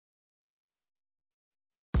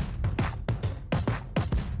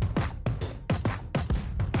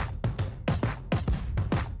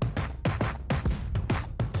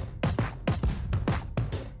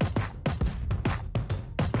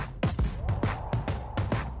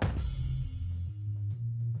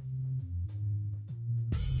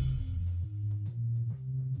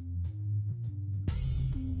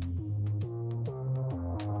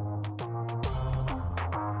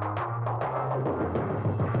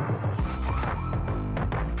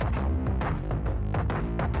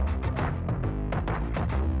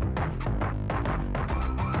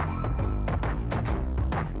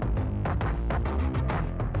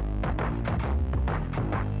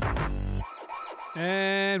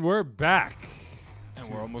And we're back. And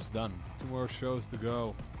we're almost done. 2 more shows to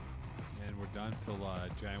go. And we're done till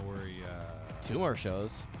January. 2 more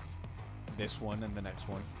shows. This one and the next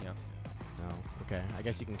one. Yeah. No. Okay. I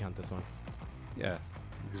guess you can count this one. Yeah.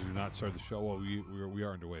 Because we've not started the show. Well, we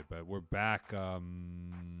are underway, but we're back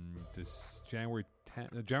this January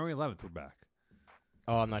 10th. January 11th, we're back.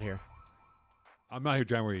 Oh, I'm not here. I'm not here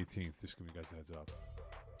January 18th. Just giving you guys a heads up.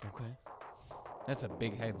 Okay. That's a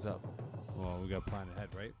big heads up. Well, we got to plan ahead,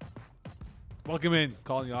 right? Welcome in.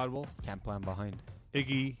 Calling the Audible. Can't plan behind.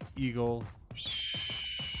 Iggy, Eagle,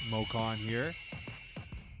 Mocon here.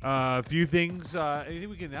 A few things. Anything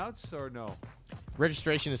we can announce or no?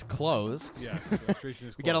 Registration is closed. Yes, registration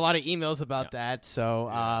is closed. We got a lot of emails about that.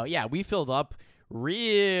 So, yeah, we filled up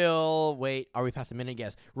wait, are we past a minute?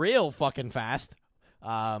 Yes. Real fucking fast.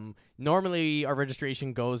 Normally our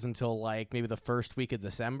registration goes until like maybe the first week of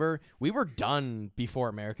December. We were done before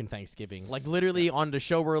American Thanksgiving. Like literally on the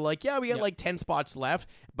show, we're like, yeah, we got like 10 spots left.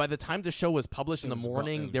 By the time the show was published in the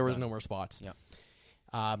morning, there was no more spots. Yeah.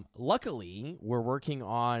 Luckily, we're working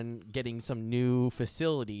on getting some new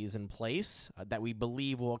facilities in place that we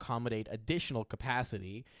believe will accommodate additional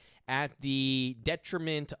capacity at the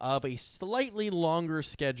detriment of a slightly longer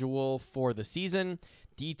schedule for the season.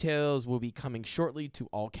 Details will be coming shortly to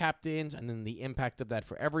all captains, and then the impact of that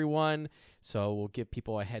for everyone. So we'll give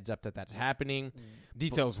people a heads up that that's happening.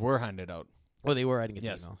 Details were handed out. Oh, they were adding it to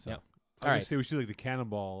Yes. email. So. Yeah. I was going to say we should do like the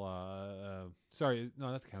Cannonball. Sorry,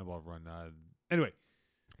 no, that's Cannonball Run. Anyway,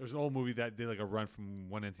 there's an old movie that did like a run from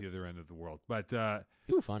one end to the other end of the world. But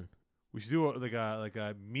Ooh, fun. we should do like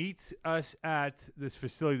a meet us at this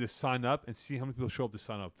facility to sign up and see how many people show up to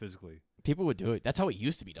sign up physically. People would do it. That's how it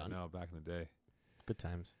used to be done. No, back in the day. Good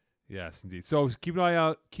times. Yes, indeed. So keep an eye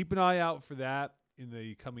out. Keep an eye out for that in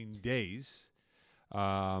the coming days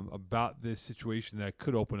about this situation that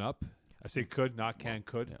could open up. I say could, not can.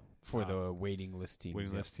 Could. Yeah. For the waiting list teams.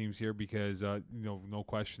 Waiting list teams here because no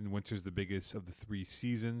question, winter's the biggest of the 3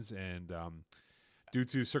 seasons, and due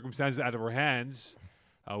to circumstances out of our hands,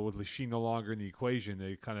 with Lachine no longer in the equation,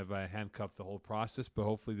 they kind of handcuffed the whole process. But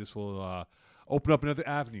hopefully, this will open up another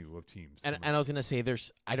avenue of teams. And I was going to say,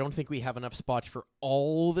 I don't think we have enough spots for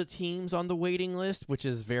all the teams on the waiting list, which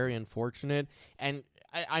is very unfortunate. And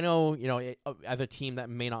I know, as a team that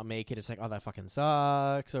may not make it, it's like, oh, that fucking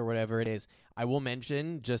sucks or whatever it is. I will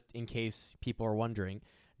mention, just in case people are wondering,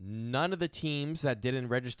 none of the teams that didn't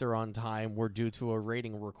register on time were due to a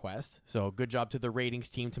rating request. So good job to the ratings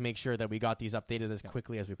team to make sure that we got these updated as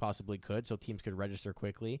quickly as we possibly could so teams could register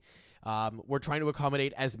quickly. We're trying to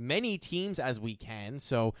accommodate as many teams as we can.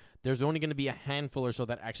 So there's only going to be a handful or so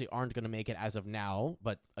that actually aren't going to make it as of now.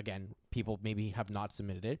 But again, people maybe have not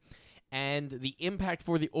submitted it. And the impact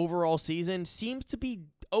for the overall season seems to be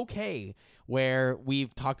okay, where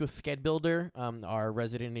we've talked with SchedBuilder, our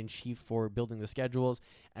resident-in-chief for building the schedules,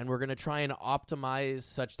 and we're going to try and optimize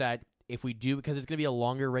such that if we do, because it's going to be a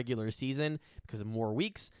longer regular season because of more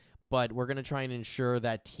weeks, but we're going to try and ensure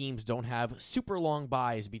that teams don't have super long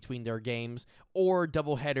buys between their games or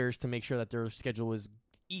double headers to make sure that their schedule is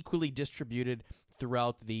equally distributed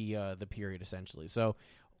throughout the period, essentially. So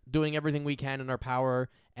doing everything we can in our power.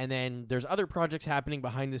 And then there's other projects happening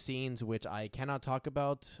behind the scenes, which I cannot talk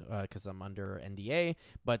about because I'm under NDA,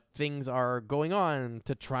 but things are going on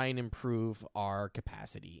to try and improve our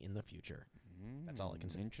capacity in the future. That's all I can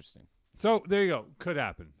say. Interesting. So there you go. Could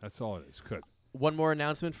happen. That's all it is. Could. One more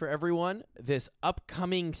announcement for everyone. This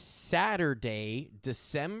upcoming Saturday,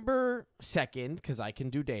 December 2nd, because I can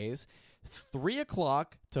do days, 3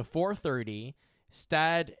 o'clock to 4:30,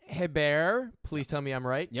 Stade Hebert. Please tell me I'm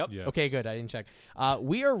right. Yep. Yes. Okay, good. I didn't check.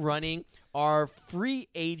 We are running our free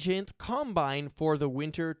agent combine for the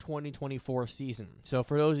winter 2024 season. So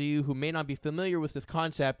for those of you who may not be familiar with this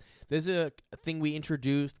concept, this is a thing we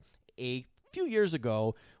introduced a few years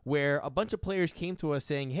ago where a bunch of players came to us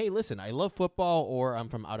saying, hey, listen, I love football, or I'm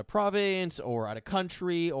from out of province or out of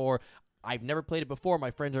country, or I've never played it before.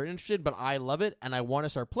 My friends are interested, but I love it, and I want to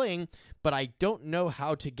start playing, but I don't know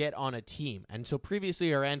how to get on a team. And so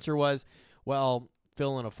previously our answer was, well,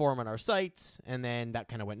 fill in a form on our sites, and then that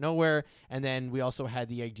kind of went nowhere. And then we also had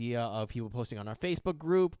the idea of people posting on our Facebook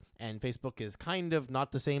group, and Facebook is kind of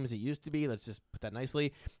not the same as it used to be. Let's just put that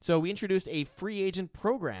nicely. So we introduced a free agent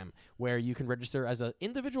program where you can register as an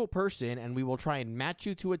individual person, and we will try and match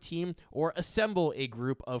you to a team or assemble a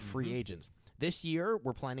group of free agents. This year,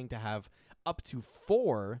 we're planning to have up to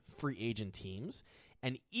 4 free agent teams.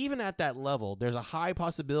 And even at that level, there's a high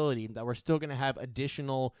possibility that we're still going to have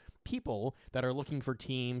additional people that are looking for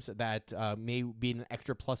teams that may be an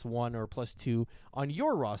extra +1 or +2 on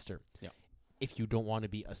your roster. Yeah. If you don't want to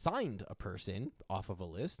be assigned a person off of a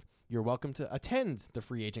list, you're welcome to attend the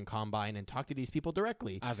free agent combine and talk to these people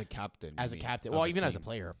directly. As a captain. As a captain. Well, even as a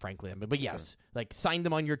player, frankly. But yes, like sign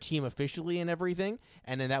them on your team officially and everything.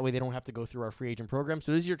 And then that way they don't have to go through our free agent program.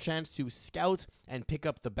 So this is your chance to scout and pick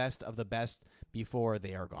up the best of the best before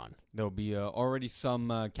they are gone. There'll be already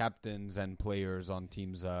some captains and players on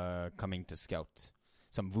teams coming to scout.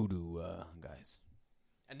 Some voodoo guys.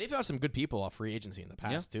 And they've got some good people off free agency in the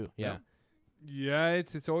past, too. Yeah. Yeah,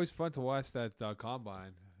 it's always fun to watch that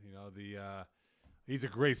combine. You know, he's a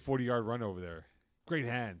great 40-yard run over there. Great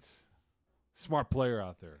hands. Smart player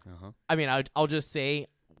out there. Uh-huh. I mean, I'll just say,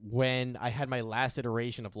 when I had my last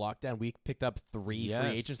iteration of lockdown, we picked up 3 free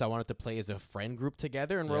agents that wanted to play as a friend group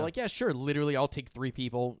together, and we're like, yeah, sure, literally, I'll take 3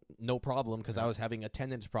 people, no problem, because I was having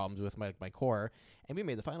attendance problems with my core, and we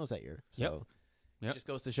made the finals that year. So it just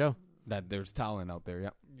goes to show that there's talent out there. Yeah,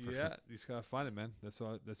 you just gotta find it, man. That's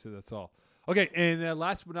all. That's it. That's all. Okay, and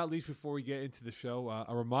last but not least, before we get into the show,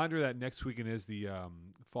 a reminder that next weekend is the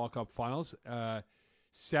Fall Cup Finals.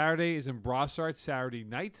 Saturday is in Brossard, Saturday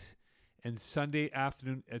night. And Sunday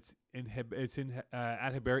afternoon, it's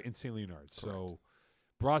at Hebert in St. Leonard's. Correct. So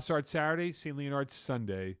Brossard Saturday, St. Leonard's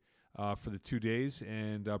Sunday for the 2 days,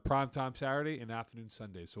 and prime time Saturday and afternoon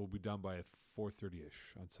Sunday. So we'll be done by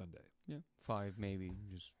 4:30ish on Sunday. Yeah, 5 maybe,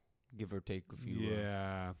 just give or take a few.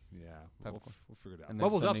 Yeah. We'll figure it out. And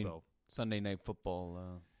Bubbles Sunday, up though. Sunday night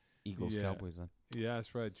football, Eagles Cowboys then. Yeah,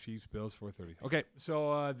 that's right. Chiefs, Bills, 4:30. Okay,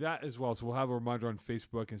 so that as well. So we'll have a reminder on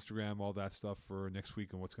Facebook, Instagram, all that stuff for next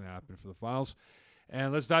week and what's going to happen for the finals.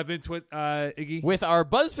 And let's dive into it, Iggy. With our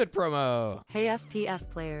BuzzFit promo. Hey, FPF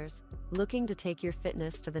players. Looking to take your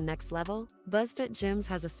fitness to the next level? BuzzFit Gyms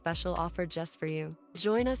has a special offer just for you.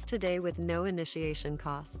 Join us today with no initiation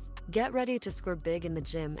costs. Get ready to score big in the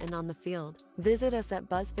gym and on the field. Visit us at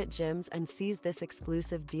BuzzFit Gyms and seize this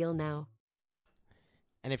exclusive deal now.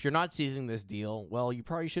 And if you're not seizing this deal, well, you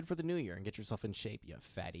probably should for the new year and get yourself in shape, you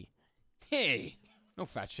fatty. Hey, no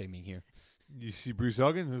fat shaming here. You see Bruce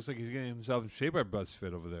Hogan? Looks like he's getting himself in shape by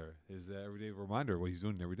BuzzFit over there. His everyday reminder of what he's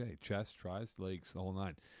doing every day. Chest, tries, legs, the whole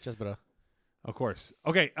 9. Chest, but of course.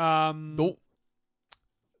 Okay.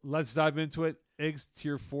 Let's dive into it. Eggs,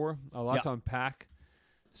 Tier 4. A lot to unpack.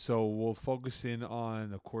 So we'll focus in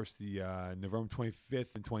on, of course, the November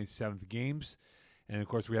 25th and 27th games. And, of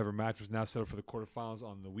course, we have our matches now set up for the quarterfinals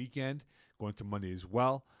on the weekend, going to Monday as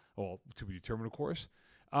well. Well, to be determined, of course.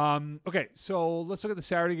 Okay, so let's look at the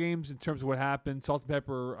Saturday games in terms of what happened. Salt and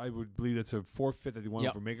Pepper, I would believe that's a forfeit that they won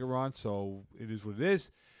over Megaron, so it is what it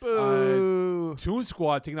is. Boo! Toon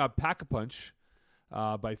Squad taking out Pack-a-Punch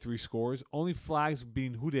by 3 scores. Only Flags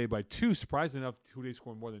beating Houday by 2. Surprisingly enough, Houday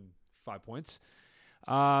scoring more than 5 points.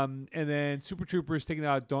 And then Super Troopers taking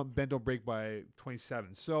out Bend Don't Break by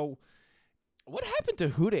 27. So what happened to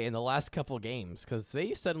Houday in the last couple games? Because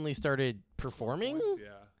they suddenly started performing. Points,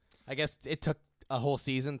 yeah. I guess it took a whole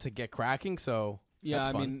season to get cracking, so yeah, that's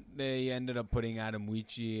I fun. mean, they ended up putting Adam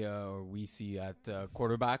Weechie or Weesey at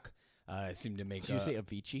quarterback. Seemed to make. Did you say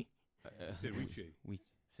Avicii?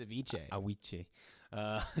 Ceviche. Awiche.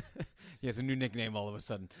 He has a new nickname all of a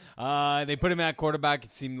sudden. They put him at quarterback.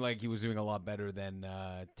 It seemed like he was doing a lot better than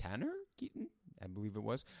Tanner Keaton, I believe it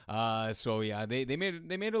was. So yeah, they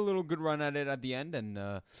made a little good run at it at the end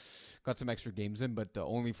and got some extra games in. But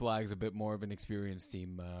Only Flags a bit more of an experienced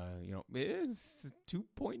team. It's a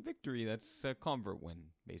 2-point victory. That's a convert win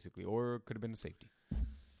basically, or it could have been a safety.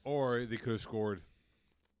 Or they could have scored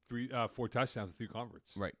 4 touchdowns with 3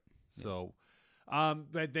 converts. Right. So,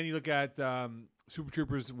 but then you look at Super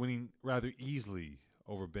Troopers winning rather easily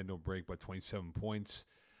over Bend Don't Break by 27 points.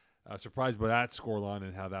 Surprised by that scoreline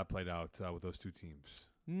and how that played out with those 2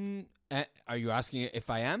 teams. Are you asking if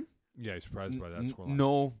I am? Yeah, surprised by that scoreline.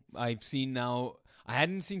 No, I've seen now. I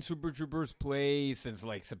hadn't seen Super Troopers play since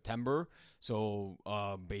like September, so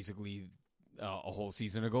basically a whole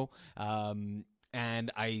season ago.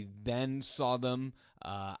 And I then saw them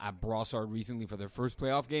at Brossard recently for their first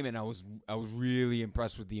playoff game, and I was really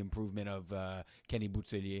impressed with the improvement of Kenny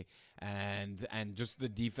Boutselier and just the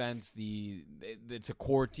defense. It's a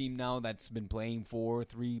core team now that's been playing for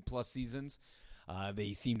 3+ seasons.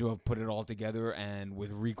 They seem to have put it all together, and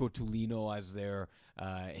with Rico Tulino as their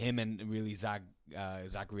him and really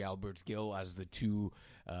Zachary Alberts Gill as the 2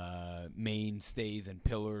 mainstays and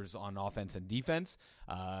pillars on offense and defense,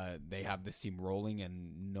 they have this team rolling.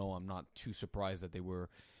 And no, I'm not too surprised that they were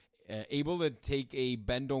able to take a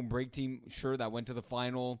Bend Don't Break team, sure, that went to the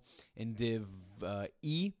final in Div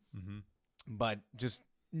E, but just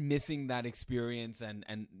missing that experience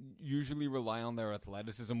and usually rely on their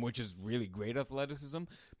athleticism, which is really great athleticism,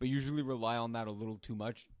 but usually rely on that a little too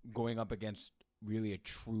much going up against really a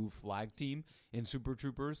true flag team in Super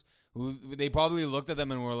Troopers. Who they probably looked at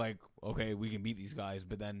them and were like, okay, we can beat these guys,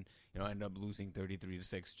 but then end up losing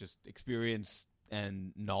 33-6. Just experience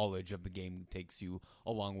and knowledge of the game takes you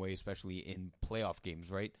a long way, especially in playoff games,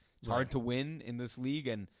 right? It's hard to win in this league,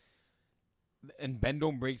 and Bend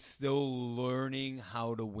Don't Break's still learning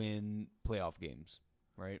how to win playoff games,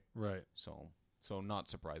 right? Right. So not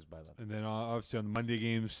surprised by that. And then obviously on the Monday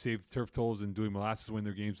games, Save Turf Tolls and Dewey Molasses win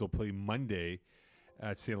their games. They'll play Monday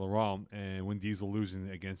at Saint Laurent, and Win Diesel losing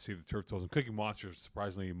against Save the Turf Tolls. And Cookie Monsters,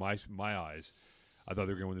 surprisingly, in my eyes, I thought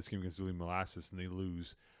they were going to win this game against Dewey Molasses, and they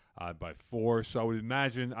lose by 4. So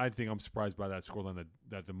I think I'm surprised by that scoreline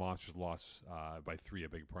that the Monsters lost by 3, I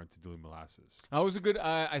beg your pardon, to Dewey Molasses. That was a good,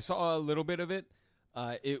 I saw a little bit of it.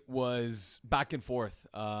 It was back and forth,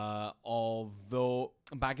 although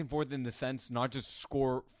back and forth in the sense, not just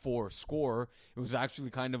score for score. It was actually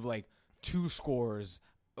kind of like 2 scores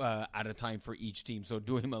at a time for each team. So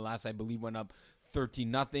Dewey Molasses, I believe, went up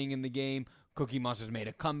 13-0 in the game. Cookie Monsters made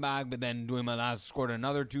a comeback, but then Dewey Molasses scored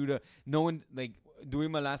another 2 to no one. Like Dewey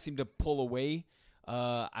Molasses seemed to pull away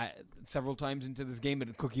several times into this game,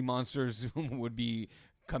 but Cookie Monsters would be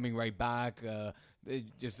coming right back.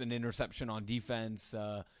 Just an interception on defense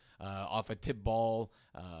off a tip ball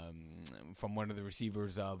from one of the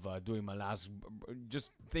receivers of Dewey Molasses.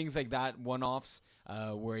 Just things like that, one-offs,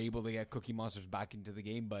 were able to get Cookie Monsters back into the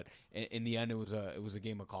game. But in the end, it was a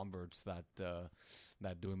game of converts that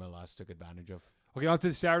Dewey Molasses took advantage of. Okay, on to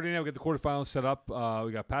the Saturday night. We got the quarterfinals set up.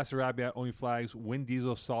 We got Pastor Rabiat, Only Flags, Win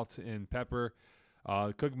Diesel, Salt and Pepper.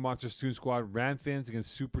 The Cookie Monsters Toon Squad, Ranfins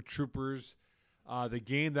against Super Troopers. The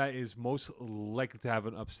game that is most likely to have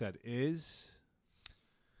an upset is?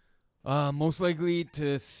 Most likely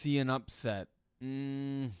to see an upset.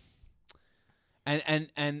 And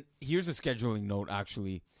here's a scheduling note,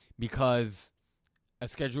 actually, because a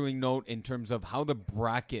scheduling note in terms of how the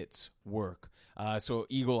brackets work. So,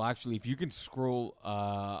 Eagle, actually, if you can scroll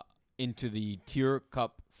into the Tier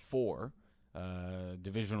Cup 4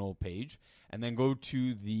 divisional page and then go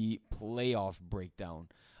to the playoff breakdown.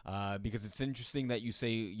 Because it's interesting that you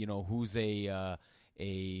say, who's and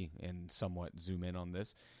somewhat zoom in on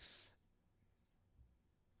this.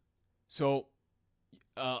 So,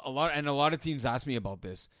 a lot of teams ask me about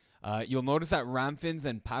this. You'll notice that Ramfins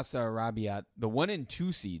and Pasta Arabiat, the 1 and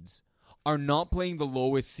 2 seeds, are not playing the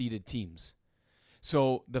lowest seeded teams.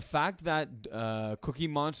 So the fact that Cookie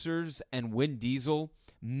Monsters and Win Diesel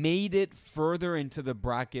made it further into the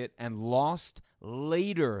bracket and lost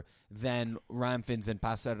later than Ramfins and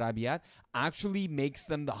Pasta Rabiat actually makes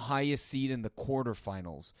them the highest seed in the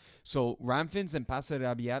quarterfinals. So Ramfins and Pasta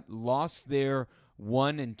Rabiat lost their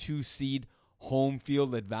 1 and 2 seed home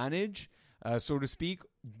field advantage, so to speak,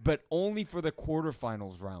 but only for the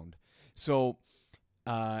quarterfinals round. So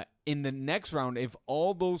in the next round, if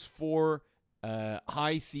all those 4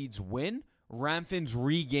 high seeds win, Ramfins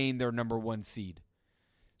regain their number 1 seed.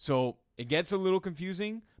 So it gets a little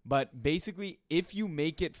confusing, but basically, if you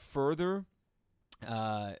make it further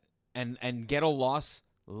and get a loss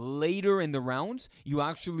later in the rounds, you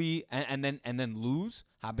actually and then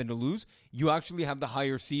happen to lose, you actually have the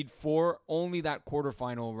higher seed for only that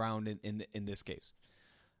quarterfinal round in this case.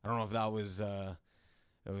 I don't know if that was.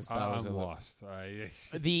 I'm lost.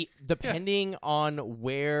 Depending on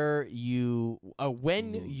where you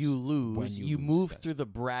when you lose, you move through the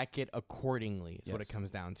bracket accordingly. Is what it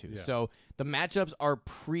comes down to. Yeah. So the matchups are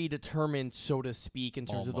predetermined, so to speak, in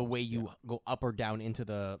terms of the way you go up or down into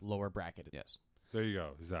the lower bracket. Yes. There you go.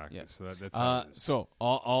 Exactly. Yes. So that's how it is. So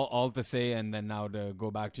all to say, and then now to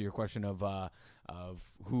go back to your question of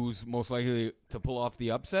who's most likely to pull off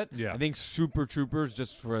the upset. Yeah. I think Super Troopers,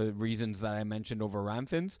 just for reasons that I mentioned over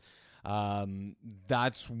Ramfins.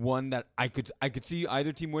 That's one that I could see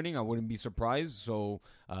either team winning. I wouldn't be surprised. So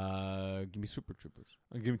give me Super Troopers.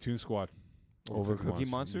 I'll give me Toon Squad Over Cookie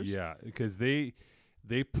Monsters? Yeah, because they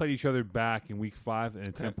played each other back in week 5 and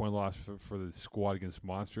a 10-point loss for the squad against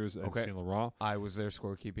Monsters at Saint Laurent. I was there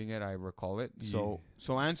scorekeeping it. I recall it. So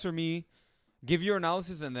answer me. Give your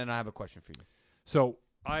analysis, and then I have a question for you. So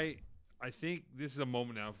I think this is a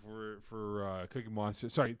moment now for Cookie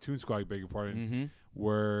Monsters. Sorry, Toon Squad. I beg your pardon. Mm-hmm.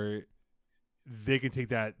 Where they can take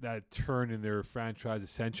that turn in their franchise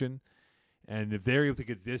ascension, and if they're able to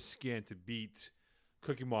get this skin to beat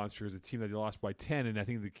Cookie Monsters, a team that they lost by 10, and I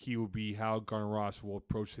think the key will be how Garner Ross will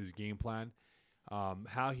approach his game plan,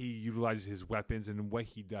 how he utilizes his weapons, and what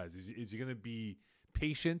he does. Is he going to be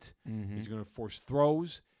patient? Mm-hmm. Is he going to force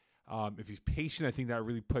throws? If he's patient, I think that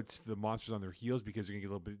really puts the Monsters on their heels because they're going to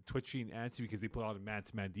get a little bit twitchy and antsy because they play a lot of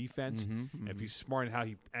man-to-man defense. Mm-hmm. And if he's smart in how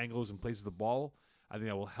he angles and places the ball, I think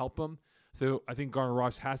that will help him. So I think Garner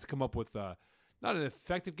Ross has to come up with not an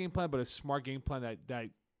effective game plan, but a smart game plan that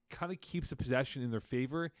kind of keeps the possession in their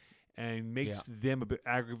favor and makes them a bit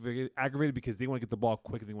aggravated because they want to get the ball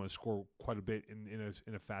quick and they want to score quite a bit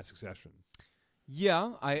in a fast succession.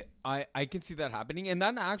 Yeah, I can see that happening, and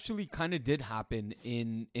that actually kind of did happen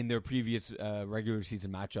in their previous regular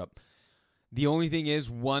season matchup. The only thing is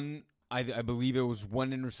I believe it was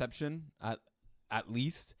one interception at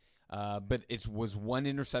least, but it was one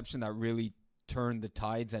interception that really turned the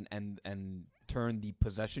tides and turned the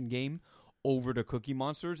possession game over to Cookie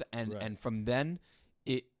Monsters, and from then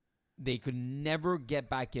they could never get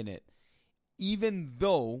back in it, even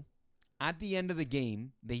though at the end of the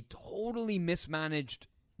game they totally mismanaged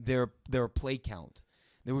their play count.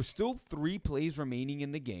 There were still 3 plays remaining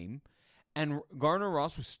in the game, and Gardner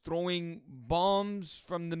Ross was throwing bombs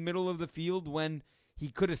from the middle of the field when he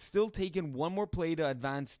could have still taken one more play to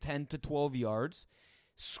advance 10 to 12 yards,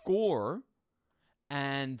 score,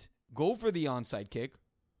 and go for the onside kick,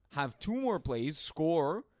 have 2 more plays,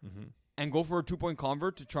 score, and go for a 2-point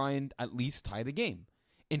convert to try and at least tie the game.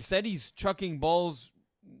 Instead, he's chucking balls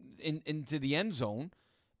into the end zone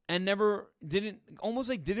and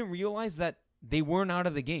didn't realize that they weren't out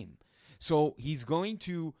of the game. So he's going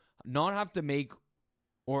to not have to make,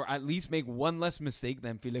 or at least make one less mistake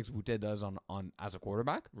than Felix Boutet does on as a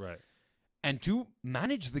quarterback. Right. And to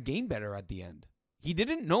manage the game better at the end. He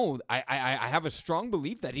didn't know. I have a strong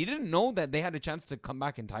belief that he didn't know that they had a chance to come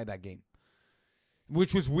back and tie that game,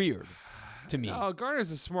 which was weird to me. No,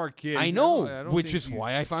 Gardner's a smart kid. I know, I don't which think is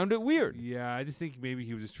why I found it weird. Yeah, I just think maybe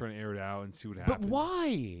he was just trying to air it out and see what happens. But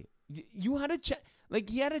why? You had a chance.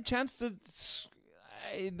 Like, he had a chance to.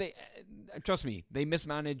 Trust me, they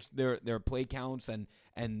mismanaged their play counts and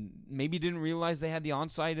maybe didn't realize they had the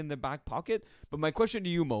onside in their back pocket. But my question to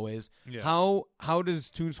you, Mo, is how does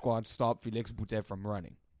Toon Squad stop Felix Boutet from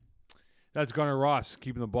running? That's Gardner Ross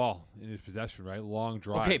keeping the ball in his possession, right? Long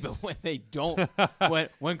drives. Okay, but when they don't,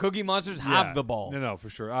 when Cookie Monsters have the ball, no, for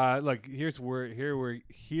sure. Like here is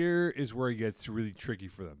where it gets really tricky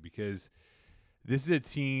for them, because this is a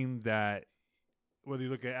team that, whether you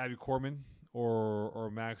look at Abby Corman or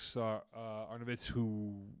Max Arnovitz,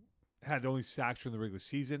 who had the only sacks during the regular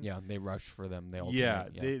season. Yeah, they rush for them.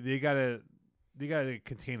 They gotta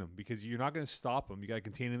contain him, because you're not gonna stop him. You gotta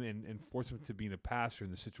contain him and force him to be in a passer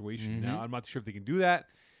in the situation. Mm-hmm. Now, I'm not sure if they can do that,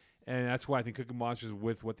 and that's why I think Cookie Monsters,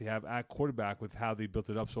 with what they have at quarterback, with how they built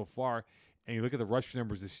it up so far, and you look at the rush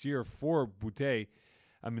numbers this year for Boutet.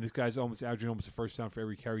 I mean, this guy's averaging almost a first down for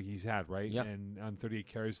every carry he's had, right? Yep. And on 38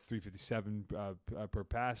 carries, 357 per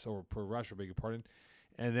pass, or per rush, I beg your pardon.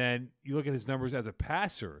 And then you look at his numbers as a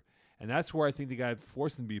passer, and that's where I think the guy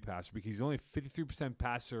forced him to be a passer, because he's only 53%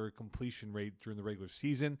 passer completion rate during the regular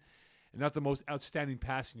season, and not the most outstanding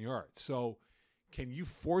passing yards. So, can you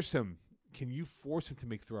force him? Can you force him to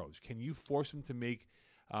make throws? Can you force him to make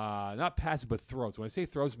not passes but throws? When I say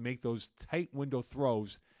throws, make those tight window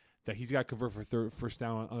throws that he's got to convert for first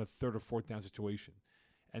down on a third or fourth down situation.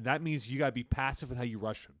 And that means you got to be passive in how you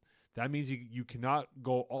rush him. That means you cannot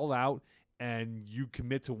go all out and you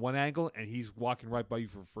commit to one angle and he's walking right by you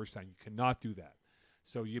for a first down. You cannot do that.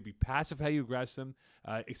 So you got to be passive how you aggress him.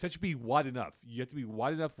 Except to be wide enough. You have to be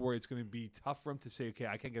wide enough where it's going to be tough for him to say, okay,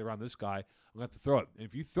 I can't get around this guy. I'm going to have to throw it. And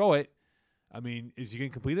if you throw it, I mean, is he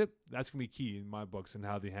going to complete it? That's going to be key in my books and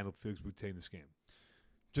how they handle Felix Boutet in this game.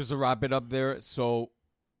 Just to wrap it up there, so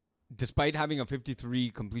despite having a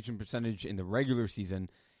 53 completion percentage in the regular season,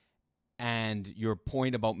 and your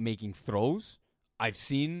point about making throws, I've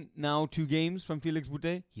seen now 2 games from Felix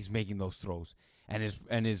Boutet. He's making those throws, and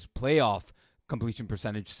his playoff completion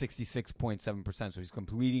percentage 66.7%. So he's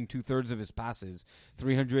completing 2/3 of his passes,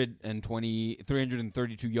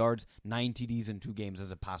 332 yards, 9 TDs in 2 games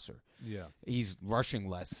as a passer. Yeah, he's rushing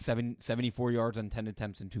less, 74 yards on 10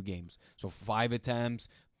 attempts in 2 games. So 5 attempts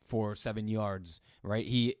for 7 yards,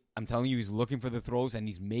 right? I'm telling you, he's looking for the throws and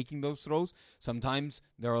he's making those throws. Sometimes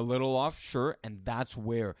they're a little off, sure, and that's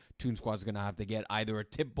where Toon Squad's going to have to get either a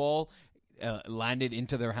tip ball landed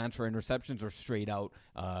into their hands for interceptions, or straight out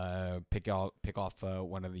pick off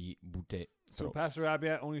one of the Boutet throws. So Pastor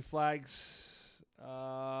Rabiat only flags.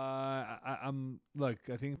 I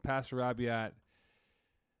think Pastor Rabiat,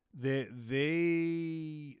 they're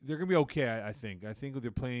gonna be okay. I think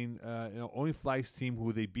they're playing only flags team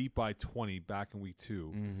who they beat by 20 back in week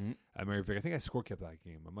 2. Mm-hmm. Mary Vic. I think I score kept that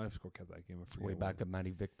game. I might have score kept that game. I forget. Way back at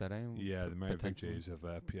Matty Vic time. Yeah, the Mary Vic days of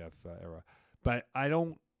PF era. But I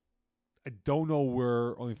don't know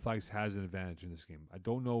where only flags has an advantage in this game. I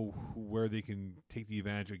don't know where they can take the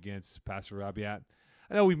advantage against Pastor Rabiat.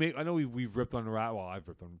 I know we've ripped on I've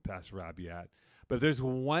ripped on Pastor Rabiat. But if there's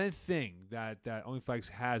one thing that Only Flags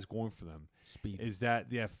has going for them Speed. is that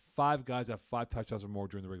they have 5 guys that have 5 touchdowns or more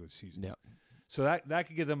during the regular season. Yeah. So that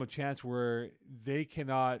could give them a chance where they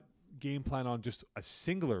cannot game plan on just a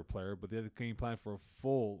singular player, but they have to game plan for a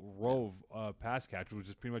full row of pass catchers, which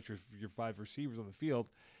is pretty much your 5 receivers on the field.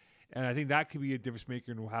 And I think that could be a difference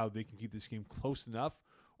maker in how they can keep this game close enough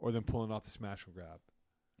or them pulling off the smash and grab.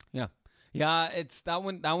 Yeah. Yeah, it's that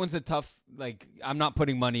one. That one's a tough. Like, I'm not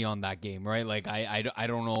putting money on that game, right? Like, I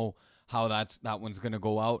don't know how that one's gonna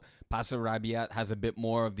go out. Pastor Rabiat has a bit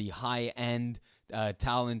more of the high end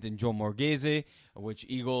talent in Joe Morghese, which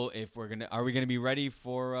Eagle. Are we gonna be ready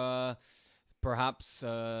for perhaps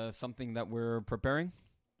something that we're preparing?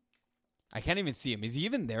 I can't even see him. Is he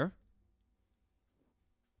even there?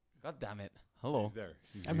 God damn it! Hello. He's there.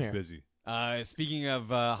 He's here. busy. Speaking of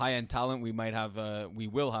high-end talent, we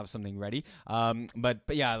will have something ready. But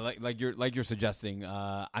yeah, like you're suggesting,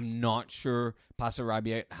 I'm not sure Pastor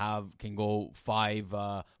Rabiat can go five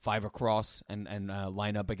across and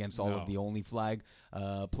line up against all of the Only Flag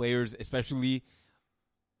players, especially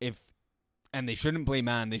and they shouldn't play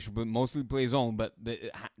man. They should mostly play zone, but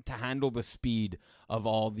to handle the speed of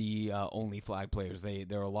all the Only Flag players,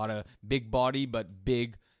 there are a lot of big body but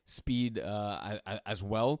big speed as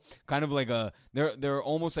well. Kind of like there are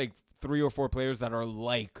almost like 3 or 4 players that are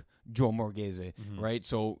like Joe Morghese, right?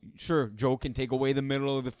 So sure, Joe can take away the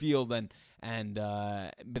middle of the field but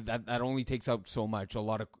that only takes out so much.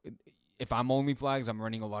 If I'm Only Flags, I'm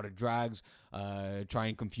running a lot of drags, try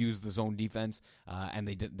and confuse the zone defense, and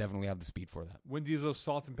they definitely have the speed for that. Win Diesel,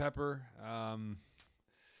 salt and pepper.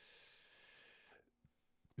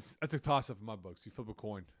 That's a toss-up in my books. You flip a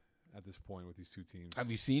coin at this point with these two teams. Have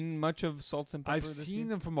you seen much of Salts and Pepper? I've seen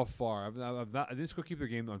them from afar. I didn't score keep their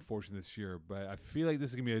game, unfortunately, this year. But I feel like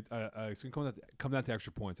this is gonna be it's gonna come down to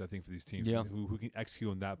extra points. I think for these teams, who can execute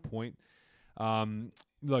on that point.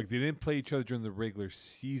 Look, they didn't play each other during the regular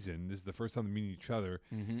season. This is the first time they're meeting each other.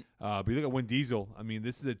 But you look at Win Diesel. I mean,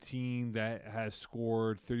 this is a team that has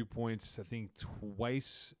scored 30 points, I think,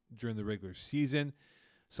 twice during the regular season.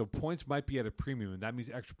 So points might be at a premium, and that means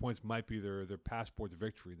extra points might be their passport to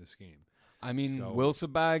victory in this game. I mean, Will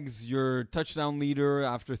Sabag's your touchdown leader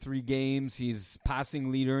after 3 games. He's passing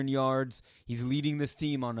leader in yards. He's leading this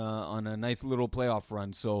team on a nice little playoff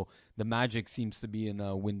run. So the magic seems to be in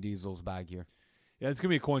Win Diesel's bag here. Yeah, it's going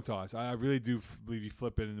to be a coin toss. I really do believe you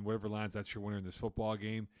flip it, and whatever lands, that's your winner in this football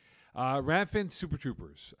game. Ramfin Super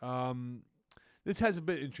Troopers. This has a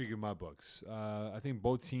bit of intrigue in my books. I think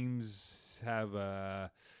both teams have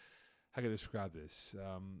how can I describe this?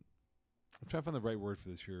 I'm trying to find the right word for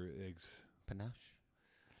this here, Iggs. Panache?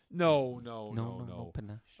 No.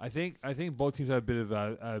 Panache. I think both teams have a bit of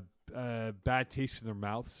a bad taste in their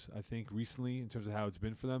mouths, I think, recently in terms of how it's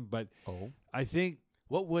been for them. But I think...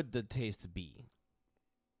 What would the taste be?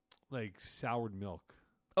 Like soured milk.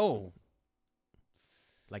 Oh.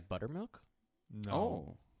 Like buttermilk? No.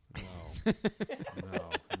 Oh.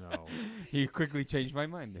 No. He quickly changed my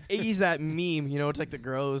mind there. He's that meme, it's like the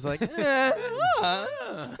girl who's like,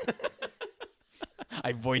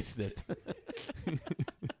 I voiced it.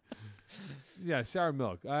 Yeah, sour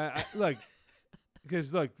milk. Look,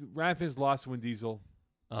 because Ramfins lost to Win Diesel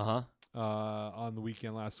on the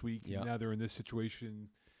weekend last week. Yeah. Now they're in this situation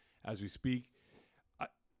as we speak.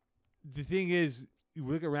 The thing is, you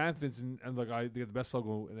look at Ramfins and look, they got the best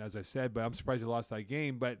logo, as I said, but I'm surprised they lost that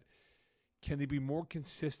game. But can they be more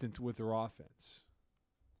consistent with their offense?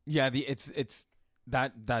 Yeah, that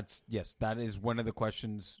is one of the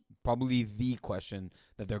questions, probably the question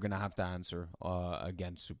that they're going to have to answer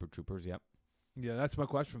against Super Troopers. Yep. Yeah, that's my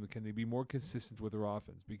question. Can they be more consistent with their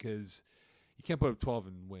offense? Because you can't put up 12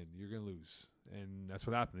 and win. You're going to lose. And that's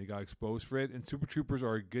what happened. They got exposed for it. And Super Troopers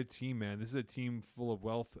are a good team, man. This is a team full of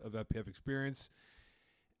wealth of FPF experience.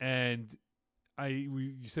 And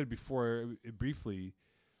you said it before briefly,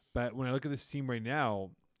 but when I look at this team right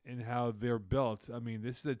now and how they're built, I mean,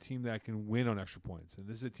 this is a team that can win on extra points. And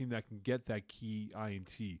this is a team that can get that key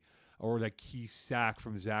INT or that key sack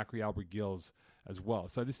from Zachary Albert Gills as well.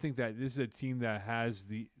 So I just think that this is a team that has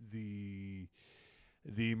the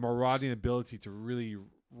marauding ability to really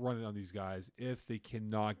run it on these guys if they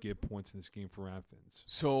cannot get points in this game for Ramfins.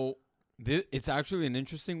 So it's actually an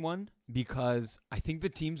interesting one because I think the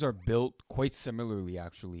teams are built quite similarly,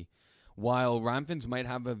 actually. While Ramfins might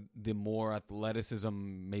have the more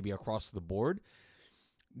athleticism maybe across the board,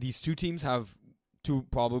 these two teams have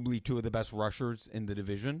probably two of the best rushers in the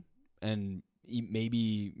division, and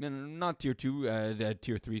maybe not tier 2,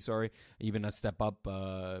 tier 3, sorry, even a step up.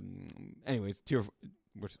 Anyways,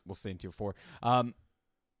 we'll stay in tier 4. I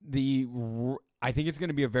think it's going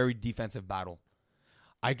to be a very defensive battle.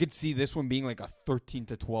 I could see this one being like a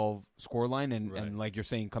 13-12 scoreline, and Right. and like you're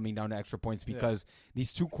saying, coming down to extra points because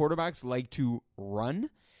these two quarterbacks like to run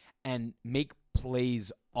and make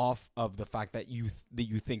plays off of the fact that you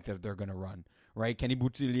think that they're going to run. Right? Kenny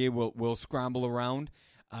Boutillier will scramble around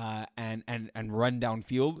and run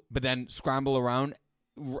downfield, but then scramble around,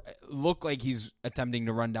 look like he's attempting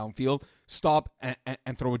to run downfield, stop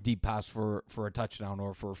and throw a deep pass for a touchdown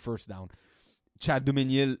or for a first down. Chad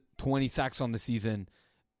Duménil, 20 sacks on the season.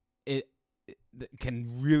 It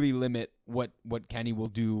can really limit what Kenny will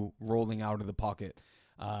do rolling out of the pocket.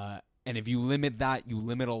 And if you limit that, you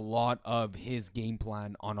limit a lot of his game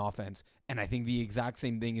plan on offense. And I think the exact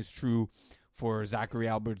same thing is true for Zachary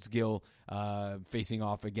Alberts-Gill facing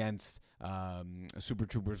off against Super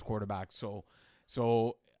Troopers quarterback. So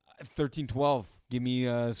 13-12, give me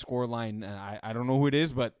a score line. I don't know who it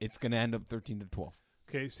is, but it's going to end up 13-12.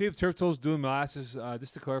 Okay, State of Turtles doing molasses.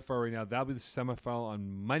 Just to clarify right now, that'll be the semifinal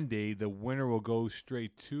on Monday. The winner will go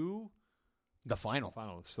straight to The final.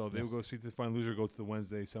 finals. So they will go straight to the final. Loser will go to the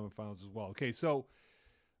Wednesday semifinals as well. Okay, so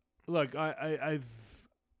look, I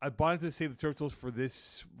bought into the State of Turtles for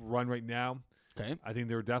this run right now. Okay. I think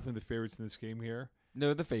they were definitely the favorites in this game here.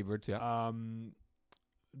 They're the favorites, yeah.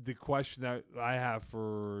 The question that I have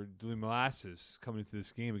for Dooley Molasses coming into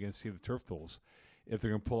this game against State of Turtles, if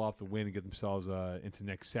they're going to pull off the win and get themselves into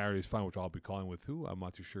next Saturday's final, which I'll be calling with who, I'm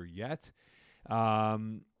not too sure yet.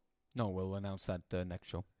 No, we'll announce that next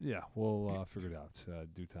show. Yeah, we'll figure it out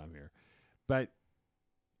due time here. But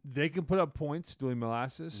they can put up points, Dooley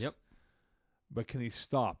Molasses. Yep. But can he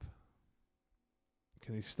stop?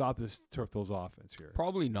 Can he stop this Turtles offense here?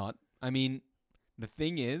 Probably not. I mean, the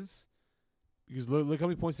thing is, Because look how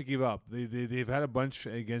many points they gave up. They've had a bunch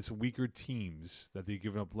against weaker teams that they've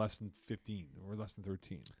given up less than 15 or less than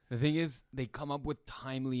 13. they come up with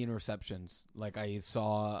timely interceptions, like I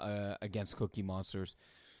saw against Cookie Monsters.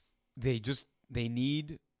 They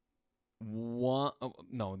need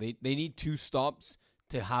they need two stops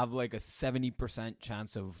to have like a 70%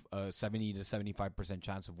 chance of 70 to 75%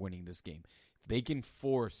 chance of winning this game. If they can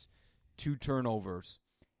force two turnovers,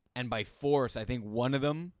 and by force, I think one of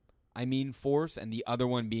them, force, and the other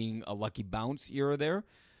one being a lucky bounce here or there,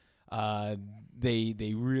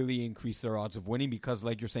 they really increase their odds of winning because,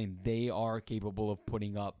 like you're saying, they are capable of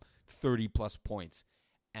putting up 30-plus points.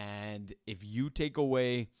 And if you take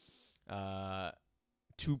away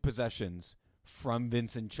two possessions from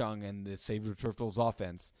Vincent Chung and the Sabre Turtles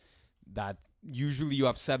offense, that usually you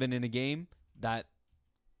have 7 in a game, that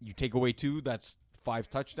you take away 2, that's 5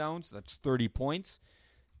 touchdowns, that's 30 points.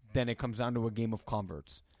 Then it comes down to a game of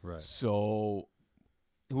converts. Right. So,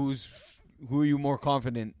 who are you more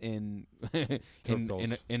confident in in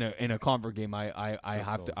a convert game? I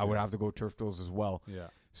would have to go Turtles as well. Yeah.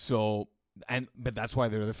 So, but that's why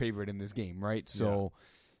they're the favorite in this game, right? So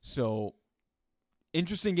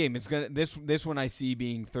interesting game. It's gonna this one I see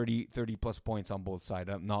being 30 plus points on both sides.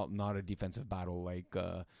 Not a defensive battle like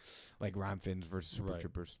Ramfins versus Super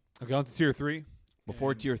Troopers. Okay, on to Tier 3.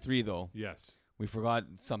 Before Tier 3 though. Yes. We forgot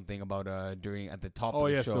something about at the top Oh,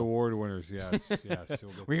 of the yes, show. the award winners. Yes, yes.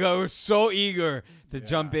 We're so eager to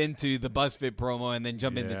jump into the BuzzFeed promo and then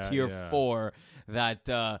jump into Tier 4.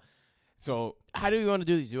 So how do you want to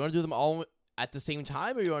do these? Do you want to do them all at the same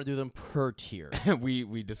time, or do you want to do them per tier?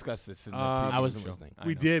 we discussed this in the I wasn't show. listening.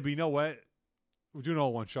 We did, but you know what? We're doing it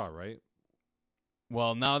all one shot, right?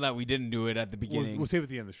 Well, now that we didn't do it at the beginning, we'll save it at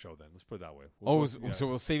the end of the show. Then let's put it that way. So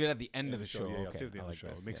we'll save it at the end of the show. Yeah, Okay, save it at the end of the show.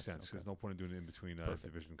 this. It makes Yes, sense. okay. There's no point in doing it in between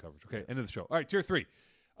division coverage. Okay, Yes. end of the show. All right, Tier 3.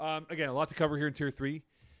 Again, a lot to cover here in Tier 3.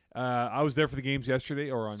 I was there for the games yesterday,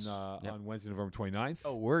 or on Wednesday, November 29th.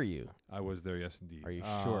 Oh, were you? I was there. Yes, indeed. Are you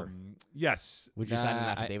sure? Yes. Would you sign an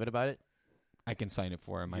affidavit about it? I can sign it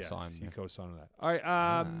for him. Yes, I saw him. he Yeah. co-signed on that. All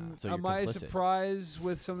right. So you're am I complicit. surprised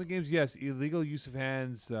with some of the games? Yes. Illegal use of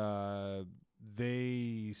hands.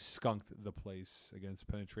 They skunked the place against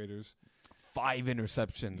penetrators. 5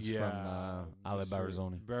 interceptions from Ale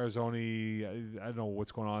Barzoni. Barzoni, I don't know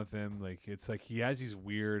what's going on with him. Like, it's like he has these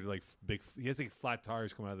weird, like he has like flat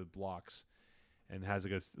tires coming out of the blocks, and has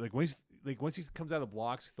once he comes out of the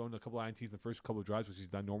blocks, throwing a couple of INTs in the first couple of drives, which he's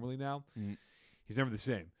done normally now. He's never the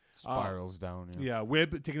same. Spirals down. Yeah,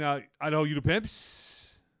 Wib taking out Idaho Ute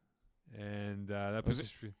Pimps, and that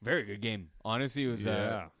was very good game. Honestly, it was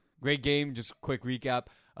great game. Just quick recap.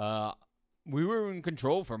 We were in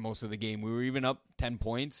control for most of the game. We were even up 10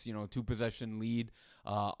 points, 2 possession lead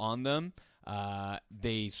on them.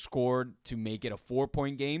 They scored to make it a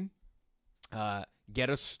 4-point game, get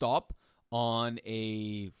a stop on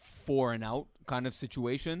a 4-and-out kind of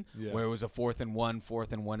situation where it was a 4th and 1,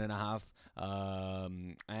 4th and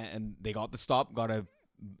 1.5. And they got the stop, got a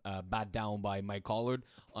bat down by Mike Collard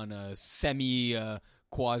on a semi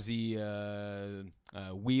quasi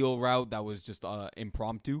wheel route that was just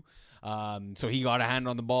impromptu. So he got a hand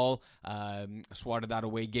on the ball, swatted that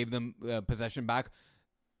away, gave them possession back.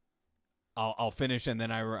 I'll finish, and then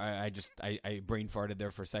I brain farted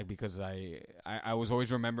there for a sec because I was always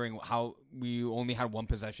remembering how we only had one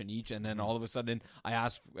possession each, and then all of a sudden I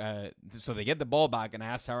asked, so they get the ball back, and I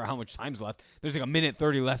asked her how much time's left. There's like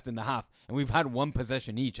 1:30 left in the half, and we've had one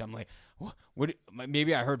possession each. I'm like, what?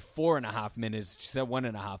 Maybe I heard 4.5 minutes. She said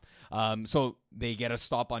 1.5. So they get a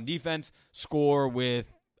stop on defense, score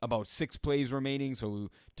with about 6 plays remaining, so we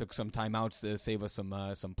took some timeouts to save us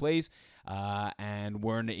some plays, and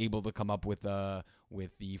weren't able to come up with the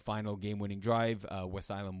final game-winning drive. West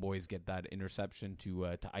Island boys get that interception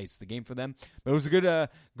to ice the game for them. But it was a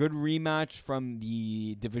good rematch from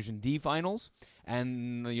the Division D finals,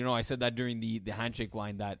 and I said that during the handshake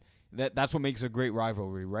line that's what makes a great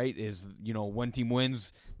rivalry, right? Is one team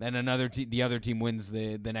wins, then the other team wins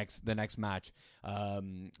the next match.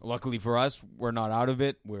 Luckily for us, we're not out of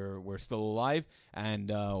it. We're still alive, and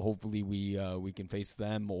hopefully we can face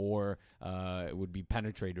them, or it would be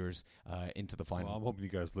penetrators into the final. Well, I'm hoping you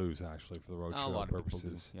guys lose actually for the road show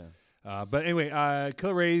purposes. Yeah. But anyway,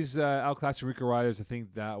 Killer Rays outclassing Rica Riders. I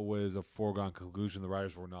think that was a foregone conclusion. The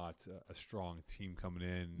Riders were not a strong team coming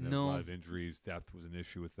in. There No. were a lot of injuries. Depth was an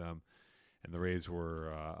issue with them. And the Rays were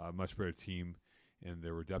a much better team in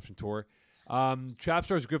their redemption tour.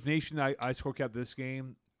 Trapstars, Griff Nation, I scorecapped this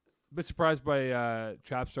game. A bit surprised by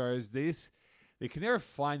Trapstars. They can never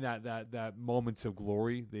find that moment of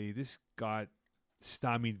glory. They just got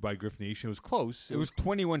stymied by Griff Nation. It was close. It was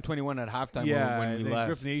 21-21 at halftime when we then left.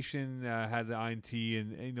 Griff Nation had the INT,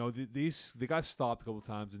 and they got stopped a couple of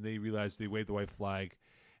times, and they realized they waved the white flag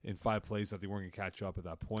in 5 plays that they weren't going to catch up at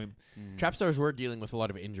that point. Trapstars were dealing with a lot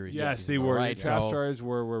of injuries. Yes, this they season, were. Right? Trapstars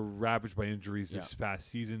were ravaged by injuries this past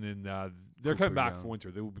season, and they're coming back for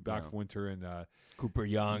winter. They will be back for winter, and Cooper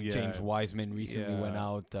Young, James Wiseman recently went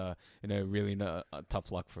out in a really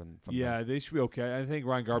tough luck from them. They should be okay. I think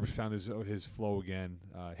Ryan Garbage found his flow again,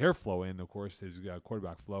 hair flow, and of course his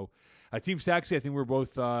quarterback flow. Team Saxy, I think we're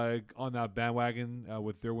both on that bandwagon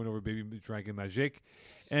with their win over Baby Dragon Magic,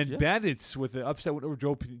 and Bandits with the upset win over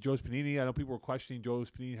Joe's Panini. I know people were questioning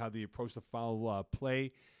Joe's Panini how they approached the final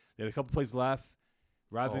play. They had a couple plays left.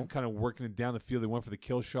 Rather than kind of working it down the field, they went for the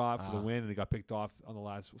kill shot for the win, and they got picked off on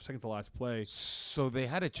the second to last play. So they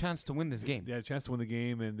had a chance to win this game. They had a chance to win the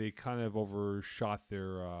game, and they kind of overshot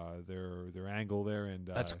their angle there. And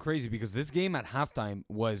that's crazy because this game at halftime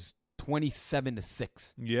was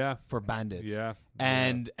 27-6. Yeah, for Bandits. Yeah,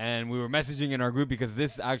 and we were messaging in our group because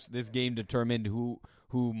this game determined who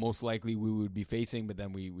most likely we would be facing, but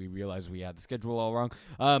then we realized we had the schedule all wrong.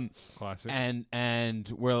 Classic. And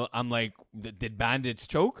I'm like, did Bandits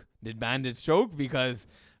choke? Because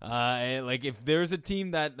if there's a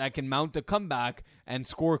team that can mount a comeback and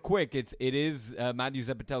score quick, it is Matthew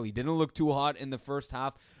Zeppetelli. Didn't look too hot in the first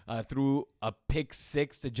half. Threw a pick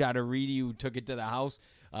 6 to Jadaridi, who took it to the house.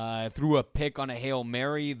 Threw a pick on a Hail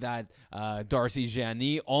Mary that Darcy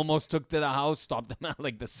Gianni almost took to the house, stopped them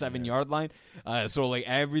at the 7-yard line. So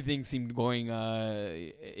everything seemed going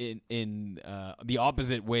in the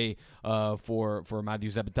opposite way for Matthew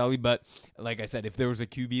Zeppetelli. But like I said, if there was a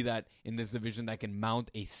QB that in this division that can mount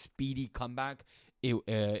a speedy comeback,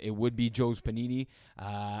 it would be Joe's Panini.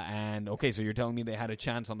 And okay, so you're telling me they had a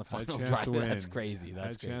chance on the final drive? That's crazy.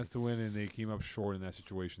 That's crazy. Chance to win, and they came up short in that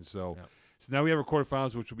situation. So. Yeah. So now we have our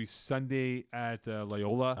quarterfinals, which will be Sunday at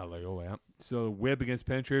Loyola. Loyola, yeah. So Webb against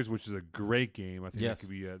Penetrators, which is a great game. I think that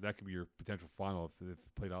could be your potential final if it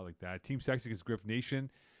played out like that. Team Sex against Griff Nation.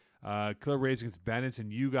 Killer Rays against Bandits,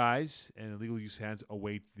 and you guys and Illegal Use Hands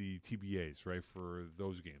await the TBAs, right, for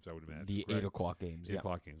those games, I would imagine. The 8 o'clock games. 8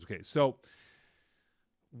 o'clock games. Okay, so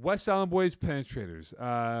West Island Boys, Penetrators.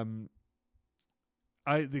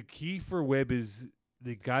 The key for Webb is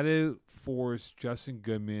they got to force Justin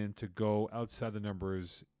Goodman to go outside the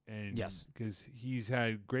numbers, and because he's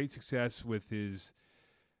had great success with his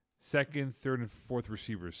second, third, and fourth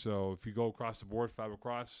receivers. So if you go across the board, 5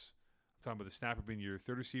 across, I'm talking about the snapper being your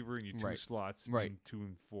third receiver and your 2 slots being 2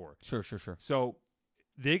 and 4. Sure. So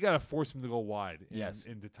they got to force him to go wide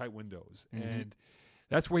into tight windows, and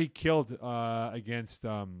that's where he killed against.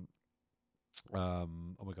 Oh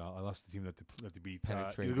my God! I lost the team that to beat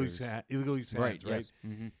Illegal Use Hands, right? Yes.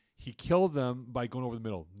 Mm-hmm. He killed them by going over the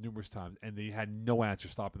middle numerous times, and they had no answer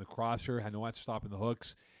stopping the crosser, had no answer stopping the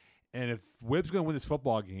hooks. And if Webb's going to win this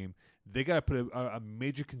football game, they got to put a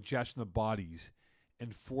major congestion of bodies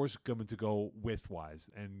and force Goodman to go widthwise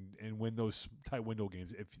and win those tight window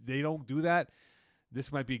games. If they don't do that,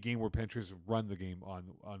 this might be a game where Panthers run the game on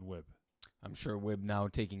Wib. I'm sure Wib now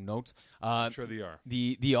taking notes. I'm sure they are.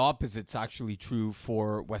 The opposite's actually true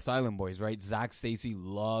for West Island boys, right? Zach Stacy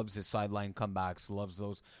loves his sideline comebacks, loves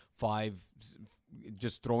those 5,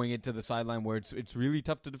 just throwing it to the sideline where it's really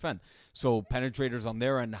tough to defend. So penetrators on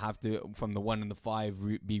their end have to, from the 1 and the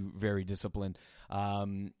 5, be very disciplined.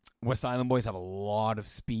 West Island boys have a lot of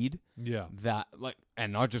speed. Yeah.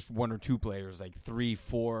 And not just 1 or 2 players, like 3,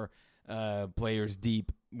 4 players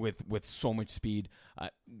deep with so much speed.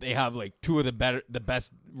 They have like 2 of the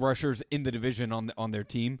best rushers in the division on their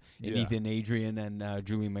team, in Ethan Adrian and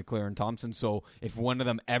Julian McLaren Thompson. So if one of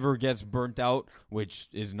them ever gets burnt out, which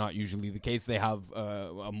is not usually the case, they have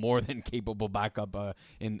a more than capable backup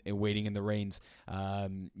in waiting in the reins.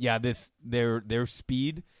 Their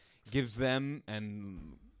speed gives them,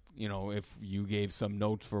 and if you gave some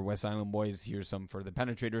notes for West Island boys, here's some for the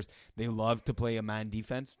penetrators. They love to play a man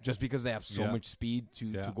defense just because they have so much speed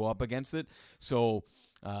to go up against it. So,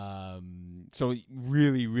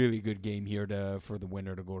 really, really good game here for the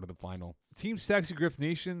winner to go to the final. Team Sexy Griff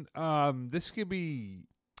Nation. This could be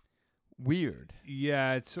weird.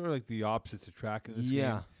 Yeah, it's sort of like the opposites attract in this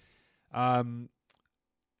game.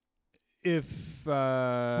 Who's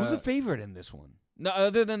the favorite in this one? No,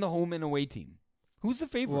 other than the home and away team. Who's the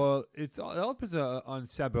favorite? Well, it all depends on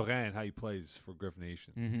Sabarin and how he plays for Griff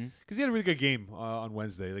Nation. Because he had a really good game on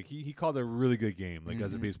Wednesday. Like he called a really good game, like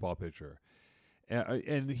as a baseball pitcher.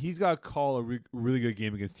 And he's got to call a really good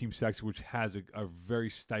game against Team Sexy, which has a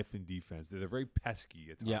very stifling defense. They're very pesky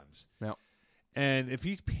at times. Yeah. And if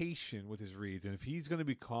he's patient with his reads, and if he's going to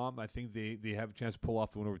be calm, I think they have a chance to pull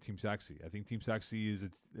off the win over Team Sexy. I think Team Sexy is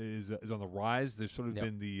on the rise. There's sort of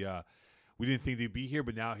been the we didn't think they'd be here,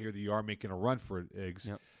 but now here they are making a run for it, Iggs.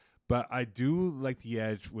 Yep. But I do like the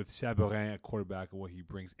edge with Sabarin at quarterback and what he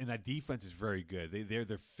brings. And that defense is very good.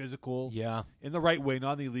 They're physical in the right way,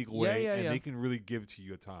 not in the illegal way. And they can really give it to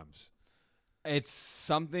you at times. It's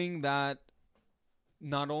something that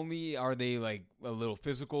not only are they like a little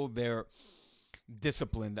physical, they're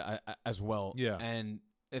disciplined as well. Yeah. And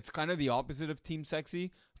it's kind of the opposite of Team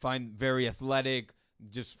Sexy. Find very athletic,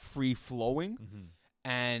 just free flowing.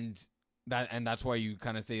 And that's why you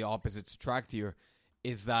kind of say opposites attract here,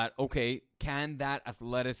 is that, okay, can that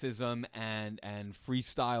athleticism and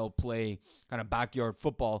freestyle play, kind of backyard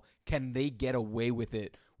football, can they get away with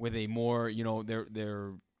it with a more,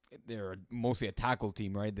 they're mostly a tackle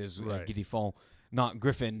team, right? There's Guidifon, not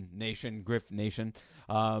Griff Nation.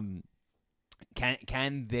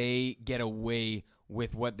 Can they get away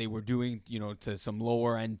with what they were doing, to some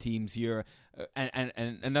lower end teams here,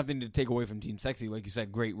 and nothing to take away from Team Sexy, like you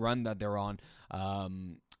said, great run that they're on.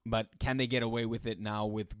 But can they get away with it now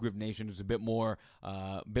with Griff Nation, who's a bit more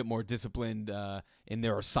disciplined in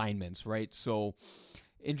their assignments, right? So,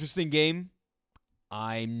 interesting game.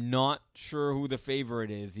 I'm not sure who the favorite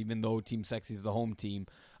is, even though Team Sexy is the home team.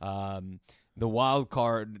 The wild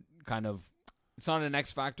card kind of, it's not an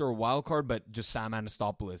X factor or wild card, but just Sam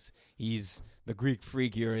Anastopoulos. He's the Greek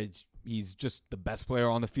freak here. He's just the best player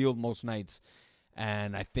on the field most nights.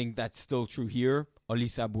 And I think that's still true here.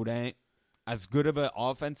 Olisa Boudin, as good of an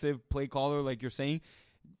offensive play caller, like you're saying,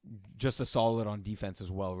 just a solid on defense as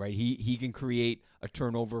well, right? He can create a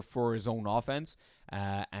turnover for his own offense.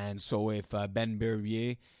 And so if Ben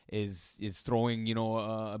Berrier is throwing,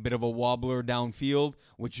 a bit of a wobbler downfield,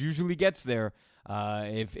 which usually gets there,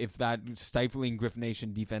 if that stifling Griff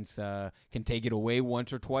Nation defense can take it away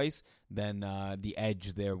once or twice, then the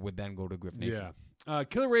edge there would then go to Griff Nation. Yeah.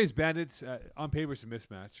 Killer Rays Bandits, on paper, it's a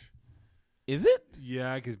mismatch. Is it?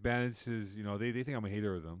 Yeah, because Bandits is, they think I'm a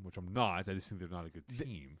hater of them, which I'm not. I just think they're not a good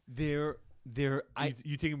team. They're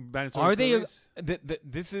you taking Bandits are over they? Killer Rays?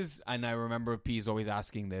 This is, and I remember P is always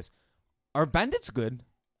asking this. Are Bandits good?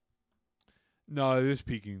 No, they're just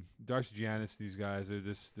peaking. Darcy Giannis, these guys, they're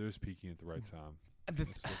just peaking at the right time.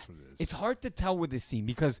 That's what it is. It's hard to tell with this team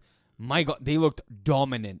because, my God, they looked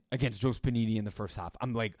dominant against Joe Spinini in the first half.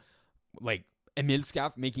 I'm like Emil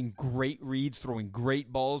Scaff making great reads, throwing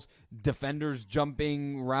great balls, defenders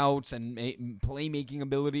jumping routes and playmaking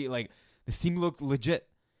ability. Like, this team looked legit.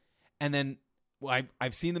 And then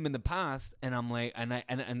I've seen them in the past, and I'm like,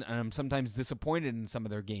 and I'm sometimes disappointed in some of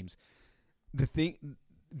their games.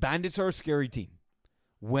 Bandits are a scary team.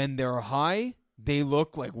 When they're high, they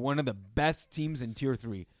look like one of the best teams in Tier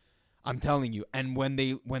 3. I'm telling you. And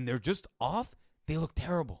when they're just off, they look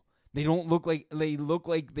terrible. They look like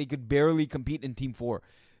they could barely compete in Team 4.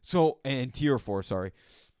 So, and Tier 4, sorry.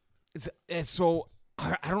 So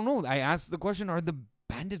I don't know. I asked the question, are the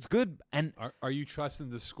Bandits good? And are you trusting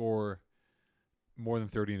to score more than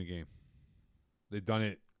 30 in a game? They've done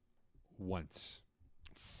it once.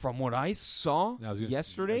 From what I saw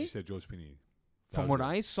yesterday, you said Joe Spini. From what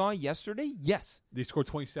I saw yesterday, yes. They scored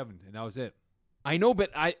 27, and that was it. I know, but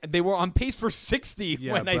they were on pace for 60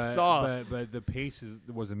 when I saw. But the pace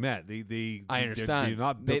wasn't met. I understand. They're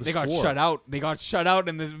not they built got to score. shut out. They got shut out,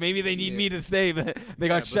 and maybe they need me to say, but they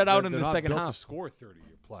got shut out in the second half. They're not built to score 30 or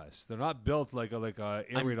plus. They're not built like a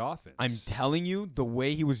air raid offense. I'm telling you, the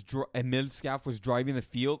way he was, Emil Scaff was driving the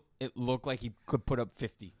field, it looked like he could put up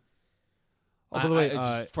 50. Oh, by the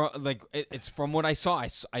way, it's from what I saw.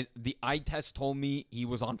 The eye test told me he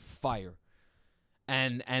was on fire,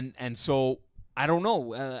 and so I don't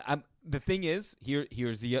know. The thing is,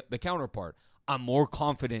 here's the counterpart. I'm more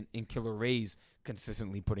confident in Killer Rays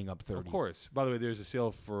consistently putting up 30. Of course. By the way, there's a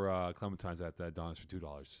sale for clementines at Don's for $2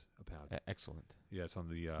 a pound. Excellent. Yeah, it's on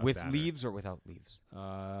the with banner. leaves or without leaves.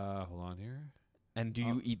 Hold on here. And do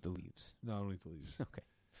you eat the leaves? No, I don't eat the leaves. Okay.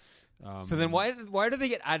 So then why do they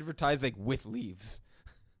get advertised like with leaves?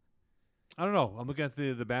 I don't know. I'm looking at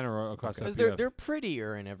the banner across Because FPF. they're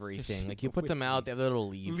prettier and everything. Like you put them out, they have little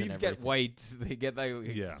leaves. Leaves and get everything. white. They get like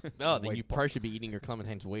Yeah. Oh, then white you ball. probably should be eating your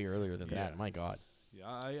clementines way earlier than Yeah. that. My God. Yeah,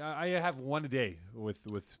 I have one a day with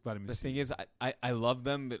vitamin The C. thing is, I love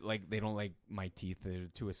them, but like they don't like my teeth. They're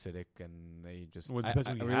too acidic, and they just. Well, it depends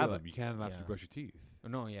when you really have like- them. You can't have them after yeah. you brush your teeth.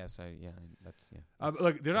 No, yes, that's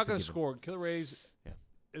Look, they're not that's a going to given. score. Killer Rays. Yeah.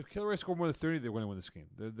 If Killer Rays score more than 30, they're going to win this game.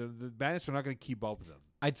 The Bandits are not going to keep up with them.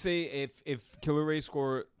 I'd say if Killer Rays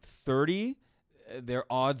score 30, their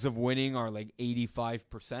odds of winning are like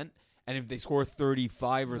 85%. And if they score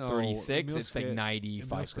 35 or No, 36, Emil it's like Scaff- 95%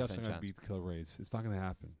 Emil Scaff's not going to chance. beat the Killer Rays. It's not going to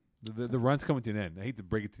happen. The run's coming to an end. I hate to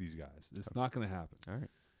break it to these guys. It's not going to happen. All right.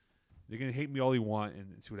 They're going to hate me all they want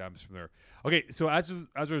and see what happens from there. Okay, so as a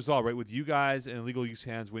result, right, with you guys and illegal use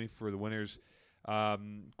hands waiting for the winners,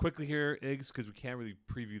 quickly here, Iggs, because we can't really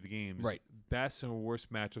preview the games. Right. Best and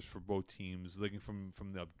worst matchups for both teams, looking from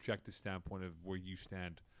the objective standpoint of where you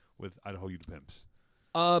stand with Idaho Ute Pimps.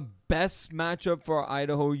 Best matchup for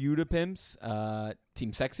Idaho Ute Pimps,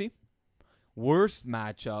 Team Sexy. Worst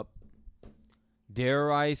matchup,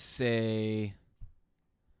 dare I say,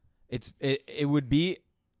 it would be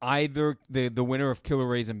either the winner of Killer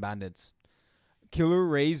Rays and Bandits. Killer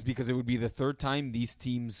Rays, because it would be the third time these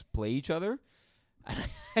teams play each other.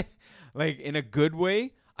 Like, in a good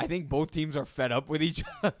way, I think both teams are fed up with each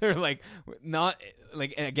other. Like, not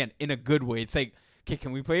like, and again, in a good way. It's like, okay,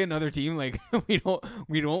 can we play another team? Like, we don't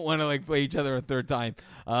want to like play each other a third time.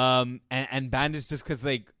 And Bandits, just because,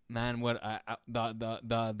 like, man, what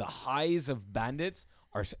the highs of Bandits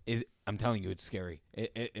is I'm telling you, it's scary.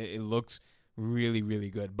 It looks really, really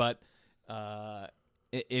good. But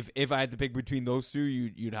if I had to pick between those two,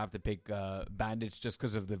 you'd have to pick Bandits just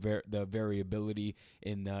because of the variability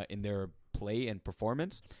in their play and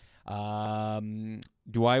performance.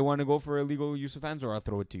 Do I want to go for illegal use of hands, or I'll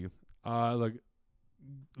throw it to you? Look,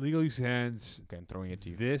 legal use hands. Okay, I'm throwing it to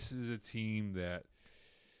you. This is a team that.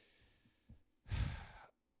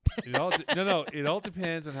 It all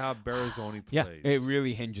depends on how Barazoni plays. Yeah, it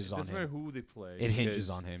really hinges It on doesn't him. matter who they play. It hinges because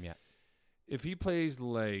on him, yeah. If he plays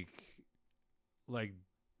like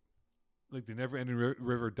the never-ending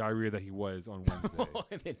river diarrhea that he was on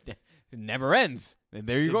Wednesday, It never ends. And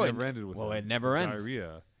there you go. It never ended with well, him, it never with ends.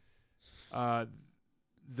 diarrhea.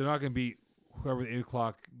 They're not going to beat whoever the 8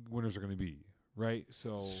 o'clock winners are going to be, right?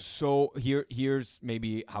 So here's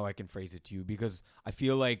maybe how I can phrase it to you, because I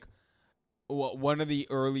feel like one of the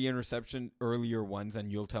earlier ones,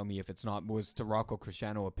 and you'll tell me if it's not, was to Rocco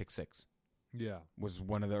Cristiano a pick 6. Yeah, Was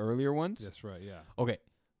one of the earlier ones? that's right. Yeah. Okay.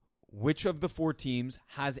 Which of the 4 teams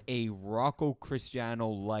has a Rocco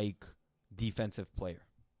Cristiano-like defensive player?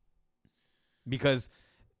 Because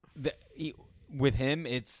with him,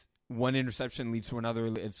 it's one interception leads to another.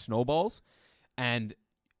 It snowballs. And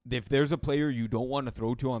if there's a player you don't want to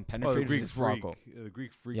throw to on The penetrators, Greek it's Freak. Rocco. The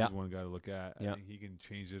Greek Freak Yeah. is one guy to look at. Yeah. I think he can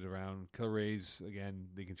change it around. Killer Rays, again,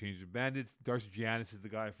 they can change it. Bandits, Darcy Giannis is the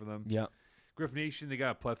guy for them. Yeah. Griff Nation, they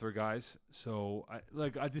got a plethora of guys. So,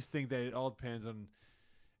 I just think that it all depends on.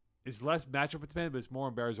 It's less matchup dependent, but it's more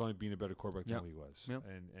on Barazoni being a better quarterback than Yep. he was. Yep.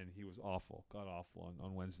 And he was awful, god awful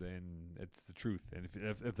on Wednesday, and it's the truth. And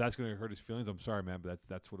if that's going to hurt his feelings, I'm sorry, man, but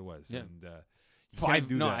that's what it was. Yeah. And you can't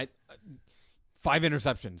do that. 5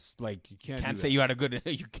 interceptions. Like, you can't can't do say that. you had a good.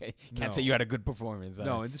 You can't No. say you had a good performance.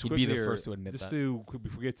 No, and just you'd quickly be the here, first to admit just that. to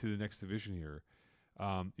before we get to the next division here,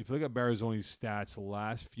 if you look at Barazoni's stats the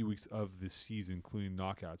last few weeks of the season, including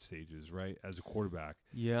knockout stages, right, as a quarterback,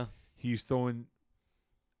 Yeah. he's throwing.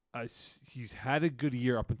 He's had a good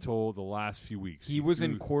year up until the last few weeks. He was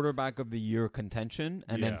in threw- quarterback of the year contention,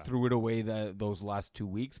 and then Yeah. threw it away those last 2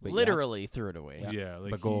 weeks. But Literally threw it away. Yeah. Yeah,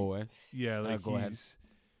 like but go away. Yeah, like go ahead.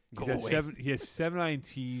 He's had he has 7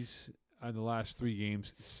 INTs in the last 3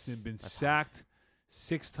 games. He's been sacked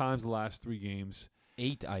 6 times the last 3 games.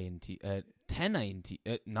 8 INT, 10 INT,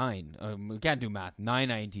 9. We can't do math. 9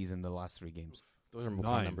 INTs in the last 3 games. Those are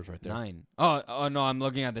Mukan numbers right there. 9. Oh no, I'm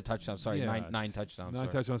looking at the touchdowns. Sorry, Yeah, 9 touchdowns.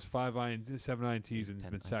 9 sorry. touchdowns, 7 INTs, and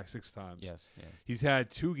 10 been sacked 6 times. Yes. Yeah. He's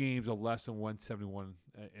had 2 games of less than 171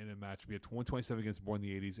 in a match. We had 127 against Born in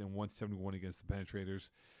the 80s and 171 against the Penetrators.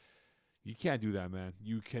 You can't do that, man.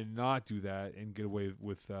 You cannot do that and get away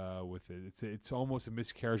with it. It's almost a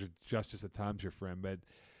miscarriage of justice at times here for him, but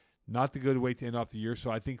not the good way to end off the year.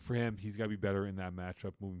 So I think for him, he's got to be better in that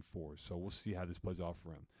matchup moving forward. So we'll see how this plays off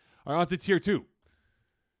for him. All right, on to Tier 2.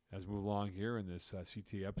 As we move along here in this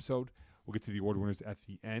CTA episode, we'll get to the award winners at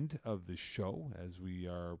the end of the show as we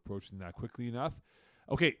are approaching that quickly enough.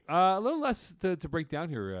 Okay, a little less to break down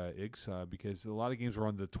here, Iggs, because a lot of games were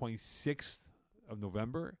on the 26th of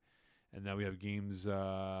November, and now we have games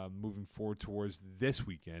moving forward towards this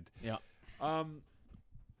weekend. Yeah.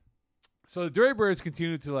 So the Dirty Birds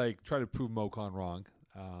continue to try to prove Mocon wrong.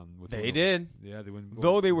 They did. Yeah, they win.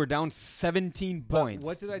 Though they were down 17 points.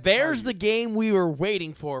 What did I tell There's you? the game we were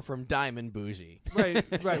waiting for from Diamond Bougie.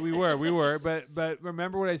 Right, we were. But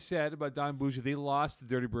remember what I said about Don Bougie? They lost the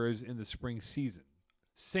Dirty Birds in the spring season.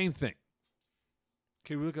 Same thing.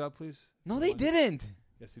 Can we look it up, please? No, they didn't.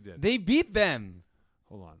 Yes, they did. They beat them.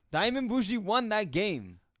 Hold on. Diamond Bougie won that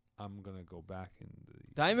game. I'm going to go back in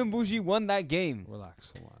Diamond Bougie won that game.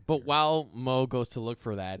 Relax. Hold on. But here. while Mo goes to look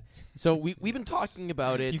for that, so we've been talking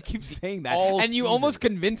about it. You keep saying that, all and you season. almost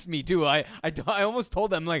convinced me too. I almost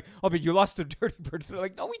told them oh, but you lost to Dirty Birds. They're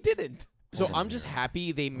like, no, we didn't. So I'm just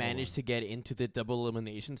happy they managed to get into the double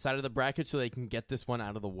elimination side of the bracket so they can get this one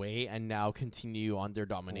out of the way and now continue on their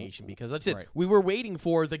domination, because that's it. Right. We were waiting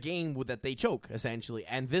for the game that they choke, essentially,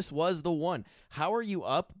 and this was the one. How are you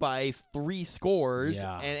up by 3 scores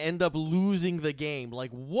and end up losing the game?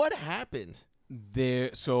 Like, what happened?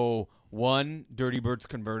 So one, Dirty Birds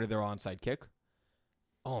converted their onside kick.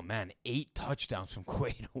 Oh man, 8 touchdowns from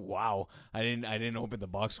Quaid. Wow. I didn't open the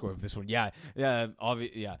box score of this one. Yeah.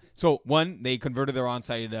 So one, they converted their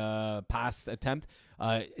onside pass attempt.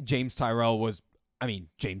 James Tyrell,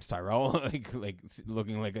 like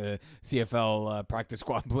looking like a CFL practice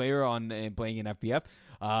squad player playing in FPF.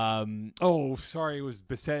 Oh, sorry, it was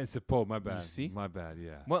Bissett and Sapo. My bad. You see? My bad.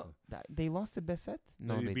 Yeah. Well, they lost to Bessette?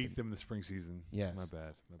 No, they beat didn't. them in the spring season. Yes. My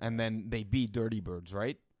bad. And then they beat Dirty Birds,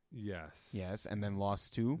 right? Yes, and then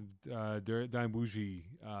lost to. Dime Bougie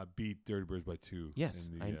beat Dirty Birds by 2. Yes,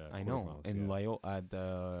 in the, I know. In Layo at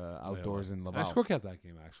the outdoors in Laval. I score capped that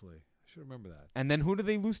game actually. I should remember that. And then who did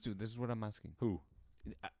they lose to? This is what I'm asking. Who?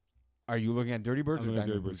 Are you looking at Dirty Birds I'm or looking at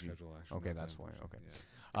Diamond Dirty Birds Bougie? schedule actually. Okay, not that's Diamond why. Bougie, Okay.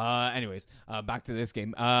 yeah. Anyways, back to this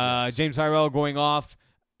game. Yes. James Tyrell going off,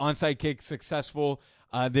 onside kick successful.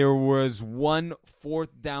 There was one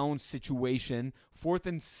 4th down situation, 4th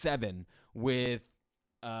and 7 with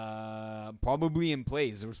probably in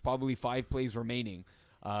plays. There was probably 5 plays remaining,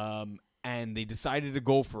 and they decided to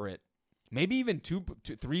go for it. Maybe even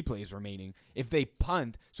 3 plays remaining. If they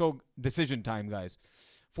punt, so decision time, guys.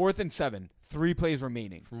 4th and 7, 3 plays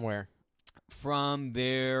remaining. From where? From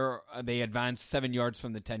their, they advanced 7 yards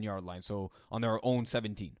from the 10-yard line, so on their own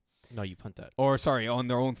 17. No, you punt that. Or, sorry, on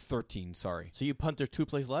their own 13, sorry. So you punt their 2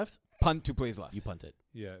 plays left? Punt 2 plays left. You punt it.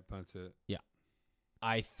 Yeah, punts it. Yeah.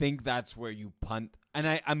 I think that's where you punt.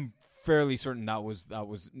 And I'm fairly certain that was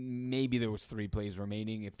maybe there was 3 plays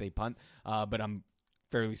remaining if they punt. But I'm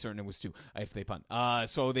fairly certain it was 2 if they punt.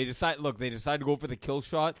 So they decide to go for the kill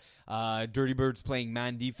shot. Dirty Birds playing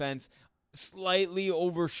man defense. Slightly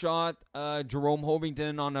overshot Jerome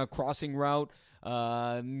Hovington on a crossing route.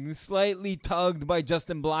 Slightly tugged by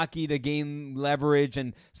Justin Blackie to gain leverage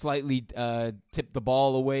and slightly tipped the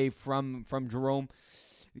ball away from Jerome.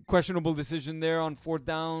 Questionable decision there on 4th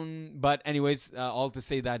down. But anyways, all to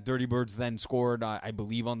say that Dirty Birds then scored, I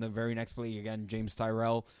believe, on the very next play again, James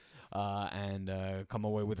Tyrell, and come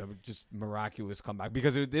away with a just miraculous comeback.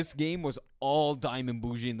 Because this game was all Diamond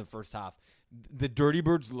Bougie in the first half. The Dirty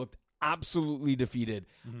Birds looked absolutely defeated.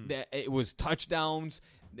 Mm-hmm. It was touchdowns.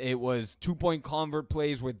 It was 2-point convert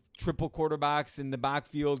plays with triple quarterbacks in the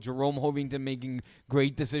backfield. Jerome Hovington making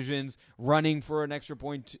great decisions, running for an extra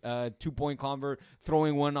point, 2-point convert,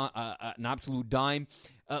 throwing one an absolute dime.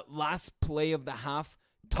 Last play of the half,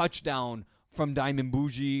 touchdown from Diamond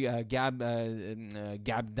Bougie, Gab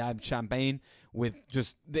Dab Champagne, with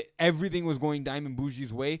just everything was going Diamond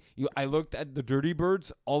Bougie's way. I looked at the Dirty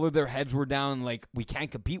Birds, all of their heads were down, like, we can't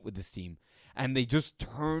compete with this team. and they just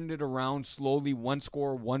turned it around slowly, one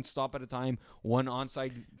score, one stop at a time, one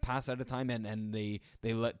onside pass at a time, and they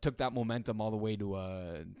took that momentum all the way to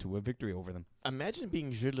a victory over them. Imagine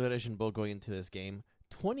being Jules Regenbeau going into this game.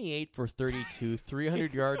 28 for 32,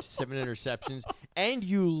 300 yards, 7 interceptions, and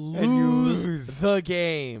you lose the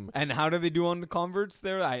game. And how do they do on the converts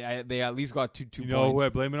there? They at least got two You points. know who I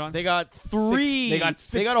blame it on? They got 3. They got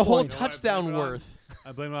 6 a whole points. touchdown You know what I blame it on? worth.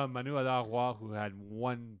 I blame it on Manu Adarrois, who had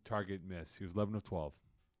 1 target miss. He was 11 of 12.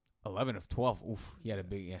 11 of 12. Oof, he had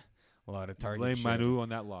a lot of targets. Blame Manu on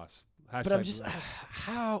that loss. But I'm just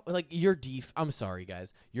how I'm sorry,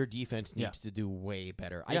 guys. Your defense needs to do way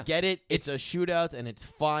better. I Yeah. get it. It's a shootout and it's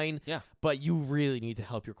fine. Yeah. But you really need to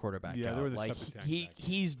help your quarterback Yeah, out. they're in the Like separate tank back.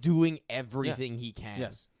 he's doing everything he can.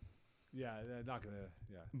 Yes. Yeah, they're not gonna.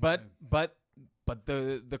 Yeah, But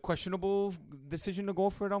the questionable decision to go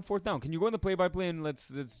for it on 4th down. Can you go in the play-by-play and let's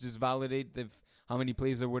just validate how many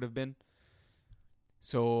plays there would have been?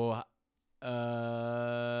 So,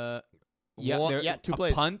 Yeah, 2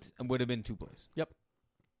 plays. A punt would have been 2 plays. Yep.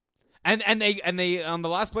 And they on the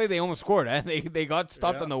last play they almost scored. They got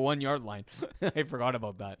stopped Yeah. on the 1 yard line. I forgot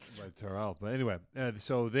about that. by Terrell. But anyway,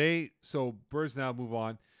 so Birds now move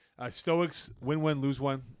on. Stoics win one, lose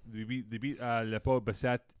one. They beat Lepo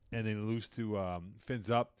Basset and they lose to Fins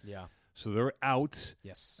Up. Yeah. So they're out.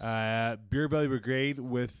 Yes. Beer Belly Brigade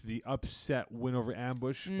with the upset win over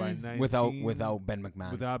Ambush by 19. Without Ben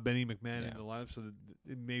McMahon. Without Benny McMahon in the lineup, so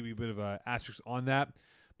it may be a bit of an asterisk on that.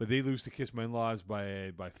 But they lose to Kiss My In-Laws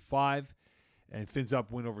by 5, and Fins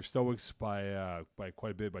Up win over Stoics by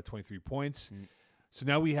quite a bit, by 23 points. So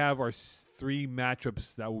now we have our 3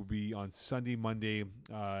 matchups that will be on Sunday, Monday,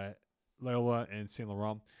 Loyola and Saint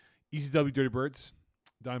Laurent. ECW Dirty Birds,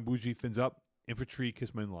 Don Bougie, Fins Up, Infantry,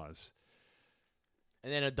 Kiss My In-Laws.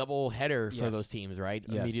 And then a double header for Yes. those teams, right?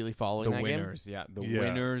 Yes. Immediately following The that winners, the Yeah.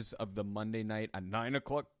 winners of the Monday night at 9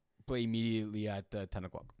 o'clock play immediately at 10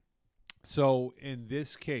 o'clock. So in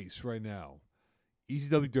this case right now,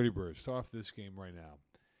 ECW Dirty Birds, start off this game right now.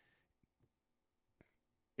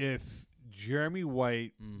 If Jeremy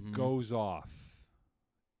White goes off,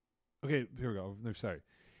 okay, here we go. No, sorry.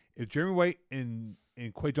 If Jeremy White and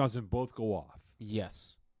Quay Johnson both go off,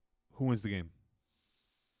 Yes. who wins the game?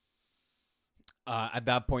 At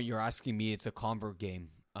that point, you're asking me. It's a convert game.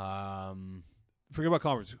 Forget about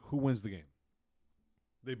conference. Who wins the game?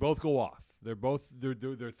 They both go off. They're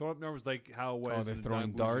throwing up numbers like how they're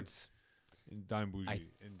throwing darts. In Dime Bougie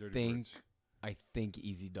and Dirty think Birds. I think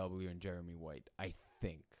EZW and Jeremy White. I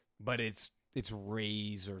think, but it's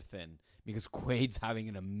razor thin because Quaid's having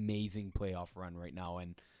an amazing playoff run right now,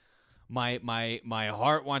 and my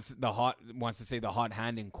heart wants to say the hot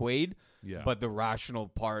hand in Quaid, Yeah, but the rational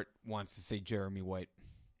part wants to say Jeremy White.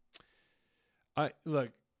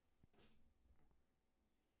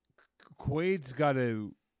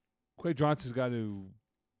 Quaid Johnson's got to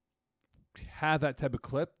have that type of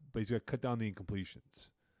clip, but he's got to cut down the incompletions.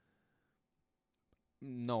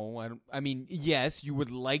 No, I don't. I mean, yes, you would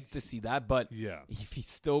like to see that, but Yeah, if he's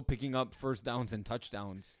still picking up first downs and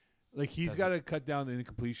touchdowns, like he's got to cut down the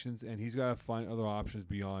incompletions, and he's got to find other options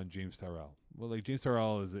beyond James Tyrrell. Well, like James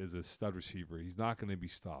Tyrrell is a stud receiver. He's not going to be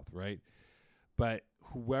stopped, right? But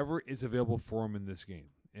whoever is available for him in this game,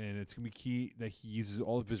 and it's going to be key that he uses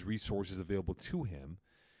all of his resources available to him,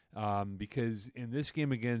 because in this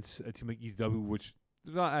game against a team like ECW, which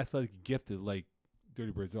they're not athletic gifted like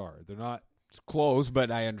Dirty Birds are, they're not. it's close.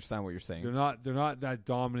 But I understand what you're saying. They're not that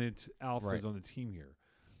dominant alphas Right. on the team here.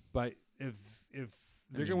 But if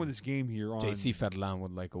they're going to win this game here on JC Ferland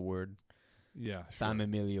would like a word. yeah, Sam sure.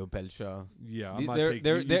 Emilio Pelcha. Yeah, They're- I'm not they're- taking.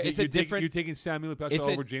 they're- You're it's a taking- different- You're taking Samuel Pesha it's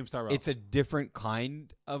a- over James Tyrrell. It's a different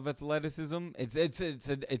kind of athleticism. It's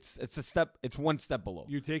a step. It's one step below.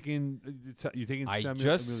 You're taking. I Samuel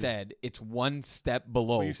just Emilio. said it's one step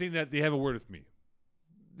below. But you're saying that they have a word with me.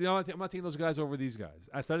 You know, I'm not taking those guys over these guys.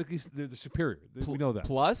 Athletically, they're superior. We know that.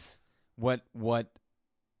 Plus, what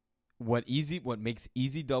makes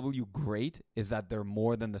EZW great is that they're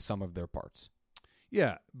more than the sum of their parts.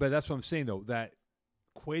 Yeah, but that's what I'm saying though. That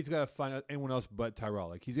Quaid's got to find out anyone else but Tyrell.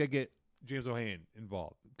 Like he's got to get James O'Hayan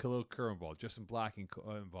involved, Khalil Kerr involved, Justin Black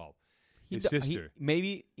involved, his sister.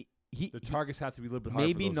 The targets have to be a little bit higher.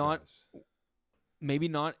 maybe for those not- guys. Maybe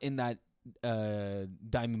not in that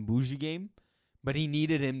Diamond Bougie game, but he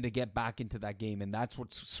needed him to get back into that game, and that's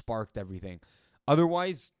what sparked everything.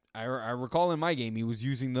 Otherwise, I recall in my game he was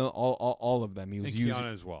using all of them. He was And using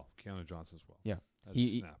Keanu as well. Keanu Johnson as well. Yeah. As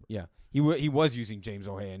a snapper. He was using James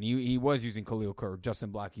O'Hayan. He was using Khalil Kerr,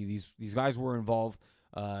 Justin Blackie. These guys were involved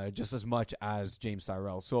just as much as James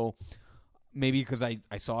Tyrell. So maybe because I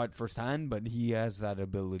saw it firsthand, but he has that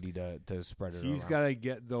ability to spread it. He's around. got to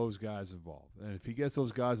get those guys involved, and if he gets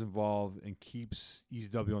those guys involved and keeps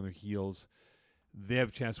ECW on their heels, they have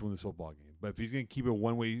a chance to win this football game. But if he's going to keep it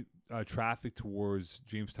one-way traffic towards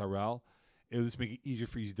James Tyrell, it'll just make it easier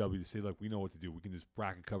for ECW to say, look, we know what to do. We can just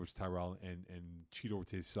bracket coverage Tyrell and cheat over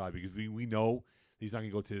to his side because we know he's not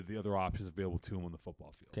going to go to the other options available to him on the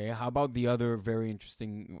football field. Okay, how about the other very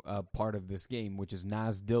interesting part of this game, which is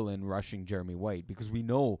Naz Dillon rushing Jeremy White? Because we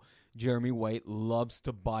know Jeremy White loves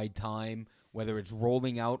to buy time, whether it's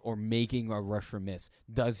rolling out or making a rusher miss.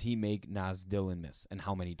 Does he make Naz Dillon miss, and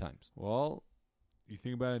how many times? Well, you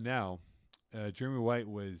think about it now, Jeremy White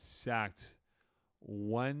was sacked,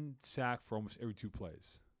 1 sack for almost every 2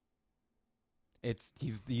 plays.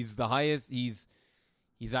 He's the highest. He's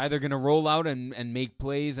either going to roll out and make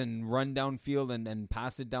plays and run downfield and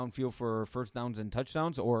pass it downfield for first downs and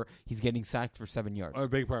touchdowns, or he's getting sacked for 7 yards. I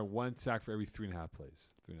beg your pardon, 1 sack for every 3.5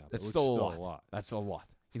 plays. 3.5 That's which still, is a, lot. lot. That's a lot.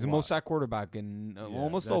 He's a the lot. most sacked quarterback in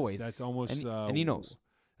almost that's, always. That's almost, and he knows.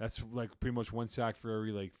 That's like pretty much 1 sack for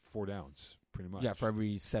every 4 downs, pretty much. Yeah, for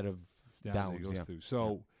every set of downs. he goes through.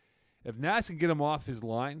 So if Nas can get him off his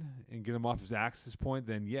line and get him off his axis point,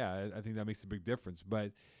 then yeah, I think that makes a big difference.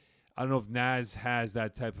 But I don't know if Nas has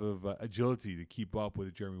that type of agility to keep up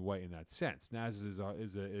with Jeremy White in that sense. Nas is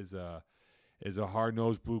a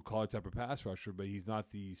hard-nosed, blue-collar type of pass rusher, but he's not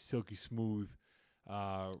the silky smooth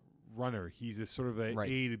runner. He's a sort of a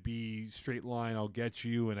A to B straight line. I'll get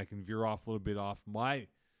you, and I can veer off a little bit off my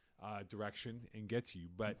direction and get to you.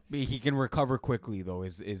 But he can recover quickly, though.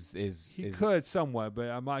 He could somewhat, but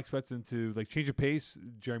I'm not expecting to change of pace.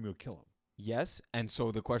 Jeremy will kill him. Yes, and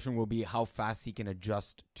so the question will be how fast he can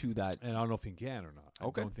adjust to that. And I don't know if he can or not.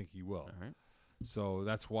 Okay. I don't think he will. All right. So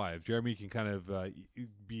that's why. If Jeremy can kind of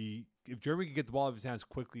if Jeremy can get the ball out of his hands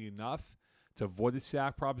quickly enough to avoid the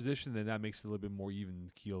sack proposition, then that makes it a little bit more even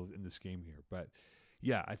keel in this game here. But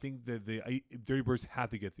yeah, I think that the Dirty Birds have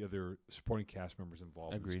to get the other supporting cast members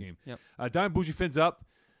involved in this game. Yep. Diamond Bougie fins up.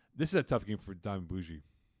 This is a tough game for Diamond Bougie.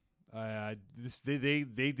 They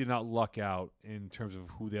did not luck out in terms of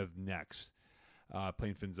who they have next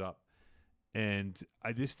playing fins up. And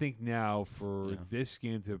I just think now for this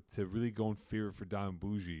game to really go in favor for Diamond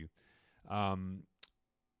Bougie,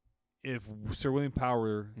 if Sir William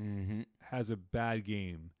Power has a bad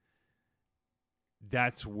game,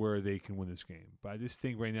 that's where they can win this game. But I just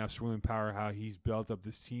think right now, Sir William Power, how he's built up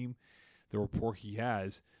this team, the rapport he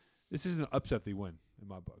has, this is an upset they win in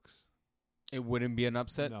my books. It wouldn't be an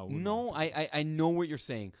upset. No, I know what you're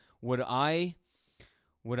saying. Would I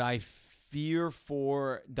fear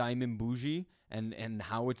for Diamond Bougie and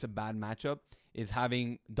how it's a bad matchup is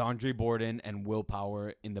having Dondre Borden and Will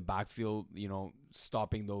Power in the backfield,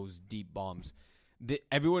 stopping those deep bombs. The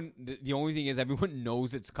only thing is everyone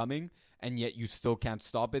knows it's coming, and yet you still can't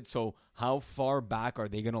stop it. So how far back are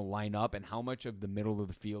they going to line up, and how much of the middle of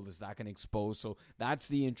the field is that going to expose? So that's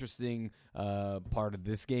the interesting part of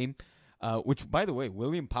this game, which, by the way,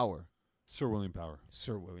 Sir William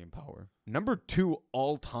Power. Number 2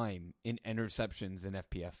 all-time in interceptions in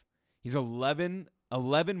FPF. He's 11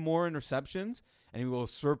 more interceptions, and he will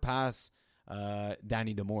surpass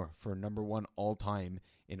Danny Demore for number 1 all-time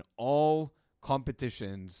in all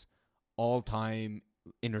competitions, all-time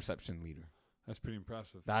interception leader. That's pretty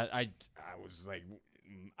impressive. That I was like,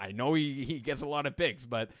 I know he gets a lot of picks,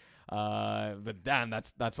 but damn,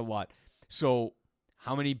 that's a lot. So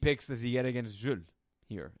how many picks does he get against Jules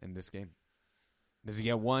here in this game? Does he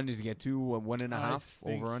get 1? Does he get 2? 1.5?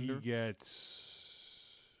 Over under? I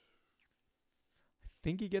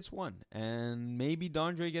think he gets 1, and maybe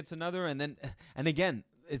Dondre gets another, and again,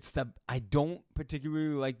 I don't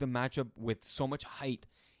particularly like the matchup with so much height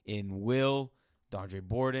in Will, Dondre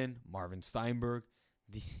Borden, Marvin Steinberg.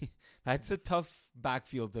 That's a tough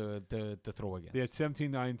backfield to throw against. They had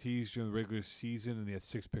 17 INTs during the regular season, and they had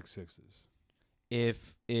 6 pick sixes.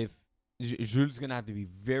 If Jules going to have to be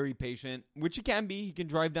very patient, which he can be. He can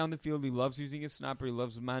drive down the field. He loves using his snapper. He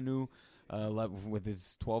loves Manu with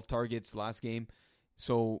his 12 targets last game.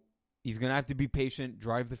 So he's going to have to be patient,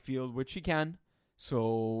 drive the field, which he can.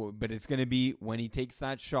 So, but it's going to be when he takes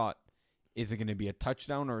that shot, is it going to be a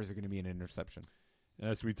touchdown or is it going to be an interception?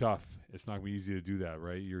 That's going to be tough. It's not going to be easy to do that,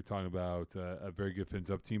 right? You're talking about a very good fins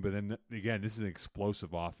up team, but then again, this is an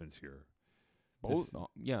explosive offense here. Both,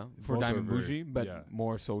 for Diamond Bougie, but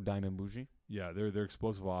more so Diamond Bougie. Yeah, they're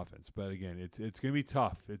explosive offense, but again, it's going to be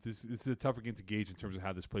tough. This is a tougher game to gauge in terms of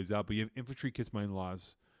how this plays out. But you have Infantry Kiss My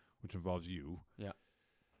In-Laws, which involves you. Yeah.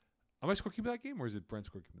 Am I scorekeeping that game, or is it Brent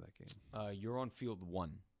scorekeeping that game? You're on field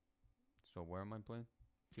 1. So where am I playing?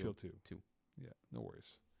 Field 2. 2. Yeah, no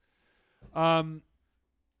worries.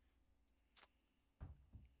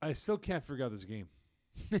 I still can't figure out this game.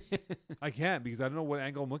 I can't because I don't know what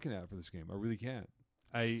angle I'm looking at for this game. I really can't.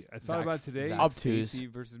 I thought about it today. Zach Obtuse. Stacey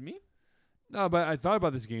versus me. No, but I thought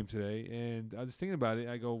about this game today, and I was thinking about it.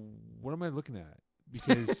 I go, what am I looking at?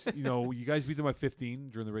 Because, you guys beat them by 15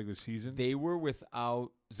 during the regular season. They were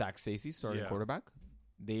without Zach Stacey, starting quarterback.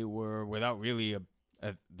 They were without really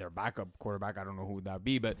their backup quarterback. I don't know who would that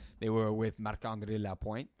be, but they were with Marc-André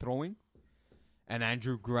Lapointe throwing. And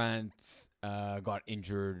Andrew Grant got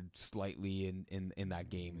injured slightly in that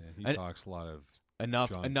game. Yeah, he talks a lot of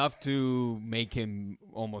enough to make him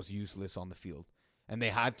almost useless on the field. And they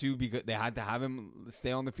had to because they had to have him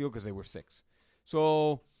stay on the field because they were 6.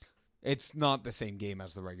 So it's not the same game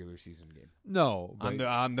as the regular season game. No,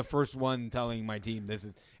 I'm the first one telling my team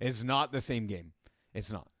it's not the same game.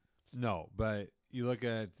 It's not. No, but you look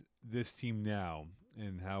at this team now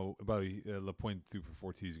and how Lapointe threw for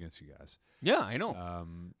 4 T's against you guys. Yeah, I know.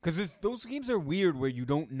 Because those games are weird where you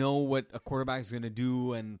don't know what a quarterback is going to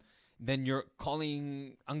do, and then you're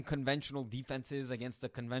calling unconventional defenses against a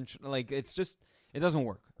conventional. Like, it's just, it doesn't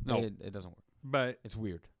work. No. It doesn't work. But it's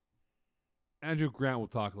weird. Andrew Grant will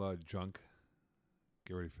talk a lot of junk.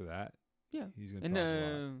 Get ready for that. Yeah. He's going to talk a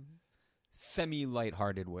lot.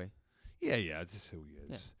 Semi-lighthearted way. Yeah, that's just who he is.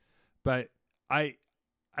 Yeah. But I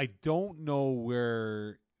don't know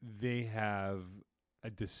where they have a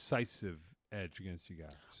decisive edge against you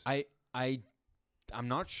guys. I'm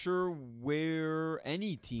not sure where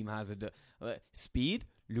any team has speed.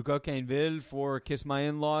 Lucas Quinville for Kiss My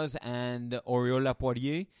In-Laws and Oriol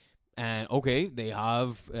Lapoirier. And, okay, they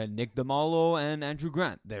have Nick DeMalo and Andrew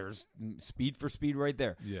Grant. There's speed for speed right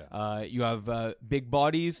there. Yeah. You have big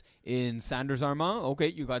bodies in Sanders Armand. Okay,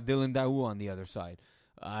 you got Dylan Daou on the other side.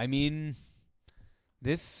 I mean,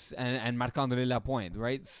 this and Marc-André Lapointe,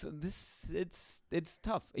 right? So it's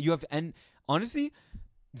tough. You have, and honestly,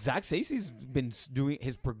 Zach Stacey's been doing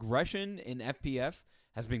his progression in FPF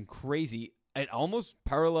has been crazy. It almost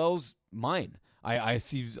parallels mine. I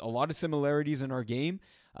see a lot of similarities in our game.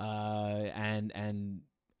 And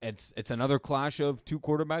it's another clash of 2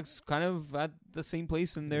 quarterbacks kind of at the same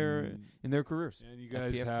place in their careers. And you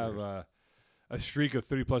guys FPF have careers. A streak of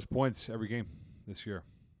 30+ points every game this year.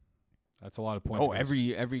 That's a lot of points. Oh, every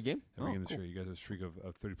game? Every game this year. You guys have a streak of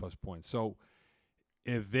 30+ points. So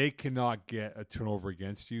if they cannot get a turnover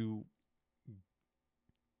against you,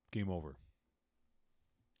 game over.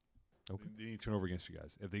 Okay. They need to turn over against you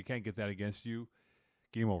guys. If they can't get that against you,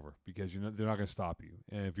 game over, because they're not going to stop you.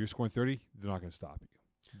 And if you're scoring 30, they're not going to stop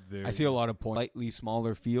you. I see a lot of points. Slightly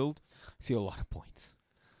smaller field. I see a lot of points.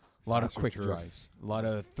 A lot of quick drives. A lot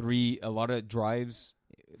of drives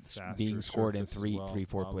being scored in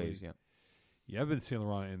 4 plays. Yeah. Yeah, I've been in Saint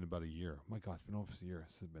Laurent in about a year. My God, it's been almost a year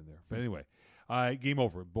since I've been there. But anyway, game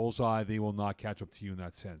over. Bullseye, they will not catch up to you in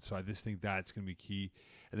that sense. So I just think that's going to be key.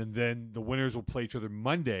 And then the winners will play each other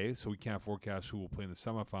Monday, so we can't forecast who will play in the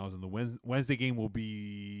semifinals. And the Wednesday game will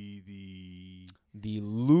be the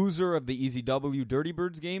loser of the EZW Dirty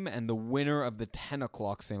Birds game and the winner of the 10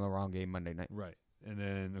 o'clock Saint Laurent game Monday night. Right. And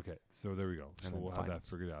then, okay, so there we go. So we'll have that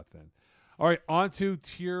figured out then. All right, on to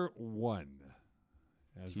Tier 1.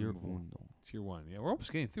 Tier 1. Tier 1. Yeah, we're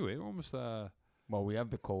almost getting through it. We're almost... well, we have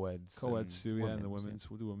the co-eds. Co-eds too, and the women's.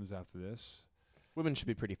 We'll do women's after this. Women should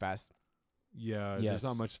be pretty fast. Yeah, there's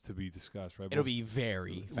not much to be discussed, right? It'll be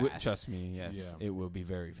very fast. Trust me, yes. Yeah. It will be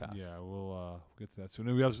very fast. Yeah, we'll get to that soon.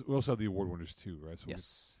 And we also have the award winners too, right? So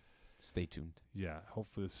yes. Stay tuned. Yeah,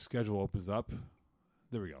 hopefully the schedule opens up.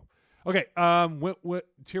 There we go. Okay, what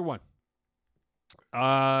Tier 1.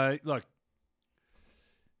 Look,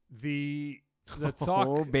 the talk.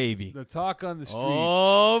 Oh baby, the talk on the streets.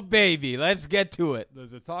 Oh baby, let's get to it.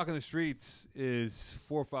 The talk on the streets is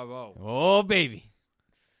 450. Oh baby.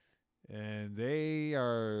 And they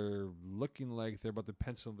are looking like they're about to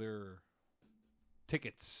pencil their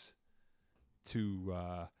tickets to.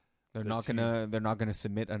 They're not gonna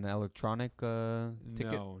submit an electronic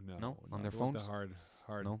ticket. No, on their phones. The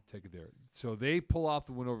hard ticket there. So they pull off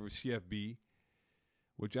the win over CFB,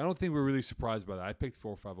 which I don't think we're really surprised by that. I picked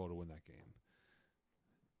 450 to win that game,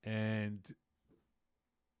 and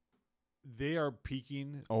they are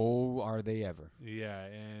peaking. Oh, are they ever? Yeah,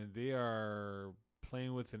 and they are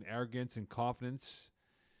playing with an arrogance and confidence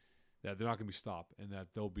that they're not going to be stopped, and that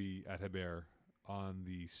they'll be at Hebert on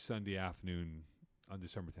the Sunday afternoon on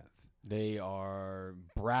December 10th. They are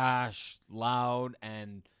brash, loud,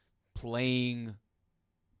 and playing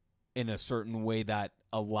in a certain way that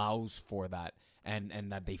allows for that, and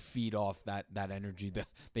that they feed off that energy.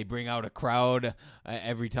 They bring out a crowd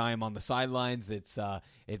every time on the sidelines. It's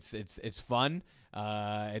fun.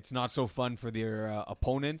 It's not so fun for their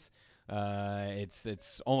opponents.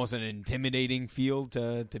 It's almost an intimidating field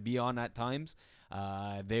to be on at times.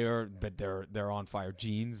 They're on fire.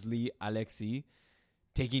 Jeans, Lee, Alexis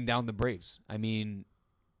taking down the Braves. I mean,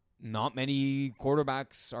 not many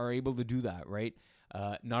quarterbacks are able to do that, right?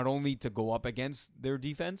 Not only to go up against their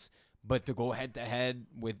defense, but to go head-to-head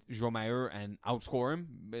with Joe Mayer and outscore him.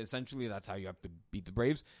 Essentially, that's how you have to beat the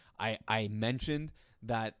Braves. I mentioned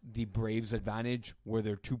that the Braves' advantage were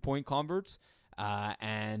their 2-point converts,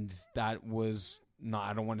 and that was not,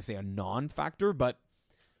 I don't want to say a non-factor, but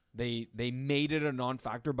they made it a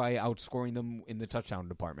non-factor by outscoring them in the touchdown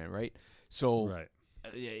department, right? So, Right.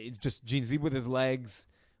 Just Gene Z with his legs,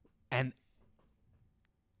 and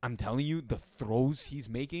I'm telling you, the throws he's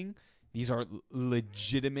making, these are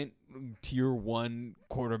legitimate tier 1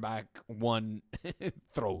 quarterback 1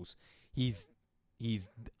 throws. He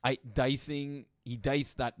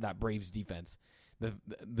diced that Braves defense.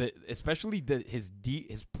 Especially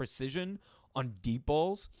his precision on deep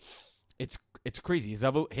balls. It's crazy.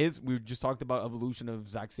 We just talked about evolution of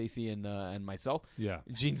Zach Stacey and myself. Yeah.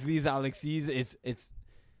 Jeans Lee's Alexis.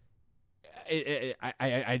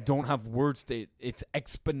 I don't have words to. It's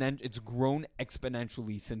exponent. It's grown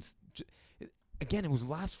exponentially since. Again, it was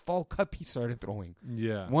last fall cup he started throwing.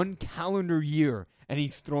 Yeah. 1 calendar year, and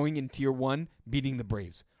he's throwing in tier 1, beating the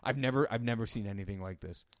Braves. I've never seen anything like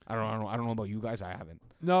this. I don't know about you guys. I haven't.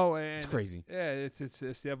 No, and It's crazy. Yeah, it's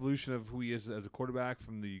the evolution of who he is as a quarterback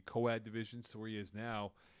from the co-ed divisions to where he is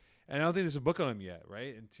now. And I don't think there's a book on him yet,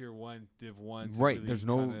 right? In tier 1, div 1. Right, Really there's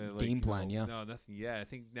no kinda, game plan, yeah. No, nothing yet. I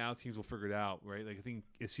think now teams will figure it out, right? Like, I think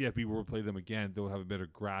if CFB were to play them again, they'll have a better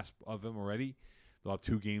grasp of him already. They'll have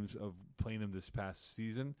 2 games of playing him this past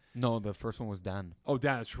season. No, the first one was Dan. Oh,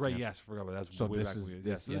 Dan, that's right. Yeah. Yes, I forgot about that. That's So way this back is- when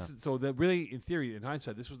this- yeah. so that really, in theory, in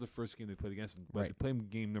hindsight, this was the first game they played against him. But Right. to play him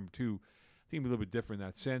game number 2, I think it'd be a little bit different in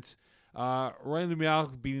that sense. Ryan Lumiere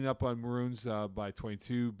beating up on Maroons by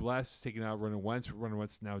 22. Bless taking out Runner Wentz. Runner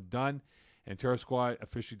Wentz now done. And Terror Squad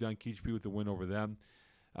officially done. KHP with the win over them.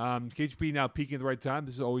 KHP now peaking at the right time.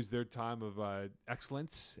 This is always their time of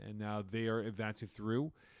excellence, and now they are advancing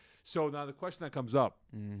through. So now the question that comes up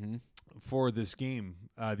for this game,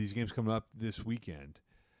 these games coming up this weekend,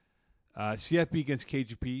 CFB against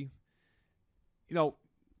KGP. You know,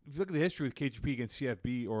 if you look at the history with KGP against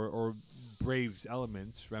CFB or Braves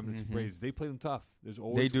remnants of Braves, they play them tough. There's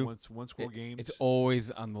always do. one score games. It's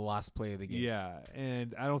always on the last play of the game. Yeah,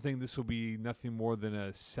 and I don't think this will be nothing more than a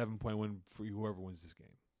 7-point win for whoever wins this game.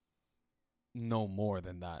 No more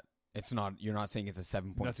than that. It's not. You're not saying it's a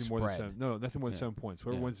 7-point Nothing spread. more than 7. No, nothing more than Yeah. 7 points.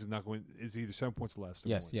 Whoever Yeah. wins is either 7 points or less.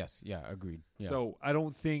 Yes. Yeah. Agreed. Yeah. So I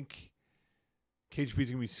don't think KGP is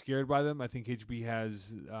going to be scared by them. I think KGP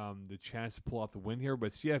has the chance to pull off the win here.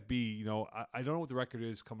 But CFB, you know, I don't know what the record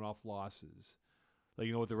is coming off losses. Like,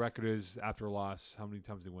 you know what the record is after a loss, how many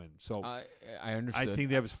times they win. So I understand. I think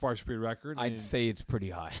they have a far superior record. I'd and say it's pretty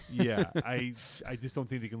high. yeah, I just don't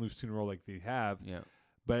think they can lose 2 in a row like they have. Yeah.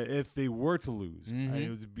 But if they were to lose, Mhm. it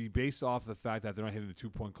would be based off the fact that they're not hitting the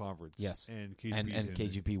 2-point converts. Yes. And KGP And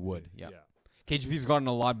KGP would. Yeah. yeah. KGP's gotten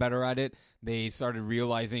a lot better at it. They started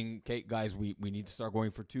realizing, okay, guys, we need to start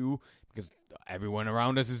going for 2 because everyone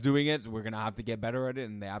around us is doing it. So we're going to have to get better at it,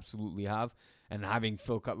 and they absolutely have. And having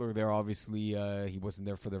Phil Cutler there, obviously, he wasn't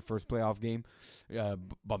there for their first playoff game,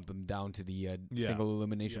 bumped them down to the single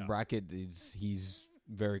elimination bracket. He's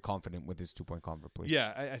very confident with his 2-point convert play.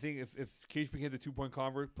 Yeah, I think if KHP can hit the 2-point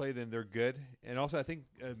convert play, then they're good. And also, I think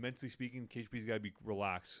mentally speaking, KHP's got to be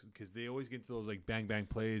relaxed because they always get into those like bang bang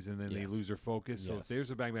plays and then they lose their focus. So if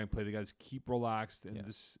there's a bang bang play, they got to keep relaxed and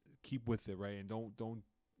just keep with it, right? And don't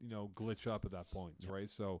glitch up at that point, right?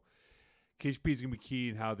 So KHP is gonna be key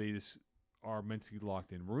in how they just are mentally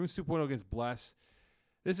locked in. Maroons 2.0 against Bless.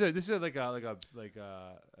 This is like a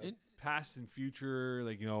past and future,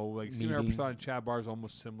 Steven Prasad and Chad Barr is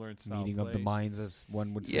almost similar in style. Meeting of the minds, as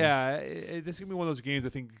one would say. Yeah, this is gonna be one of those games I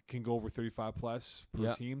think can go over 35 plus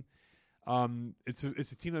per team. It's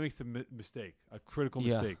a team that makes the mistake, a critical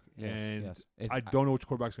mistake, and I don't know which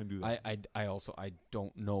quarterback's gonna do that. I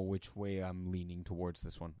don't know which way I'm leaning towards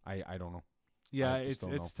this one. I don't know. Yeah,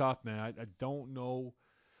 it's tough, man. I don't know.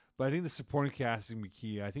 But I think the supporting cast is going to be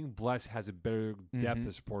key. I think Bless has a better depth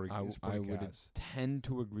of supporting cast. I would tend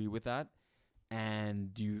to agree with that.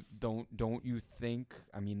 And don't you think,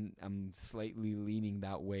 I mean, I'm slightly leaning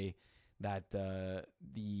that way, that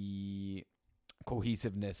the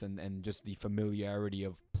cohesiveness and just the familiarity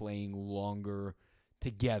of playing longer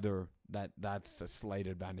together, that's a slight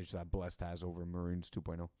advantage that Blessed has over Maroons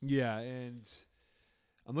 2.0. Yeah, and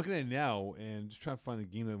I'm looking at it now and just trying to find the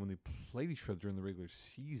game that when they played each other during the regular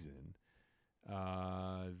season,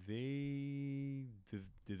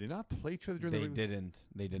 did they not play each other during They the regular didn't.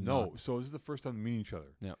 They did No, not. so this is the first time they meet each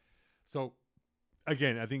other. Yeah. So,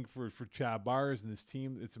 again, I think for Chad Byers and this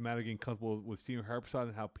team, it's a matter of getting comfortable with Steven Harpside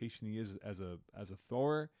and how patient he is as a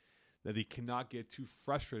thrower, that he cannot get too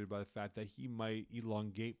frustrated by the fact that he might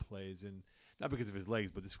elongate plays, and not because of his legs,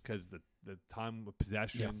 but just because the time of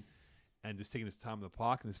possession and just taking his time in the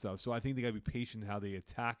pocket and stuff. So I think they got to be patient in how they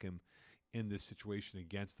attack him in this situation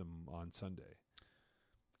against them on Sunday.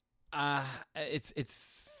 It's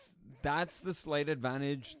that's the slight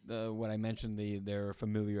advantage. What I mentioned, their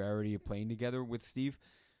familiarity of playing together with Steve.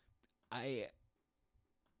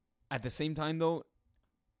 At the same time though,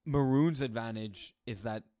 Maroon's advantage is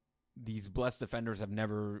that these blessed defenders have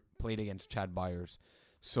never played against Chad Byers,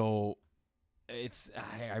 so I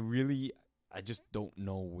just don't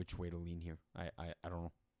know which way to lean here. I don't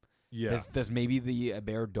know. Yeah. Does maybe the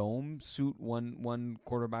Bear Dome suit one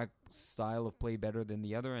quarterback style of play better than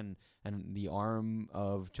the other, and the arm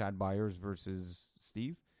of Chad Byers versus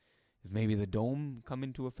Steve? Does maybe the Dome come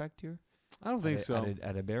into effect here? I don't think so.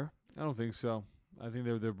 At a Bear? I don't think so. I think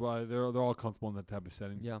they're all comfortable in that type of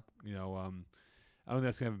setting. Yeah. You know, I don't think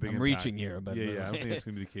that's gonna have a big I'm impact. reaching here, but I don't think that's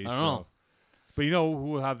gonna be the case. I don't know. But you know who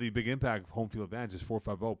will have the big impact of home field advantage is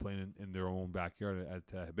 4-5-0 playing in their own backyard at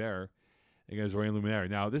Hebert against Royan Luminaire.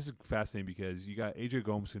 Now, this is fascinating because you got AJ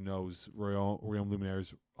Gomes who knows Royan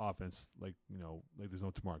Luminaire's offense like there's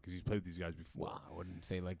no tomorrow because he's played with these guys before. Well, I wouldn't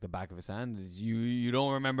say like the back of his hand. You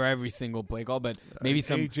don't remember every single play call, but maybe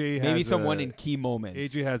someone in key moments.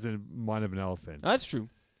 AJ has a mind of an elephant. That's true.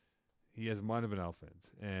 He has a mind of an elephant,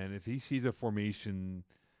 and if he sees a formation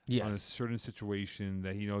on a certain situation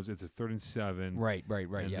that he knows it's a 3rd and 7, right.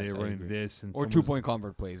 and Yes, they're running this and or 2-point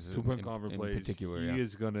convert plays. 2-point convert plays. In particular, he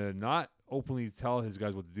is going to not openly tell his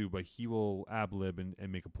guys what to do, but he will ad-lib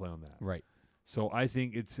and make a play on that. Right. So I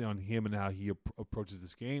think it's on him and how he approaches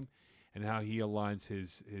this game and how he aligns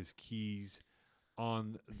his keys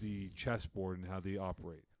on the chessboard and how they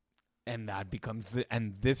operate. And that becomes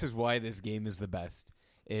and this is why this game is the best.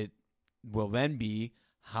 It will then be,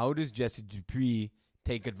 how does Jesse Dupree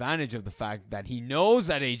take advantage of the fact that he knows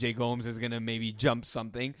that AJ Gomes is going to maybe jump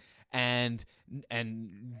something, and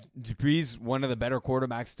Dupree's one of the better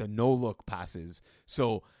quarterbacks to no-look passes.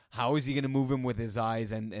 So how is he going to move him with his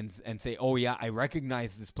eyes and say, oh, yeah, I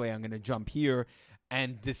recognize this play, I'm going to jump here,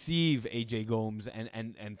 and deceive AJ Gomes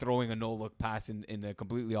and throwing a no-look pass in a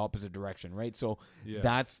completely opposite direction, right? So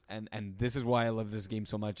that's and this is why I love this game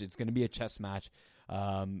so much. It's going to be a chess match,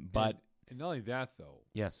 but... And not only that, though.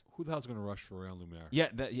 Yes. Who the hell's going to rush for Royan Luminaire?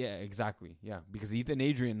 Yeah, exactly. Yeah, because Ethan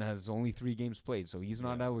Adrian has only 3 games played, so he's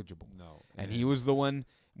not eligible. No. And he was the one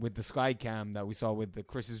with the sky cam that we saw with the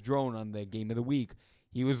Chris's drone on the game of the week.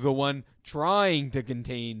 He was the one trying to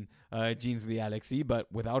contain Jeans Lee Alexis, but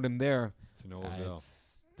without him there, to no avail.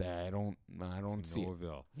 I don't see no it.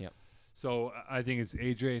 avail. Yeah. So I think it's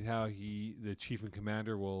AJ and how the chief and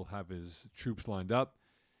commander, will have his troops lined up.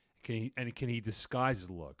 Can he disguise his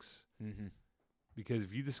looks? Mm-hmm. Because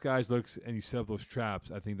if you disguise looks and you set up those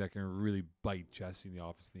traps, I think that can really bite Jesse in the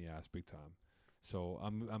office in the ass big time. So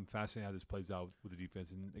I'm fascinated how this plays out with the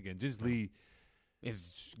defense. And again, just Lee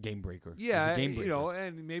is game breaker. Yeah, He's a game breaker.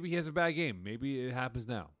 And maybe he has a bad game. Maybe it happens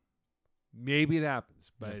now. Maybe it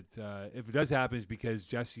happens, but if it does happen, it's because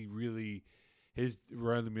Jesse really.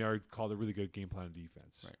 Royan Luminaire called a really good game plan of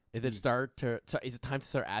defense. Right. Is it time to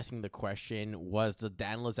start asking the question, was the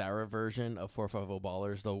Dan Lazara version of 450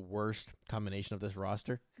 Ballers the worst combination of this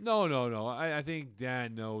roster? No. I think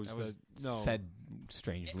Dan knows that. No. Said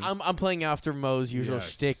strangely. I'm playing after Mo's usual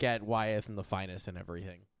shtick at Wyeth and the finest and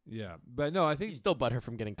everything. Yeah, but no, I think... He still butthurt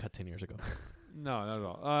from getting cut 10 years ago. No, not at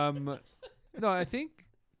all. No, I think...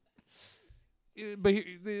 But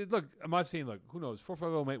look, I'm not saying, who knows?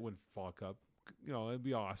 450 might win Fall Cup. It'd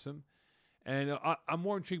be awesome. And I'm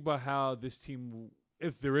more intrigued by how this team,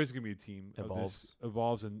 if there is going to be a team,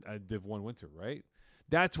 evolves in Div 1 winter, right?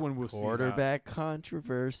 That's when we'll see quarterback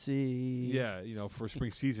controversy. Yeah, for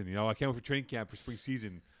spring season. I can't wait for training camp for spring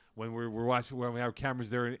season when we're watching, when we have cameras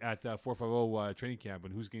there at 450 training camp,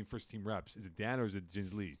 and who's getting first team reps? Is it Dan or is it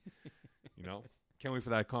Jins Lee? Can't wait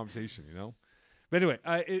for that conversation. But anyway,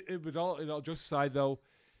 it all jokes aside though.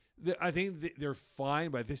 I think they're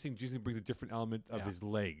fine, but this thing just brings a different element of his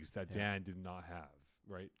legs that Dan did not have,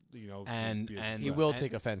 right? And he will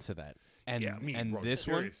take offense to that. And bro, this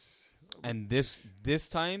serious. one, and this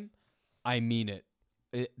time, I mean it.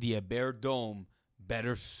 The Bear Dome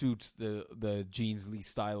better suits the Jeans Lee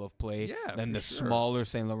style of play than the smaller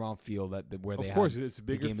Saint Laurent field where they have. Of course, it's a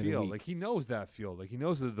bigger game field. Like he knows that field. Like he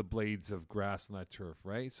knows the blades of grass on that turf,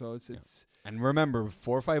 right? So it's. And remember,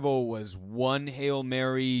 450 was one Hail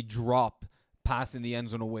Mary drop pass in the end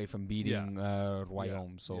zone away from beating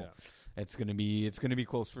Royaume. So it's gonna be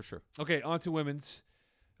close for sure. Okay, on to women's.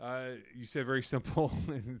 You said very simple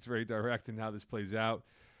and it's very direct in how this plays out.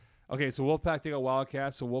 Okay, so Wolfpack take out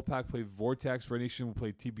Wildcats. So Wolfpack played Vortex. Red Nation will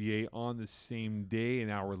play TBA on the same day, an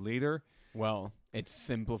hour later. Well, it's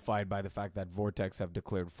simplified by the fact that Vortex have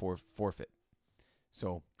declared forfeit.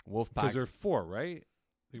 So Wolfpack, because there are 4, right?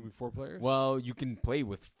 They can be 4 players. Well, you can play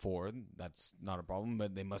with 4. That's not a problem,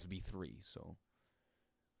 but they must be 3. So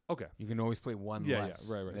okay, you can always play one less.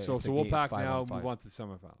 Yeah, right. If So the game is Wolfpack 5 now on 5. move on to the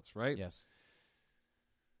semifinals, right? Yes.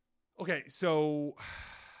 Okay, so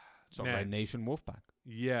So Red Nation Wolfpack.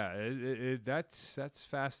 yeah, that's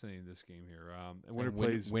fascinating. This game here. And winner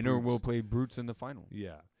plays winner Brutes. will play Brutes in the final.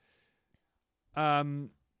 Yeah.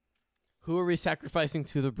 Who are we sacrificing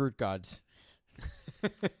to the Brute Gods?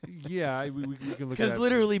 Yeah, we can look at Because that.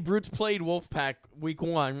 literally, Brutes played Wolfpack week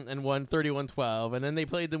 1 and won 31-12, and then they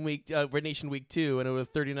played them Red Nation week 2, and it was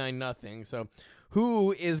 39-0. So,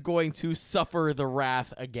 who is going to suffer the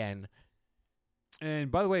wrath again?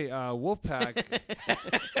 And by the way, Wolfpack.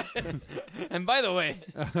 And by the way,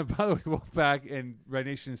 Wolfpack and Red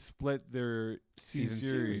Nation split their Season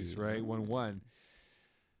series, series, right? right.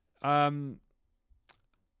 1-1.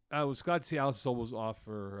 I was glad to see Alice Sobel's off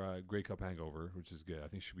for Grey Cup hangover, which is good. I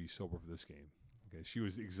think she'll be sober for this game. Okay, she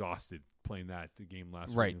was exhausted playing the game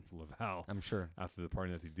last Right. week in Laval I'm sure after the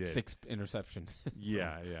party that they did. 6 interceptions.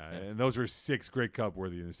 Yeah, and those were 6 Grey Cup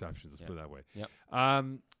worthy interceptions. Let's put it that way. Yep.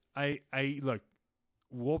 I look,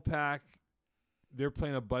 Wolfpack. They're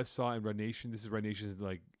playing a buzzsaw in Red Nation. This is Red Nation's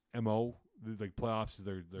MO. The playoffs is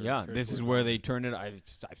their This is where they turn it. I've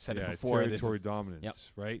said it before. Territory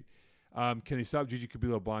dominance, right? Can they stop Gigi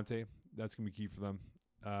Kabila-Bonte? That's going to be key for them.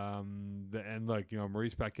 And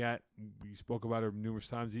Maurice Paquette, we spoke about her numerous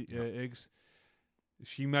times, Iggs.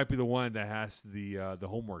 She might be the one that has the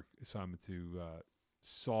homework assignment to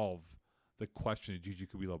solve the question of Gigi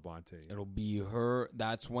Kabila-Bonte. It'll be her.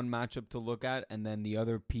 That's one matchup to look at, and then the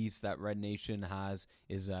other piece that Red Nation has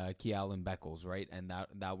is Kialan Beckles, right? And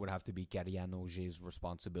that would have to be Karianne Auger's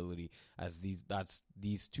responsibility, as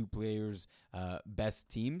these 2 players' best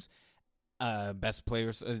teams. Best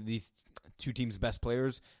players, these 2 teams' best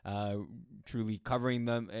players, truly covering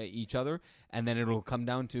them each other, and then it'll come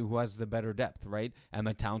down to who has the better depth, right?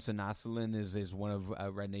 Emma Townsend-Asselin is one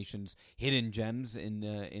of Red Nation's hidden gems in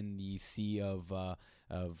the sea of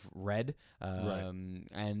red, Right.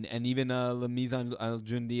 and even Lamiza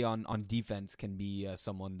Al-Jundi on defense can be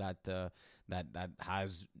someone that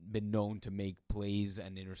has been known to make plays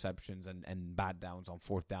and interceptions and bat downs on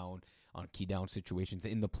 4th down, on key down situations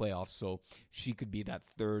in the playoffs. So she could be that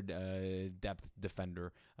third depth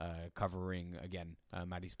defender covering, again,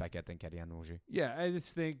 Maddie Paquette and Karianne Auger. Yeah, I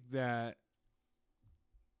just think that,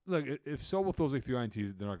 look, if Sobel throws 3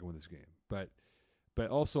 INTs, they're not going to win this game. But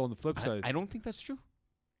also on the flip side, I don't think that's true.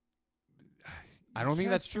 I don't think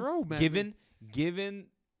that's true. Man. Given,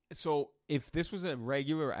 so if this was a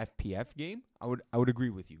regular FPF game, I would agree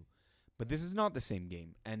with you. But this is not the same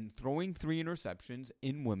game. And throwing 3 interceptions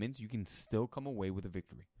in women's, you can still come away with a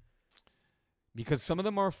victory. Because some of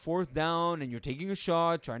them are 4th down, and you're taking a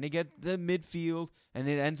shot, trying to get the midfield, and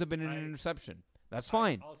it ends up in an interception. That's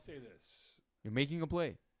fine. I'll say this. You're making a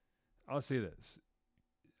play. I'll say this.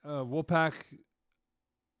 Wolfpack,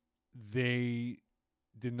 they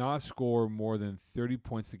did not score more than 30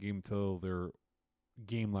 points a game until their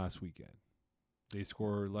game last weekend. They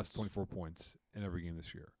score less than 24 points in every game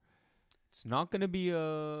this year. It's not going to be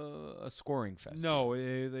a scoring fest. No,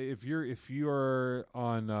 if you're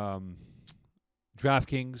on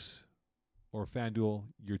DraftKings or FanDuel,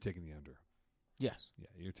 you're taking the under. Yes. Yeah,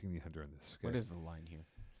 you're taking the under on this. Okay? What is the line here?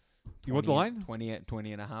 You want the line? 20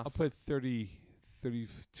 and a half. I'll put 32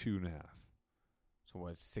 and a half. So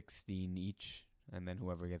what, 16 each? And then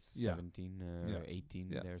whoever gets Yeah. 17, 18,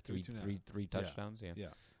 Yeah. there, 32 and a half. three touchdowns. Yeah.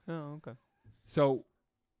 Yeah. Oh, okay. So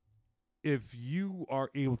if you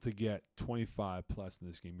are able to get 25 plus in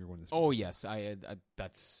this game, you're winning this. Oh game. yes,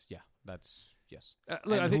 that's yes. Look,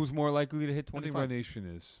 And I think, who's more likely to hit I think 25? Red Nation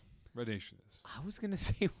is. Red Nation is. I was gonna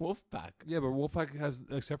say Wolfpack. Yeah, but Wolfpack has,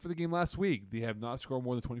 except for the game last week, they have not scored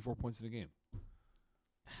more than 24 points in a game.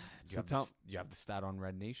 Do you have the stat on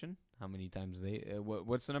Red Nation? How many times they?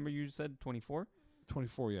 What's the number you said? 24.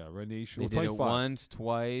 24, yeah. Red Nation. They Well, did 25. it once,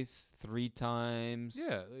 twice, 3 times.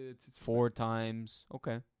 Yeah, it's 4 times.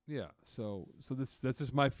 Okay. Yeah, so that's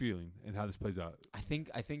just my feeling and how this plays out. I think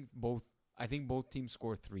both teams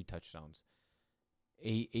score 3 touchdowns.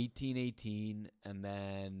 18-18, and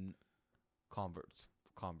then converts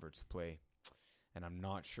play. And I'm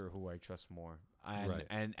not sure who I trust more. And Right.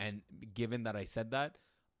 and given that I said that,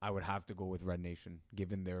 I would have to go with Red Nation,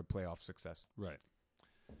 given their playoff success. Right.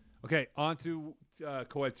 Okay, on to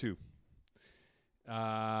Co-Ed 2.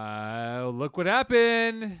 Look what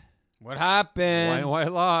happened. What happened? Why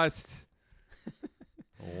lost?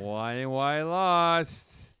 Why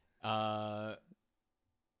lost? And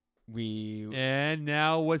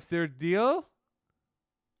now what's their deal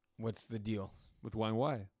What's the deal? with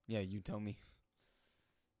Y? Yeah, you tell me.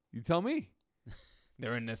 You tell me.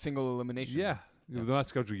 They're in a single elimination. Yeah. They're not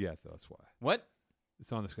scheduled yet, though. That's why. What?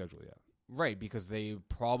 It's on the schedule yet. Right, because they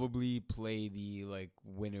probably play the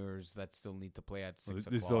winners that still need to play at 6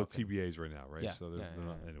 There's o'clock. still TBAs right now, right? Yeah, So they're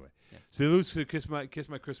not, anyway. Yeah. So they lose to Kiss My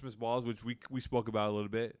Christmas Balls, which we spoke about a little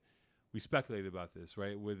bit. We speculated about this,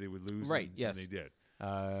 right? Where they would lose. Right, and, yes. And they did.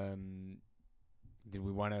 Did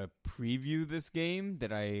we want to preview this game?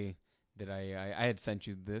 I had sent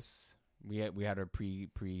you this. We had our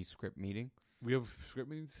pre-script meeting. We have script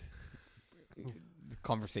meetings?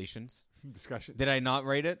 Conversations. Discussion. Did I not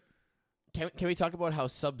write it? Can we talk about how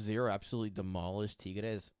Sub-Zero absolutely demolished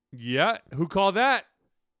Tigres? Yeah. Who called that?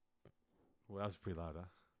 Well, that was pretty loud, huh?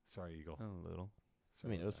 Sorry, Eagle. A little. I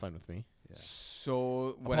mean, it was fine with me. Yeah.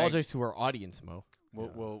 So Apologize to our audience, Mo.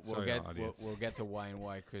 We'll Sorry, get to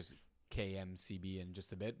Y Chris KMCB in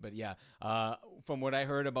just a bit, but yeah, from what I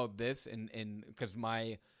heard about this, and because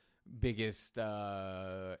my biggest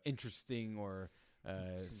interesting or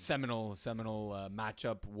seminal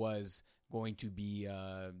matchup was going to be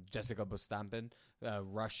Jessica Bustampen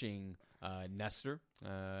rushing Nestor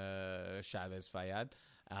Chavez Fayad,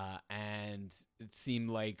 and it seemed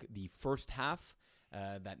like the first half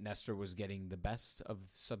that Nestor was getting the best of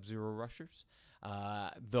Sub-Zero rushers,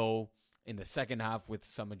 though in the second half with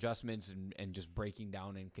some adjustments and just breaking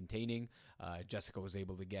down and containing, Jessica was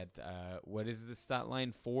able to get what is the stat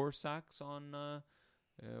line? 4 sacks on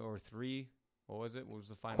or 3. What was it? What was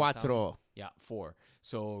the final? Cuatro. Yeah, 4.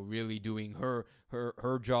 So really doing her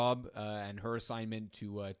job and her assignment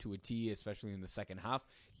to a T, especially in the second half,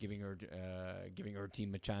 giving her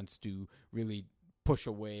team a chance to really push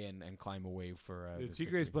away and climb away for. Did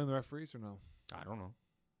Tigres blame the referees or no? I don't know.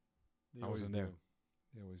 They I always wasn't do. there.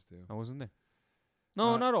 They always do. I wasn't there.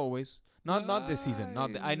 No, not always. Not this season.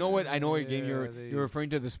 I know what game you're referring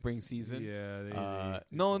to, the spring season. Yeah. They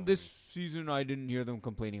no, told this me. season I didn't hear them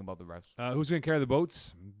complaining about the refs. Who's going to carry the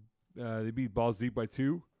boats? They beat Balls Deep by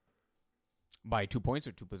 2. By 2 points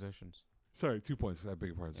or 2 possessions? Sorry, 2 points. I beg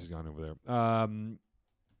your pardon. She's gone over there.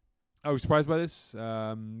 I was surprised by this.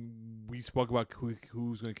 We spoke about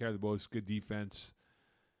who's going to carry the boats. Good defense.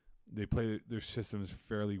 They play their systems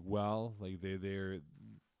fairly well. Like they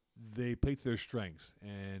play to their strengths,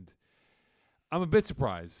 and I'm a bit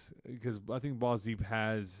surprised because I think Balls Deep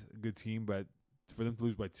has a good team, but for them to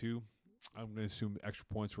lose by 2, I'm going to assume extra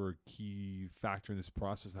points were a key factor in this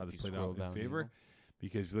process. How this played out in favor,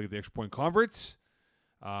 because if you look at the extra point converts,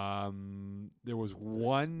 there was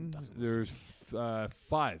one. There's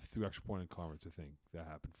 5 through extra point and converts. I think that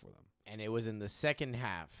happened for them, And it was in the second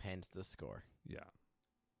half, hence the score. yeah.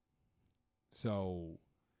 So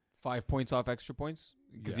 5 points off extra points?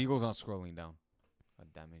 Because Yeah. Eagle's not scrolling down.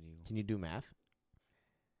 God damn it, Eagle. Can you do math?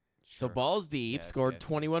 Sure. So Balls Deep Yes, scored yes,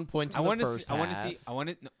 21 points in the first half. I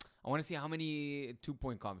want to see how many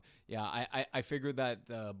 2-point comments. Yeah, I figured that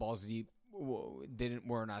Balls Deep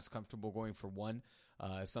weren't as comfortable going for 1.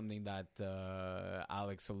 Something that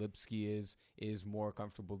Alex Salipsky is more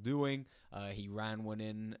comfortable doing. He ran one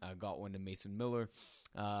in, got one to Mason Miller.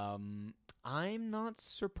 I'm not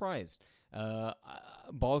surprised.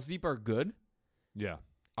 Balls Deep are good, yeah.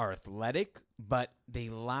 are athletic, but they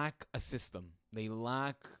lack a system. They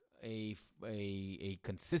lack a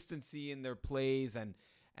consistency in their plays and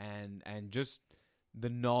just the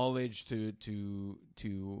knowledge to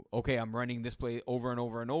okay, I'm running this play over and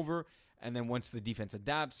over and over, and then once the defense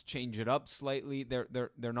adapts, change it up slightly.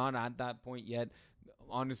 They're not at that point yet.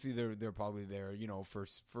 Honestly, they're probably there.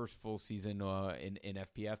 First full season in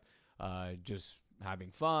FPF, just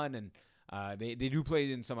having fun, and they do play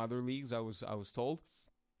in some other leagues. I was told.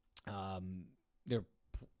 You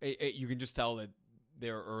can just tell that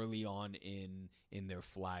they're early on in their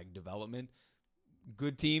flag development.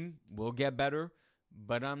 Good team, will get better,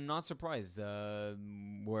 but I'm not surprised.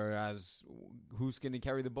 Whereas who's going to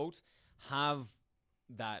carry the boats have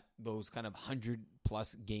those kind of 100+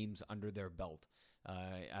 games under their belt,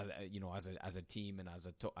 as a team and as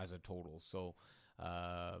a total. So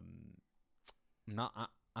I'm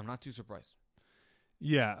not too surprised.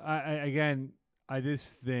 Yeah, I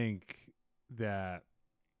just think that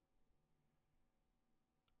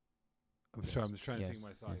I'm sorry. I'm just trying to think of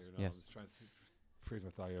my thought here. No, Yes. I'm just trying to phrase my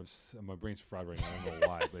thought. My brain's fried right now. I don't know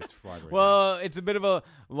why, but it's fried right now. Well, it's a bit of a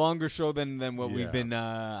longer show than what Yeah. we've been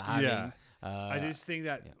having. Yeah. I just think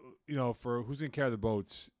that, for who's going to carry the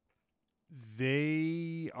boats,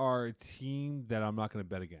 they are a team that I'm not going to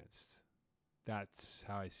bet against. That's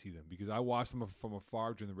how I see them, because I watched them from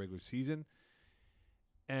afar during the regular season,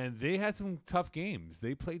 and they had some tough games.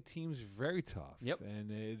 They played teams very tough. Yep. And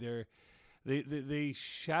they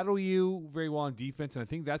shadow you very well on defense, and I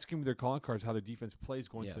think that's going to be their calling cards, how their defense plays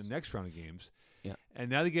going to the next round of games. Yeah. And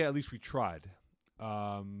now they get At Least We Tried,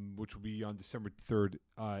 which will be on December 3rd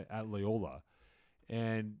at Loyola.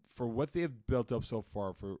 And for what they have built up so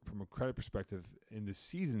far, from a credit perspective in this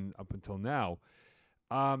season up until now,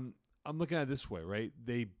 I'm looking at it this way, right?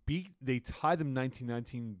 They tied them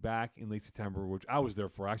 19-19 back in late September, which I was there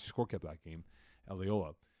for. I actually score kept that game at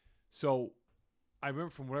Loyola. So I remember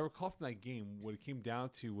from what I recall from that game, what it came down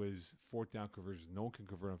to was fourth down conversions. No one can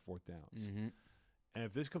convert on fourth downs. Mm-hmm. And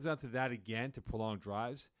if this comes down to that again, to prolong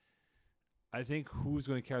drives, I think who's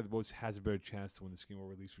going to carry the boats has a better chance to win this game,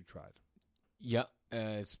 or At Least We Tried. Yeah,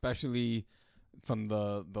 especially from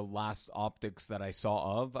the last optics that I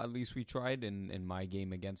saw of At Least We Tried in my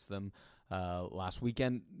game against them last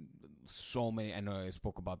weekend. So many, I know I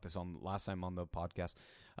spoke about this on last time on the podcast.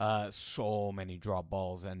 So many drop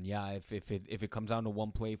balls, and yeah, if it comes down to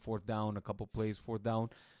one play fourth down, a couple plays fourth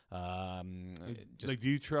down, do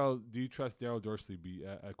you trust Daryl Dorsey be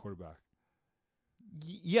at quarterback?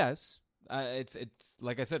 Yes, it's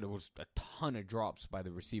like I said, it was a ton of drops by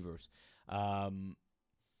the receivers.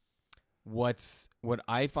 What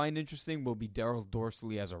I find interesting will be Daryl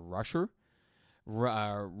Dorsey as a rusher,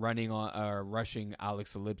 rushing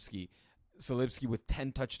Alex Solipsky. Solipsky with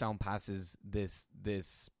 10 touchdown passes this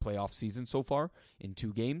playoff season so far in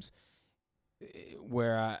 2 games,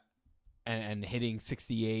 where and hitting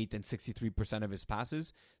 68 and 63% of his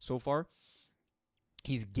passes so far.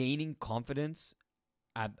 He's gaining confidence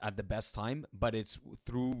at the best time, but it's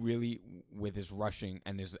through really with his rushing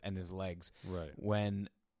and his legs. Right. When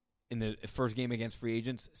in the first game against free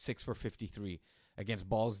agents, 6 for 53. Against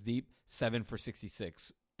balls deep, 7 for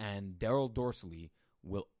 66. And Daryl Dorsey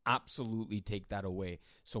will absolutely take that away.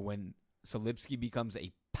 So when Solipsky becomes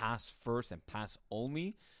a pass first and pass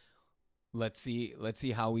only, let's see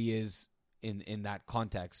how he is in that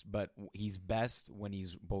context. But he's best when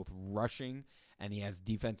he's both rushing and he has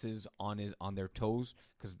defenses on their toes,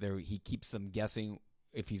 because he keeps them guessing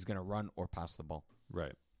if he's going to run or pass the ball.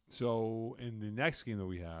 Right. So in the next game that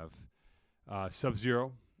we have,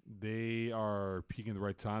 Sub-Zero, they are peaking at the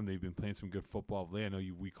right time. They've been playing some good football lately. I know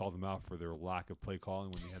we called them out for their lack of play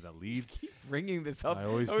calling when they had that lead. Keep bringing this up. I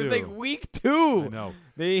always it was do. like week 2. I know.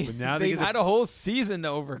 They've had a whole season to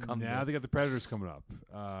overcome Now this. they got the Predators coming up.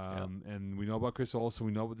 And we know about Chris Olsen.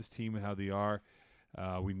 We know about this team and how they are.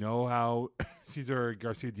 We know how Cesar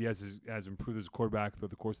Garcia-Diaz has improved as a quarterback throughout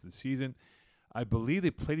the course of the season. I believe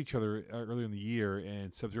they played each other earlier in the year,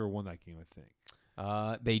 and Sub-Zero won that game, I think.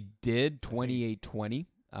 They did 28-20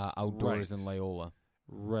 outdoors in Loyola.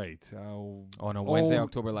 Right. On a Wednesday,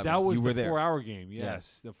 October 11th. That was you were the there. 4-hour game.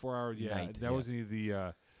 Yes. The 4-hour. Yeah. Night, that was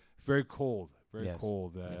the very cold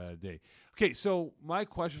day. Okay, so my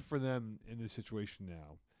question for them in this situation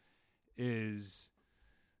now is,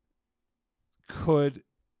 could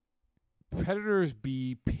Predators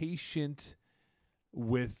be patient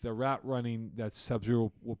with the route running that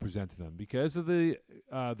Sub-Zero will present to them because of the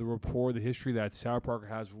rapport, the history that Sarah Parker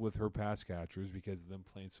has with her pass catchers, because of them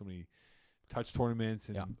playing so many touch tournaments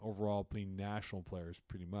and overall being national players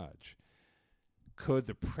pretty much? Could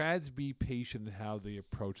the Preds be patient in how they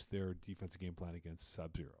approach their defensive game plan against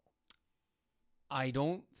Sub-Zero? I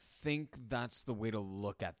don't think that's the way to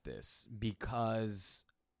look at this, because,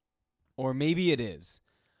 or maybe it is,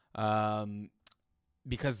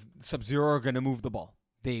 because Sub-Zero are going to move the ball.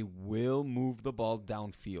 They will move the ball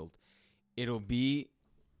downfield. It'll be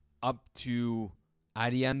up to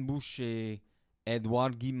Ariane Boucher,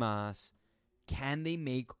 Edouard Guimas. Can they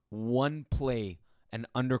make one play and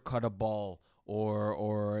undercut a ball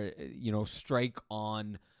or strike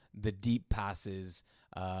on the deep passes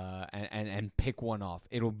and pick one off?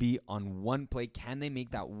 It'll be on one play. Can they make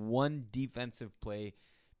that one defensive play?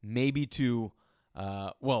 Maybe two.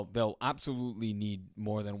 They'll absolutely need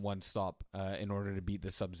more than one stop in order to beat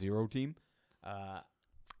the Sub-Zero team.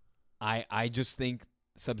 I just think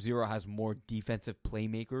Sub-Zero has more defensive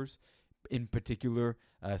playmakers. In particular,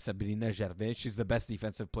 Sabrina Gervais. She's the best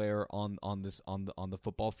defensive player on the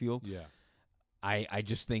football field. Yeah. I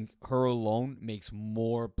just think her alone makes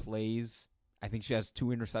more plays. I think she has 2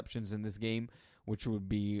 interceptions in this game, which would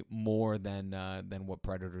be more than what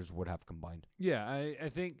Predators would have combined. Yeah, I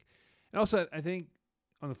think, and also I think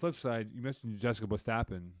on the flip side, you mentioned Jessica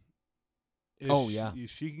Bostappen. If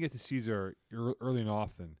she can get to Caesar early and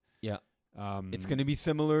often. Yeah. It's going to be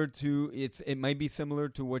similar to it might be similar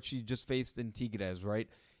to what she just faced in Tigres, right?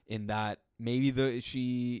 In that maybe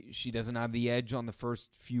she doesn't have the edge on the first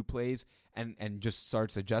few plays and just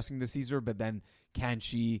starts adjusting to Caesar, but then can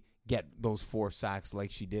she get those 4 sacks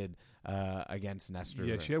like she did against Nestor?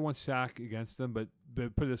 Yeah, right? she had 1 sack against them, but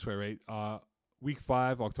put it this way, right? Week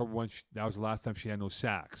 5, October 1, that was the last time she had no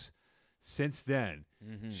sacks. Since then,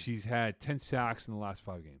 she's had 10 sacks in the last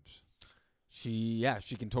 5 games. She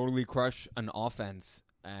can totally crush an offense,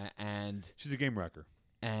 and she's a game wrecker.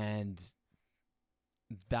 And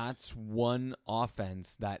that's one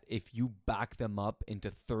offense that if you back them up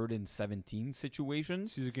into 3rd and 17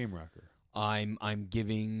 situations, she's a game wrecker. I'm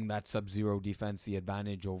giving that Sub-Zero defense the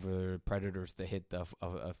advantage over Predators to hit a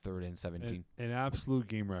 3rd and 17. An absolute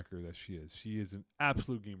game wrecker that she is. She is an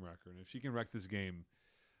absolute game wrecker, and if she can wreck this game,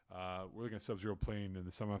 we're looking at Sub-Zero playing in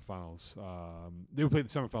the semifinals. They would play the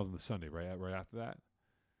semifinals on the Sunday, right? Right after that.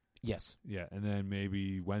 Yes. Yeah, and then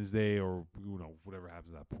maybe Wednesday or whatever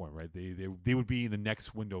happens at that point, right? They would be in the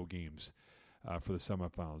next window of games for the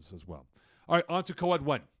semifinals as well. All right, on to Co-Ed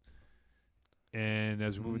 1. And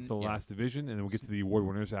as we move into the last division, and then we'll get to the award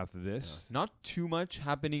winners after this. Yeah. Not too much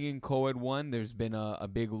happening in Co-Ed 1. There's been a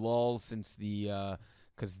big lull since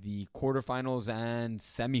because the quarterfinals and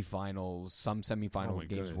semifinals, some semifinals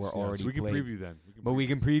games were already so we can played. Preview then. We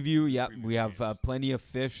can preview. Yeah, preview we have plenty of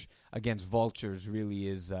fish against Vultures. Really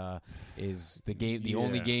is the game, the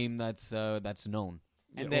only game that's known.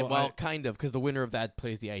 And then, kind of, because the winner of that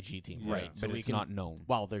plays the IG team, right? So but it's not known.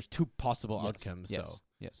 Well, there's 2 possible outcomes. Yes.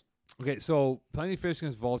 Okay, so plenty of fish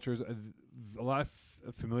against Vultures. A lot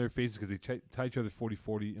of familiar faces because they tie each other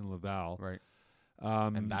 40-40 in Laval. Right.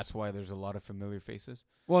 And that's why there's a lot of familiar faces.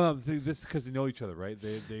 Well, no, this is because they know each other, right?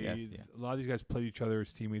 Yes, a lot of these guys play each other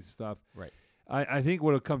as teammates and stuff. Right. I think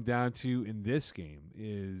what it'll come down to in this game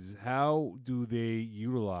is how do they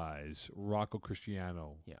utilize Rocco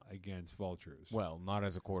Cristiano against Vultures? Well, not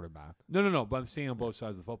as a quarterback. No. But I'm saying on both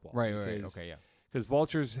sides of the football. Right. Okay, yeah. Because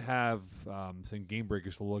Vultures have some game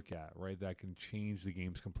breakers to look at, right? That can change the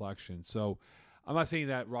game's complexion. So I'm not saying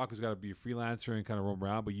that Rocco's got to be a freelancer and kind of roam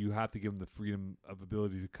around, but you have to give him the freedom of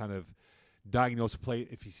ability to kind of diagnose a play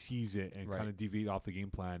if he sees it and kind of deviate off the game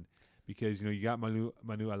plan. Because, you got Manu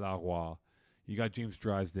Alaroy, you got James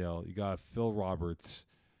Drysdale, you got Phil Roberts.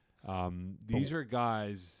 These are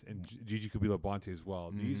guys, and Gigi Kubila-Bonte as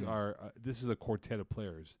well. This is a quartet of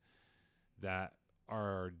players that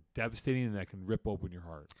are devastating and that can rip open your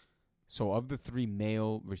heart. So of the 3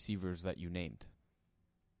 male receivers that you named,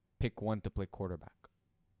 pick one to play quarterback.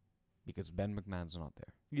 Because Ben McMahon's not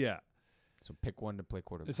there. Yeah. So pick one to play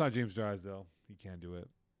quarterback. It's not James Drysdale. He can't do it.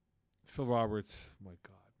 Phil Roberts, my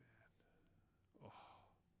God, man. Oh.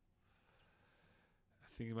 I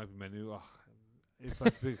think it might be Manu. Oh. If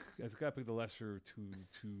I've got to pick the lesser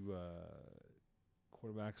two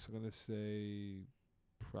quarterbacks, I'm going to say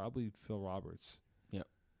probably Phil Roberts.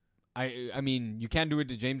 I mean, you can't do it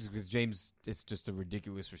to James because James is just a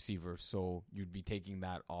ridiculous receiver, so you'd be taking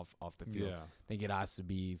that off the field. Yeah. I think it has to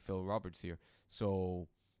be Phil Roberts here. So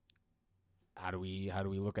how do we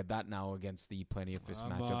look at that now against the Plenty of Fish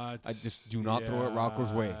matchup? I just do not throw it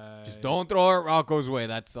Rocco's way. Just don't throw it Rocco's way.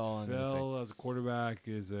 That's all I'm going to say. Phil as a quarterback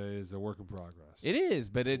is a work in progress. It is,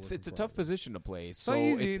 but it's a tough position to play. So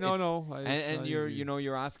it's not easy. And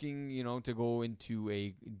you're asking to go into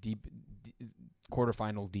a deep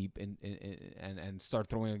quarterfinal deep and start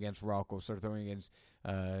throwing against Rocco, start throwing against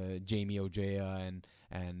Jamie Ojea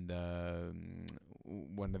and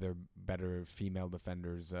one of their better female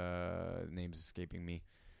defenders, name's escaping me.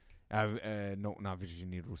 No, not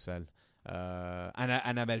Virginie Roussel.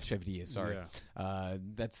 Annabelle Chevrier, sorry. Yeah.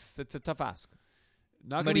 That's a tough ask.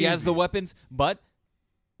 But he has the weapons. But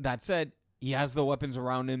that said, he has the weapons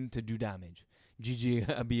around him to do damage. Gigi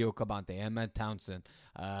Abio-Cabante, Emma Townsend,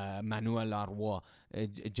 Manuel Larroy,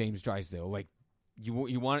 James Drysdale. Like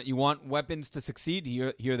you want weapons to succeed.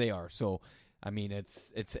 Here they are. So I mean,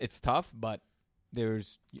 it's tough, but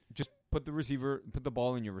there's just put the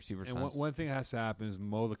ball in your receiver's hands. One thing that has to happen is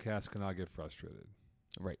Mo Lacasse cannot get frustrated.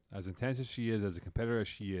 Right. As intense as she is, as a competitor as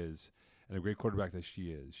she is, and a great quarterback that she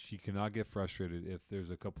is, she cannot get frustrated if there's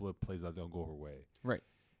a couple of plays that don't go her way. Right.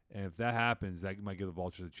 And if that happens, that might give the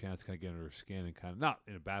Vultures a chance to kind of get under her skin and kind of, not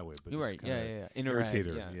in a bad way, but right. irritate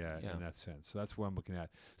her, in that sense. So that's what I'm looking at.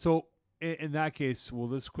 So in that case, we'll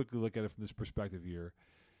just quickly look at it from this perspective here.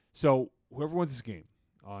 So whoever wins this game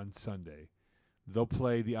on Sunday, they'll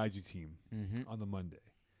play the IG team on the Monday.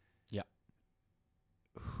 Yeah.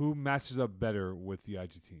 Who matches up better with the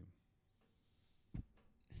IG team?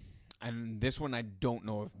 and this one I don't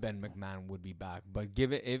know if Ben McMahon would be back, but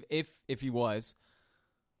give it if he was,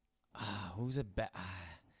 who's a bet?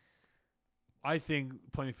 I think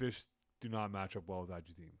Plenty of Fish do not match up well with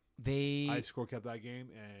IG team. I score kept that game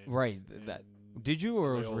and that did you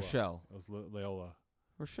or was Loyola. Rochelle? It was Loyola.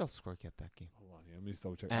 Rochelle score kept that game. Hold on, let me just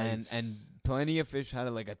double check. And Plenty of Fish had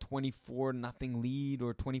like a 24-0 lead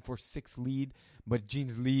or 24-6 lead, but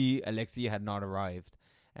Jeans Lee Alexi had not arrived,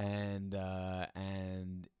 and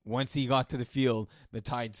once he got to the field, the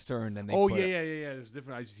tides turned and they. There's a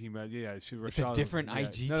different IG team. It's a different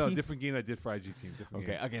IG team? No, different game I did for IG team. Different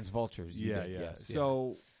game. Against Vultures. Yes,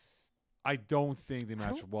 so. I don't think they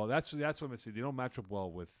match up well. That's what I'm going to say. They don't match up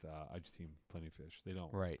well with IG team Plenty of Fish. They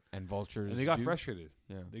don't. Right. And Vultures. And they got frustrated.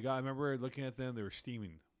 Yeah. I remember looking at them, they were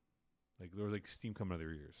steaming. Like there was like steam coming out of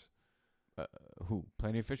their ears. Who?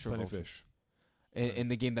 Plenty of Fish or Plenty of Vultures? Fish. In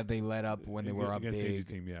the game that they led up when they were up against big.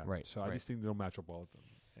 the team, yeah. Right. So I just think they don't match up well with them.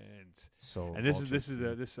 And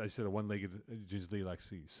this I said a one-legged Jeans Lee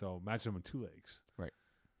Lexi. So match them on two legs. Right.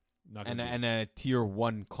 And a tier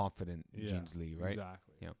 1 confident Jeans Lee, right?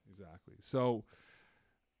 Exactly. Yeah. Exactly. So,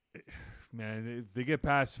 man, if they get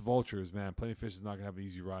past Vultures, man, Plenty of Fish is not gonna have an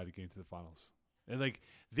easy ride to get into the finals. And like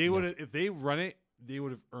they would, if they run it, they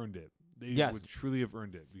would have earned it. They would truly have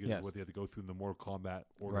earned it because of what they had to go through in the Mortal Kombat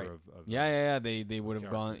order of They would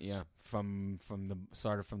have gone from the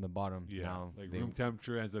started from the bottom. Yeah, now like room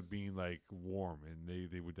temperature ends up being like warm, and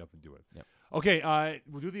they would definitely do it. Yep. Okay,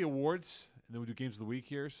 we'll do the awards, and then we'll do games of the week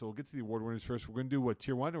here. So we'll get to the award winners first. We're gonna do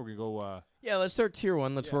tier 1, or we're gonna go. Yeah, let's start tier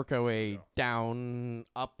 1. Let's work our way down,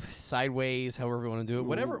 up, sideways, however we want to do it.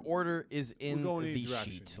 Whatever order is in the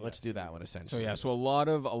sheet. Let's do that one essentially. So a lot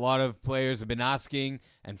of players have been asking,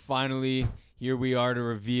 and finally here we are to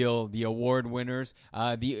reveal the award winners.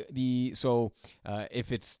 If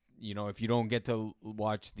it's if you don't get to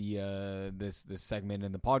watch the this segment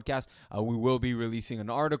in the podcast, we will be releasing an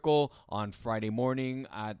article on Friday morning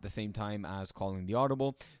at the same time as Calling the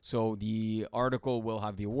Audible. So the article will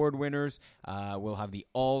have the award winners, we'll have the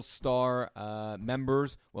All-Star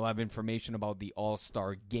members, we'll have information about the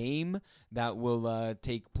All-Star game that will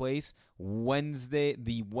take place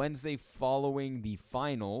the Wednesday following the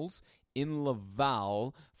finals in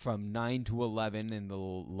Laval from 9 to 11 in the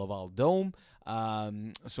Laval Dome.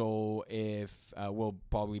 So if we'll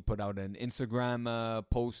probably put out an Instagram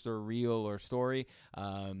post or reel or story,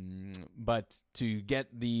 but to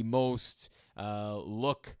get the most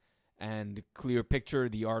look and clear picture,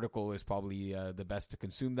 the article is probably the best to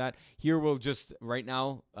consume that. Here we'll just right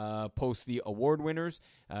now post the award winners,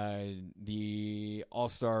 the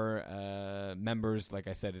All-Star members. Like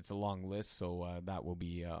I said, it's a long list, so that will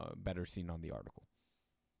be better seen on the article.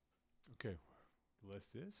 Okay, the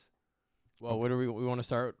list is. Well, what do we want to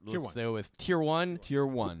start? Let's go with tier 1. Tier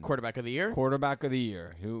 1. Quarterback of the year. Quarterback of the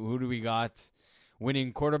year. Who do we got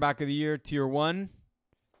winning quarterback of the year? Tier 1.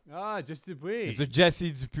 Jesse Dupree. Mr. Jesse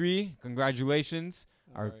Dupree. Congratulations.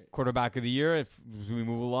 Our quarterback of the year. If we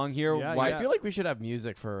move along here. I feel like we should have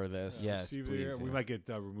music for this. Yes, please. We might get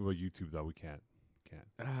removed on YouTube, though. We can't.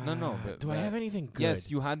 No. But, do I have anything good? Yes,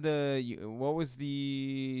 you had what was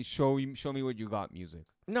the show me what you got music?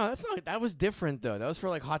 No, that's not. That was different though. That was for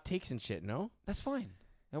like hot takes and shit. No, that's fine.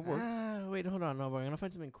 That works. Wait, hold on. No, but I'm gonna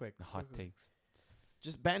find something quick. Hot takes.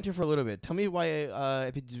 Just banter for a little bit. Tell me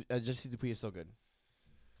why Jesse Dupuis is so good.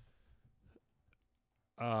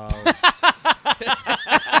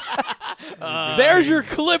 There's your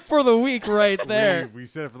clip for the week right there. We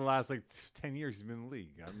said it for the last 10 years. He's been in the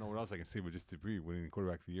league. I don't know what else I can say but just Dupree winning the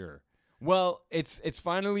quarterback of the year. Well, it's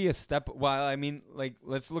finally a step. Well, I mean,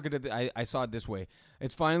 let's look at it. I saw it this way.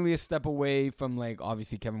 It's finally a step away from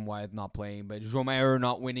obviously Kevin Wyeth not playing, but Joe Mayer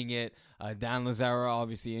not winning it. Dan Lazara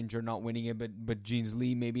obviously injured, not winning it. But Jeans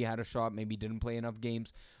Lee maybe had a shot, maybe didn't play enough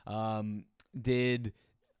games. He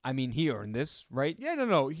earned this, right? Yeah,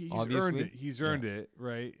 no. He's earned it. He's earned it,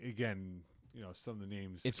 right? Again, some of the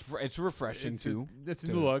names. It's refreshing too. It's a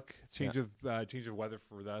new look. Change of weather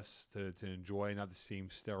for us to enjoy. Not the same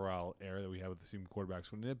sterile air that we have with the same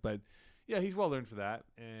quarterbacks winning it, but yeah, he's well earned for that.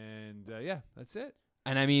 And that's it.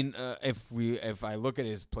 And I mean, if I look at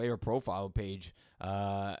his player profile page,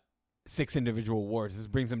 6 individual awards. This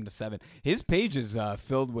brings him to 7. His page is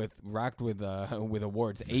racked with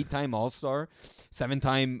awards. 8-time All-Star,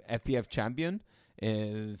 7-time FPF champion,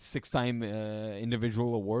 6-time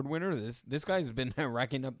individual award winner. This guy's been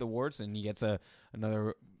racking up the awards, and he gets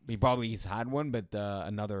another. He probably has had one, but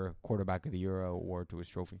another quarterback of the year award to his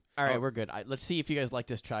trophy. All right, we're good. Let's see if you guys like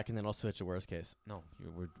this track, and then I'll switch to worst case. No,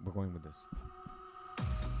 we're going with this.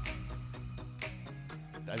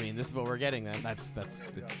 I mean, this is what we're getting then. That's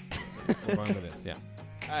we're going with this, yeah.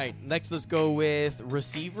 All right, next let's go with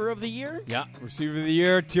receiver of the year. Yeah, receiver of the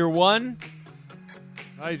year, tier 1.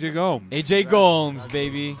 AJ Gomes. AJ Gomes,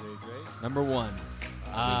 baby. Number 1.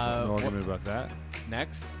 No argument about that.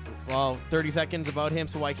 Next. Well, 30 seconds about him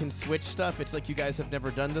so I can switch stuff. It's like you guys have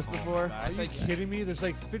never done this before. Are you kidding me? There's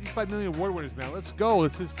like 55 million award winners, man. Let's go.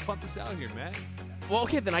 Let's just pump this out here, man. Well,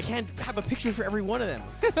 okay, then I can't have a picture for every one of them.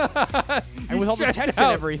 And with all the text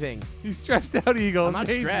and everything. He's stressed out, Eagle. I'm not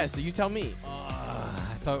Amazing. stressed. You tell me.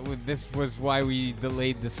 I thought this was why we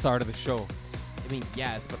delayed the start of the show. I mean,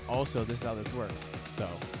 yes, but also this is how this works. So,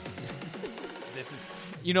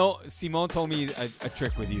 You know, Simone told me a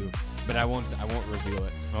trick with you, but I won't reveal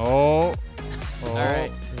it. Oh. All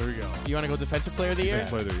right. Here we go. You want to go defensive player of the year?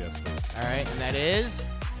 Defensive player, yes. Please. All right, and that is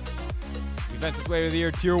Defensive player of the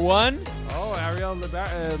year, tier 1. Oh, Ariel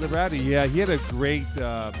Liberati. Yeah, he had a great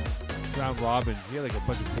round robin. He had like a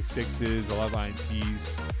bunch of pick sixes, a lot of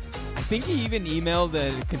INTs. I think he even emailed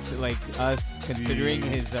us considering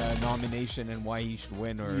his nomination and why he should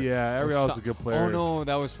win. Or Yeah, Ariel's a good player. Oh no,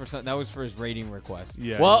 that was for his rating request.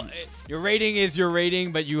 Yeah. Well, your rating is your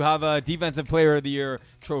rating, but you have a defensive player of the year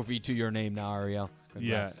trophy to your name now, Ariel.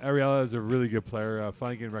 Congrats. Yeah, Ariella is a really good player.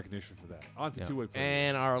 Finally getting recognition for that. On to two-way player.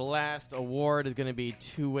 And our last award is going to be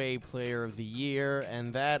two-way player of the year,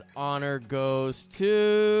 and that honor goes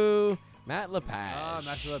to Matt Lepage.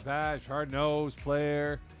 Matt Lepage, hard-nosed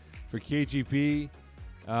player for KGP.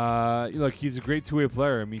 Look, he's a great two-way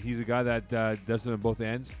player. I mean, he's a guy that does it on both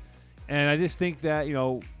ends. And I just think that,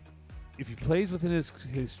 if he plays within his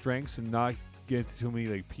strengths and not get into too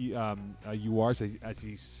many URs as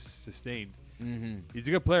he's sustained, he's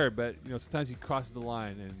a good player, but sometimes he crosses the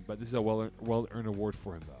line. But this is a well-earned award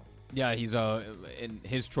for him, though. Yeah, he's in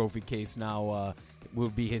his trophy case now. Will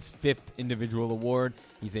be his 5th individual award.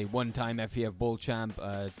 He's a 1-time FPF Bowl champ,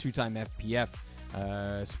 2-time FPF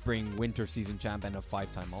spring winter season champ, and a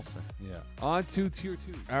 5-time All-Star. Yeah. On to tier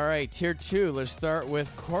 2. All right, tier 2. Let's start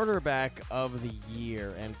with quarterback of the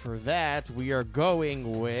year, and for that we are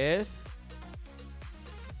going with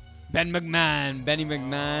Benny McMahon. Ben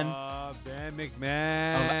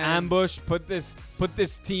McMahon Of Ambush put this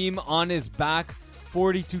team on his back.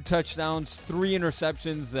 42 touchdowns, 3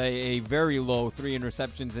 interceptions, a very low 3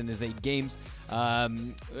 interceptions in his 8 games.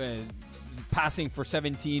 Passing for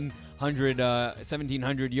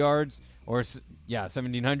 1,700 yards,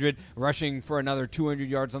 1,700. Rushing for another 200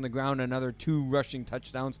 yards on the ground, another 2 rushing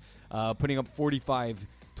touchdowns, putting up 45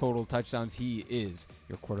 total touchdowns. He is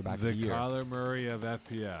your quarterback of the year. The Kyler Murray of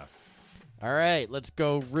FPF. All right, let's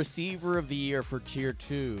go receiver of the year for tier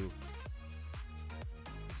 2.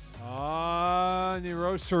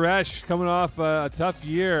 Niroj Suresh coming off a tough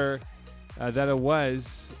year that it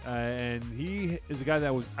was, and he is a guy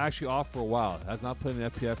that was actually off for a while. Has not played in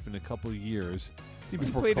FPF in a couple of years. He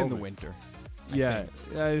before played COVID. in the winter. Yeah,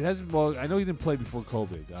 it hasn't. Well, I know he didn't play before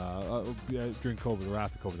COVID, during COVID or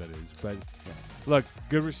after COVID, that is. But look,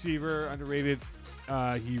 good receiver, underrated.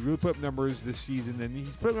 He really put up numbers this season, and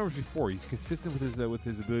he's put up numbers before. He's consistent with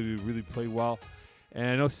his ability to really play well. And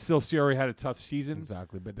I know still CRA had a tough season.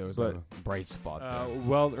 Exactly, but there was a bright spot there.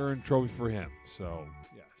 Well-earned trophy for him. So,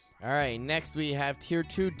 yes. All right, next we have tier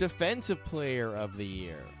 2 defensive player of the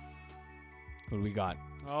year. What do we got?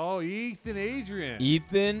 Oh, Ethan Adrian.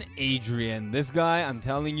 Ethan Adrian. This guy, I'm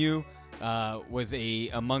telling you, was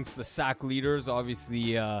amongst the sack leaders,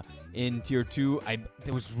 obviously, in tier 2.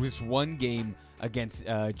 There was this one game against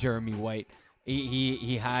Jeremy White.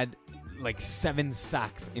 He had like 7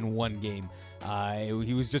 sacks in one game.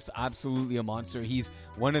 He was just absolutely a monster. He's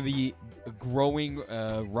one of the growing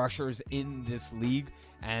rushers in this league,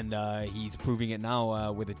 and he's proving it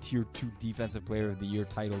now with a Tier 2 Defensive Player of the Year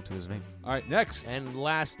title to his name. All right, next. And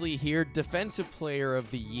lastly here, defensive player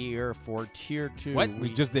of the year for tier 2. What?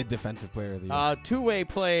 We just did Defensive Player of the Year. Two-way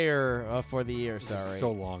player for the year, sorry.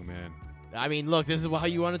 So long, man. I mean, look, this is how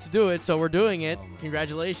you wanted to do it, so we're doing it.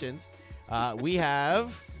 Congratulations. We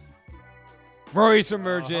have Rory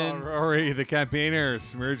Submergent. Rory, the campaigner,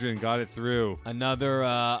 Submergent got it through. Another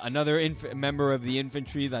member of the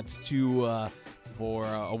infantry. That's 2 for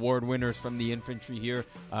award winners from the infantry here.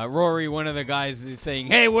 Rory, one of the guys, is saying,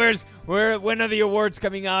 "Hey, when are the awards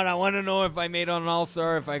coming out? I want to know if I made an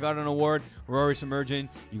All-Star, if I got an award." Rory Submergent,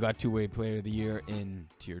 you got two-way player of the year in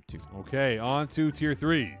tier 2. Okay, on to tier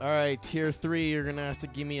 3. All right, tier 3. You're gonna have to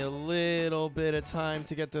give me a little bit of time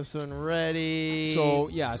to get this one ready.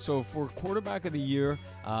 So for quarterback of the year,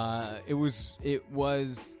 it was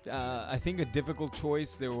I think a difficult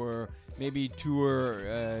choice. There were maybe two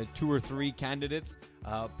or three candidates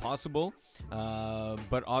possible,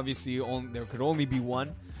 but obviously there could only be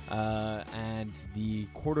one, and the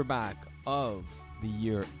quarterback of the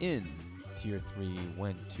year in tier 3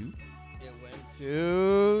 went to? It went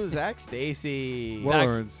to Zach Stacy. Well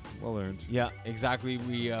Zach's- earned. Well earned. Yeah, exactly.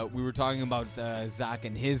 We were talking about Zach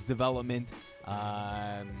and his development,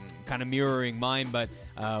 kind of mirroring mine, but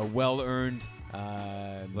well earned.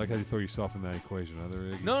 I like how you throw yourself in that equation,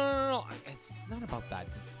 other No. It's not about that.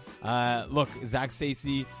 Look, Zach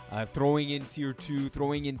Stacy throwing in tier 2,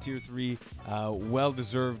 throwing in tier 3.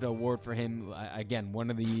 Well-deserved award for him. Again, one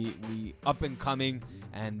of the up and coming.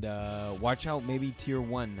 And watch out, maybe tier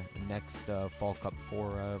 1 next Fall Cup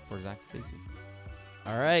for Zach Stacy.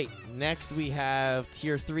 All right. Next, we have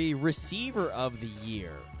tier 3 receiver of the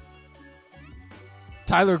year.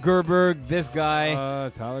 Tyler Gerberg, this guy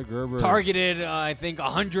Tyler Gerber. targeted, I think,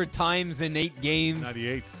 100 times in 8 games.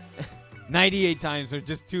 98. 98 times, or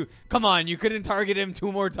just 2. Come on, you couldn't target him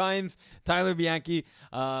 2 more times. Tyler Bianchi,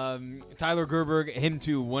 Tyler Gerberg, him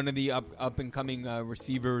too, one of the up and coming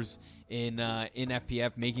receivers in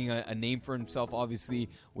FPF, making a name for himself, obviously,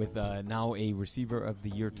 with now a receiver of the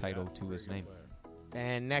year title to his name.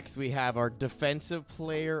 And next, we have our defensive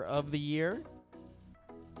player of the year.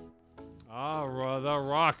 The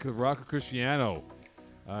Rock Cristiano.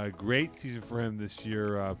 Great season for him this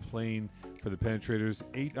year, playing for the Penetrators.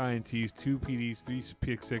 8 INTs, 2 PDs, 3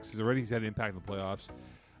 pick sixes. Already he's had an impact in the playoffs.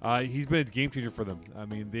 He's been a game changer for them. I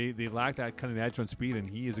mean, they lack that kind of edge on speed, and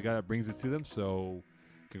he is a guy that brings it to them. So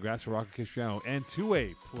congrats to Rock Cristiano. And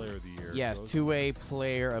two-way player of the year. Yes, two-way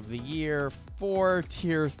player of the year for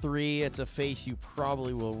tier 3. It's a face you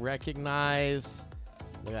probably will recognize.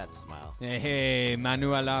 Look at that smile. Hey,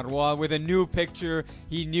 Manuel Arroy with a new picture.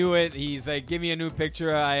 He knew it. He's like, give me a new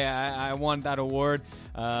picture. I want that award.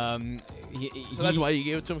 So that's why you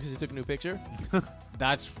gave it to him, because he took a new picture?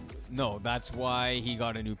 That's why he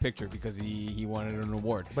got a new picture, because he wanted an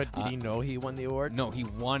award. But did he know he won the award? No, he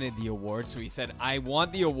wanted the award, so he said, I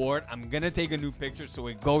want the award. I'm going to take a new picture, so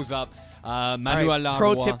it goes up. Manuel All right, Arroy.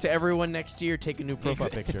 pro tip to everyone next year, take a new profile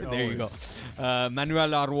picture. There you go.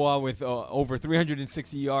 Manuel Arroy with over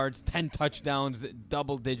 360 yards, 10 touchdowns,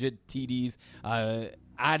 double-digit TDs.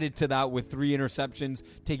 Added to that with 3 interceptions,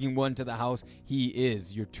 taking 1 to the house. He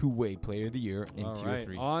is your two-way player of the year in tier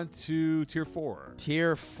 3. On to tier 4.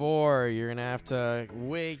 Tier 4, you're going to have to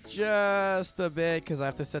wait just a bit, because I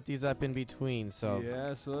have to set these up in between. So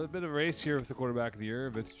Yeah, so a bit of a race here with the quarterback of the year.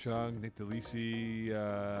 Vince Chung, Nick DeLisi,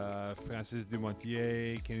 Francis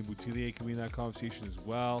Dumontier, Kenny Boutillier can be in that conversation as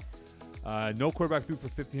well. No quarterback threw for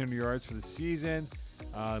 1,500 yards for the season.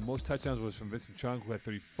 Most touchdowns was from Vincent Chung, who had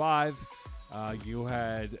 35. You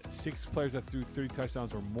had 6 players that threw 30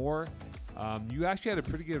 touchdowns or more. You actually had a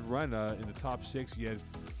pretty good run in the top 6. You had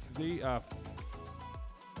 3 of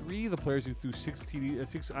the players who threw 6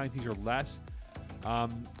 INTs or less.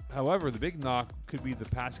 However, the big knock could be the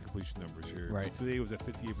passing completion numbers here. Right. Today was at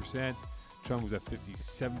 58%. Chung was at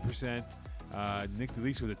 57%. Nick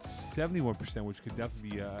DeLisi was at 71%, which could definitely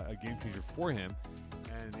be a game changer for him.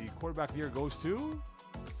 And the quarterback of the year goes to...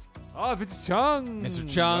 Oh, Vincent Chung. Mr.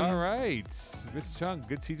 Chung. All right. Vincent Chung.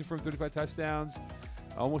 Good season for him, 35 touchdowns.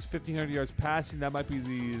 Almost 1,500 yards passing. That might be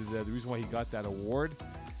the reason why he got that award.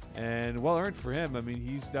 And well earned for him. I mean,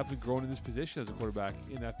 he's definitely grown in this position as a quarterback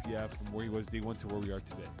in FPF from where he was day 1 to where we are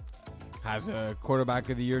today. Has a quarterback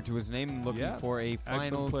of the year to his name, looking for a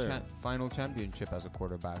excellent final championship as a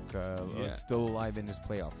quarterback. Yeah. Still alive in his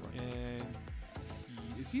playoff run. And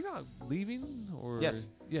is he not leaving? Or Yes.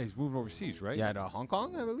 Yeah, he's moving overseas, right? Yeah, to Hong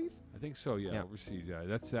Kong, I believe. I think so, Yeah. overseas. Yeah,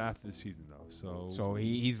 that's after the season, though. So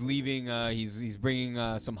he's leaving. He's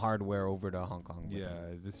bringing some hardware over to Hong Kong. with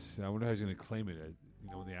him. I wonder how he's going to claim it.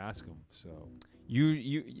 When they ask him. So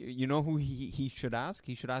You know who he should ask?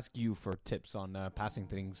 He should ask you for tips on passing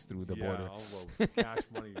things through the border. Cash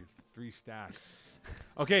money, 3 stacks.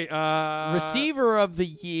 Okay, receiver of the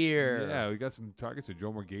year. Yeah, we got some targets. So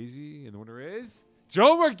Joe Marghese, and the winner is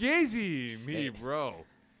Joe Marghese. Bro.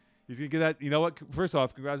 He's gonna get that. You know what? First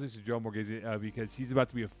off, congratulations to Joe Marghese because he's about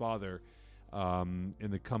to be a father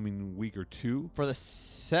in the coming week or 2. For the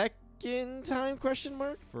second time? Question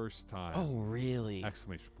mark. First time. Oh, really?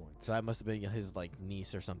 Exclamation point. So that must have been his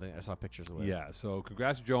niece or something. I saw pictures of it. Yeah. So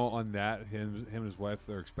congrats to Joe on that. Him and his wife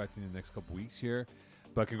are expecting in the next couple weeks here.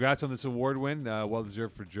 But congrats on this award win. Well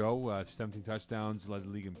deserved for Joe. 17 touchdowns, led the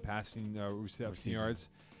league in passing reception yards,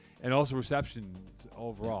 and also receptions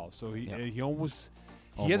overall. So he almost.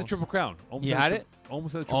 He had the triple crown. Almost He had it?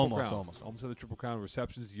 Almost had the triple crown. Almost. Had the triple crown.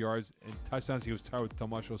 Receptions, yards, and touchdowns. He was tied with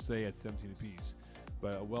Tomas Jose at 17 apiece.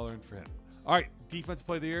 But well earned for him. All right, defense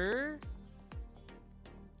play of the year.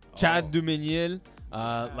 Chad Dumeniel,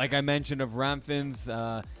 like I mentioned, of Ramphins,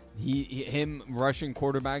 him rushing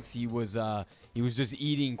quarterbacks, he was just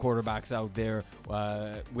eating quarterbacks out there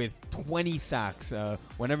with 20 sacks.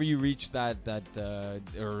 Whenever you reach that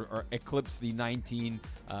or eclipse the 19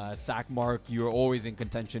 sack mark, you're always in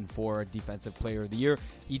contention for a defensive player of the year.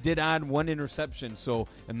 He did add 1 interception, so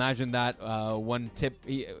imagine that one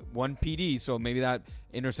PD. So maybe that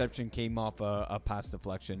interception came off a pass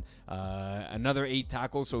deflection. Another 8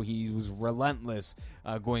 tackles, so he was relentless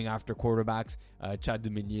going after quarterbacks. Chad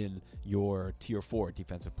Dumillion, your tier 4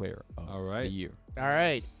 defensive player of the year. All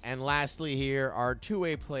right. And lastly here, our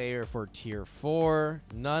two-way player for tier 4,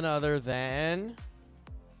 none other than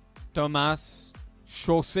Thomas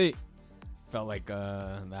Chaussé. Felt like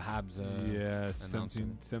the Habs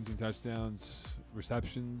 17 touchdowns,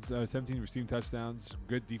 receptions, 17 receiving touchdowns.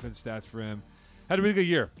 Good defense stats for him. Had a really good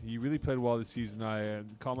year. He really played well this season. I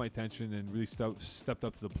caught my attention and really stepped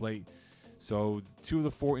up to the plate. So 2 of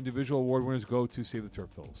the 4 individual award winners go to Save the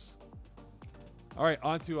Turf Tolls. All right,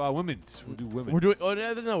 on to women's. We'll do women's.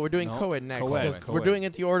 We're doing co-ed next. Co-ed. We're doing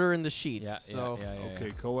it the order in the sheet.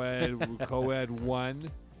 Okay, co-ed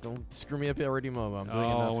 1. Don't screw me up already, Momo. I'm doing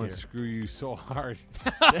I enough want here. to screw you so hard.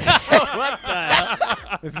 What the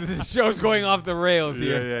hell? This show's going off the rails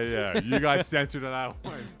here. Yeah. You got censored on that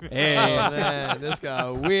one. Hey, man, this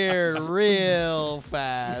got weird real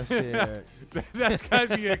fast here. That's got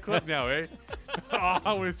to be a clip now, eh?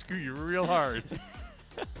 I want to screw you real hard.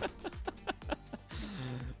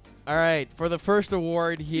 All right, for the first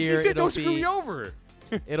award here, You said don't screw me over.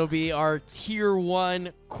 It'll be our tier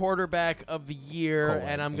 1 quarterback of the year,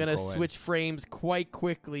 and I'm gonna switch frames quite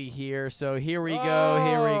quickly here. So here we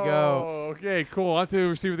go. Okay, cool. On to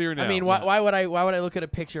receiver of the year now. I mean, why would I look at a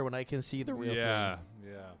picture when I can see the real thing? Yeah.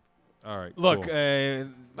 All right. Look, cool.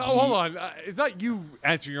 Hold on. It's not you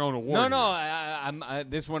answering your own award. No. I'm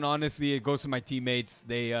this one, honestly, it goes to my teammates.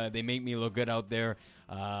 They make me look good out there.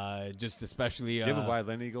 Just especially. Do you have a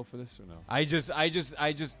violin eagle for this or no? I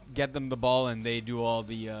just get them the ball and they do all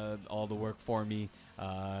the work for me.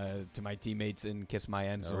 To my teammates and kiss my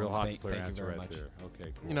end. So real hockey player thank you answer very right much. there.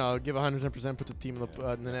 Okay, cool. You know, give 110%. Put the team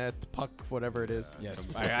in the net, puck, whatever it is. Yes,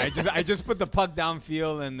 I just put the puck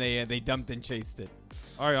downfield and they dumped and chased it.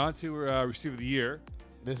 All right, on to receiver of the year.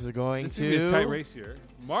 This is going This to is a tight race here.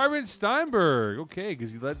 Marvin Steinberg. Okay,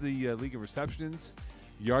 because he led the league in receptions,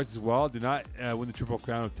 yards as well. Did not win the Triple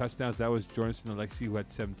Crown of touchdowns. That was Jordan Alexi, who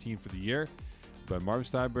had 17 for the year. But Marvin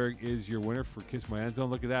Steinberg is your winner for Kiss My End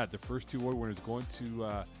Zone. Look at that. The first 2 award winners going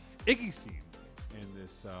to Iggystein in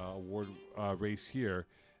this award race here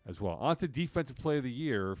as well. On to Defensive Player of the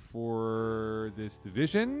Year for this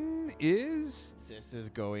division is... This is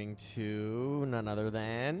going to none other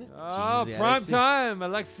than... prime time,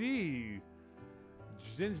 Alexi.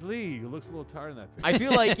 Lee, who looks a little tired in that picture. I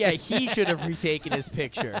feel like, he should have retaken his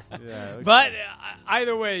picture. But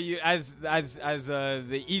either way, as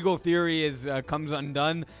the Eagle theory comes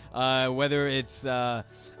undone, whether it's a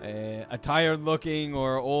tired-looking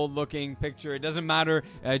or old-looking picture, it doesn't matter.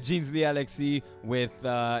 Lee Alexi with 2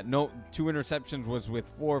 interceptions was with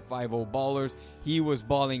 4.50 ballers. He was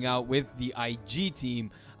balling out with the IG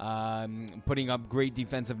team. Putting up great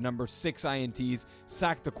defensive numbers, 6 INTs,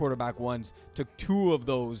 sacked the quarterback once, took 2 of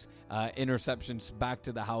those interceptions back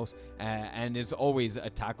to the house, and is always a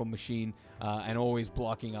tackle machine and always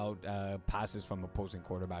blocking out passes from opposing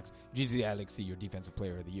quarterbacks. Ginzy Alexi, your defensive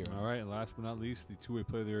player of the year. All right, and last but not least, the 2-way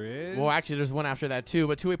player there is... Well, actually, there's one after that, too.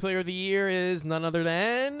 But 2-way player of the year is none other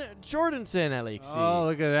than Jordanson Alexi. Oh,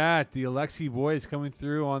 look at that. The Alexi boy is coming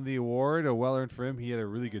through on the award. A well-earned for him. He had a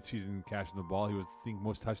really good season catching the ball. He was, I think,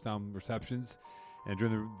 most touchdown receptions. And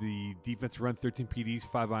during the defense run, 13 PDs,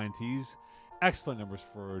 5 INTs. Excellent numbers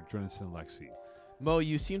for Jordanson Alexi. Mo,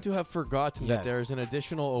 you seem to have forgotten that there's an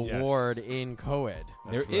additional award in co-ed.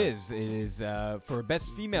 There is. It is for best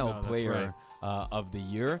female player of the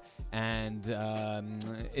year. And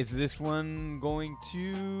is this one going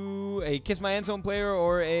to a Kiss My End Zone player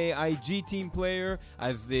or a IG team player?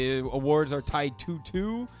 As the awards are tied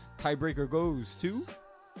 2-2, tiebreaker goes to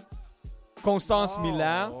Constance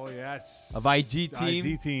Miller. Oh, yes. Of IG team.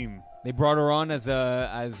 IG team. They brought her on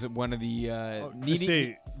as one of the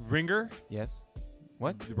say ringer? Yes.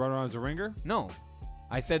 What? They brought her on as a ringer? No.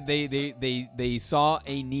 I said they saw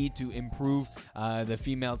a need to improve the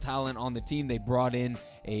female talent on the team. They brought in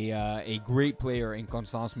a great player in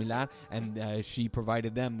Constance Milan, and she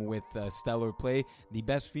provided them with stellar play. The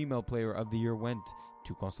best female player of the year went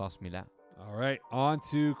to Constance Milan. All right, on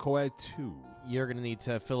to Co-Ed 2. You're going to need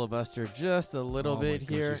to filibuster just a little bit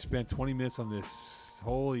here. You spent 20 minutes on this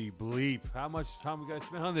Holy bleep. How much time we guys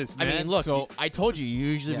spent on this, man? I mean, look, So- I told you,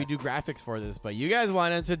 usually we Yes. do graphics for this, but you guys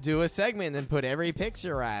wanted to do a segment and then put every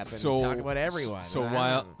picture up and talk about everyone. So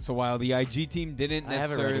And while the IG team didn't I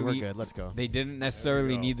have it ready. We're necessarily good. Let's go. they didn't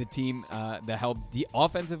necessarily go. need the team the help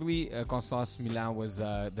offensively. Constance Milan was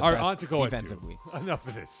the All right, best on to go defensively. Enough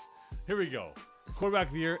of this. Here we go. Quarterback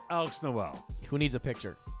of the year, Alex Noel. Who needs a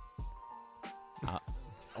picture?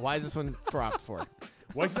 Why is this one cropped for?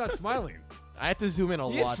 Why is he not smiling? I have to zoom in a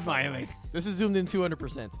He is lot. by the way. smiling. This is zoomed in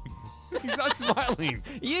 200%. He's not smiling.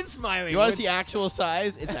 He is smiling. You want What- to see actual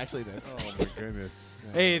size? It's actually this. Oh my goodness.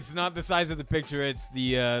 Hey, it's not the size of the picture; it's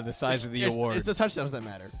the size of the award. It's the touchdowns that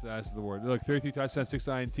matter. That's the word. Look, 33 touchdowns, 6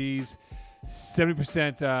 INTs,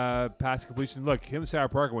 70% pass completion. Look, him and Sarah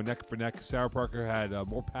Parker went neck for neck. Sarah Parker had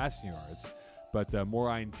more passing yards, but more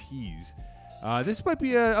INTs. This might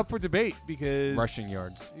be up for debate because Rushing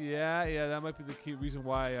yards. Yeah, that might be the key reason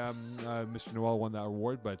why Mr. Noel won that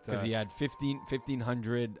award. But Because he had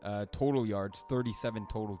 1,500 total yards, 37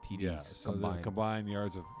 total TDs yeah, so combined. the combined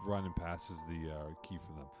yards of run and pass is the key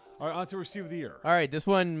for them. All right, on to receiver of the year. All right, this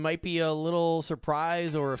one might be a little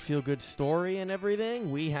surprise or a feel-good story and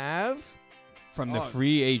everything. We have... From the Oh.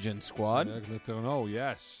 free agent squad. Oh,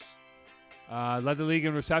 yes. Led the league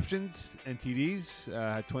in receptions and TDs.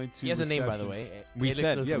 Had 22. He has a name, by the receptions. way. We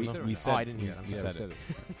said, Nicholas yeah, Lee. we said. Oh, I didn't hear Yeah, it. I'm we sorry. said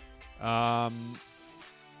it.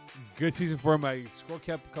 Good season for him. I score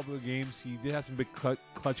kept a couple of games. He did have some big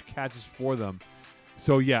clutch catches for them.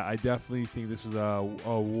 So, yeah, I definitely think this was a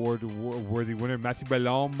award-worthy winner. Matthew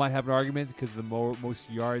Ballon might have an argument because of the most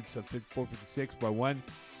yards of 456 by one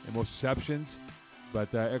and most receptions.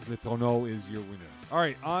 But Eric Letourneau is your winner. All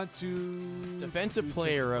right, on to... Defensive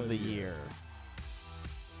player of the year.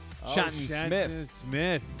 Shannon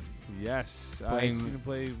Smith. Yes. I've Playing- seen him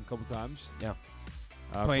play a couple times. Yeah.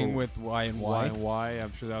 For Playing with Y and Y Y. and Y.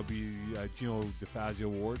 I'm sure that'll be Gino DeFazio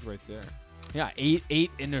Award right there. Yeah,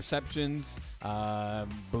 eight interceptions.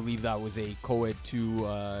 Believe that was a co-ed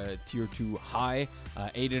 2 tier 2 high.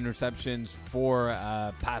 8 interceptions, 4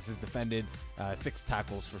 passes defended, 6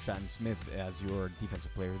 tackles for Shannon Smith as your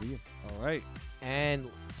defensive player of the year. All right. And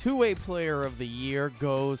two-way player of the year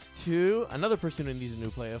goes to another person who needs a new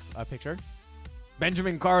play a picture.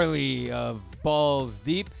 Benjamin Carley of Balls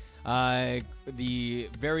Deep, the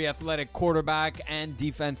very athletic quarterback and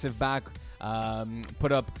defensive back,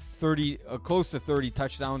 put up close to 30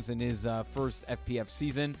 touchdowns in his first FPF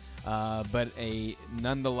season, but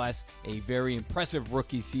nonetheless a very impressive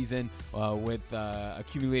rookie season with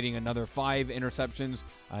accumulating another 5 interceptions,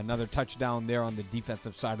 another touchdown there on the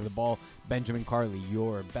defensive side of the ball. Benjamin Carley,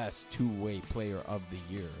 your best two-way player of the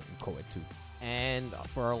year in Co-Ed 2. And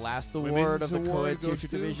for our last Women's award of the award co-ed tier goes 2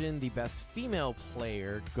 to? division, the best female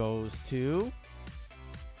player goes to...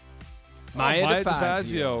 Maya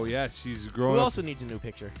DeFazio. Yes, she's grown Who up. also needs a new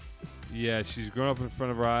picture? Yeah, she's grown up in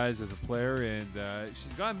front of our eyes as a player, and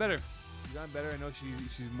she's gotten better. I know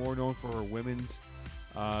she's more known for her women's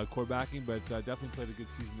quarterbacking, but definitely played a good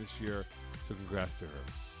season this year. So congrats to her.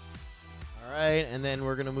 All right, and then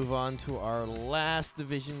we're going to move on to our last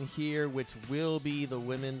division here, which will be the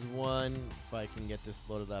women's one. If I can get this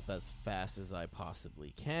loaded up as fast as I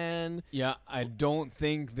possibly can. Yeah, I don't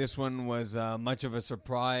think this one was much of a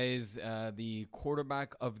surprise. The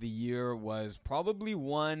quarterback of the year was probably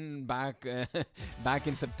back back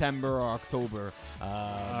in September or October.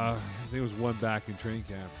 I think it was one back in training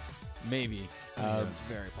camp. Maybe. It's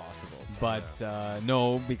very possible. But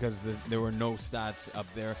no, because there were no stats up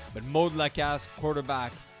there. But Maud Lacasse,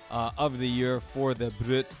 quarterback of the year for the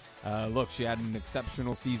Brut. Look, she had an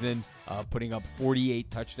exceptional season, putting up 48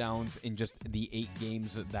 touchdowns in just the 8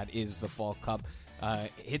 games that is the Fall Cup.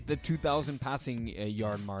 Hit the 2,000 passing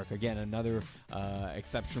yard mark. Again, another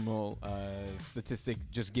exceptional statistic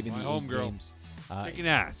just given My the 8 homegirl. games. Kicking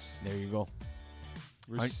ass. There you go.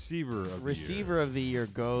 Receiver of the year. Receiver of the year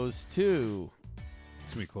goes to...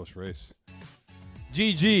 It's going to be a close race.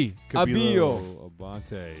 GG. Abillo.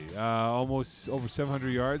 Abante. Almost over 700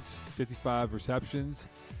 yards, 55 receptions.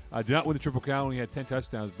 Did not win the Triple Crown. Only had 10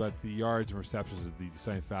 touchdowns, but the yards and receptions is the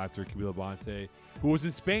deciding factor. Kabila Abante, who was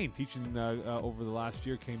in Spain teaching over the last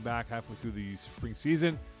year, came back halfway through the spring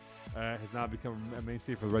season. Has now become a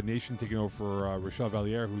mainstay for the Red Nation, taking over for Rochelle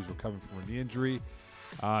Valliere, who's recovering from her knee injury.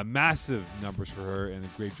 Massive numbers for her, and a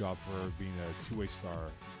great job for her being a two-way star,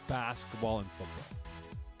 basketball and football.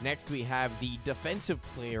 Next, we have the Defensive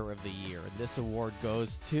Player of the Year. This award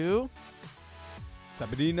goes to...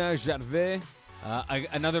 Sabrina Gervais,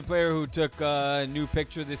 another player who took a new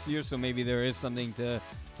picture this year, so maybe there is something to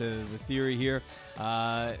to the theory here.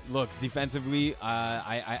 Look, defensively,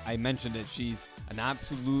 I mentioned it. She's an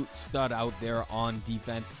absolute stud out there on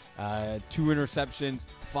defense. 2 interceptions,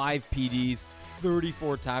 5 PDs,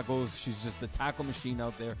 34 tackles. She's just a tackle machine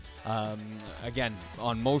out there. Again,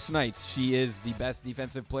 on most nights, she is the best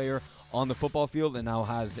defensive player on the football field and now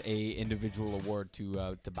has a individual award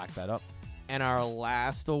to back that up. And our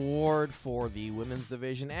last award for the women's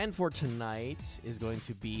division and for tonight is going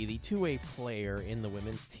to be the two-way player in the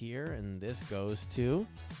women's tier, and this goes to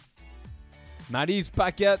Maryse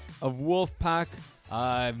Paquette of Wolfpack.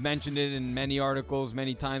 I've mentioned it in many articles,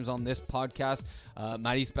 many times on this podcast.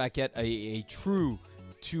 Maryse Paquette, a true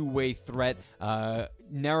two-way threat,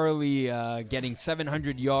 narrowly getting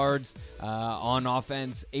 700 yards on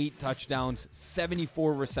offense, 8 touchdowns,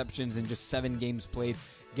 74 receptions in just 7 games played,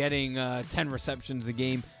 getting 10 receptions a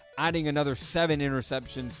game, adding another 7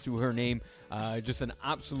 interceptions to her name. Just an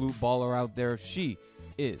absolute baller out there. She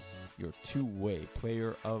is your two-way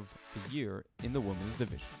player of the year in the women's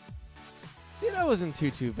division. See, that wasn't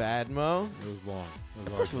too bad, Mo. It was long.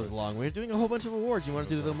 Of course it was long. We were doing a whole bunch of awards. You want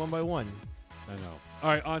to do them one by one? I know.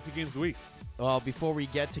 All right, on to games of the week. Well, before we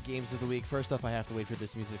get to games of the week, first off, I have to wait for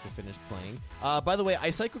this music to finish playing. By the way,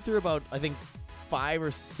 I cycled through about, I think, 5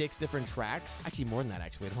 or 6 different tracks. Actually, more than that,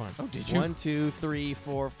 actually. Wait, hold on. Oh, did you? 1, 2, 3,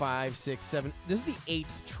 4, 5, 6, 7. This is the 8th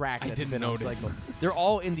track I that's didn't been notice. upcycled. They're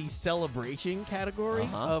all in the celebration category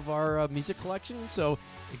of our music collection. So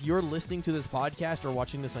if you're listening to this podcast or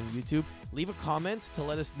watching this on YouTube, leave a comment to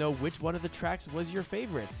let us know which one of the tracks was your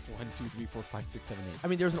favorite. 1, 2, 3, 4, 5, 6, 7, 8. I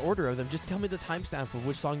mean, there's an order of them. Just tell me the timestamp of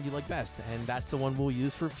which song you like best, and that's the one we'll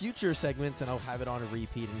use for future segments, and I'll have it on a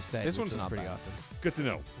repeat instead. This which one's is not pretty bad. awesome. Good to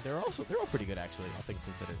know. They're all pretty good, actually, all things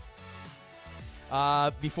considered.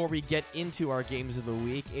 Before we get into our games of the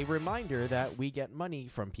week, a reminder that we get money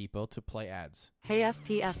from people to play ads. Hey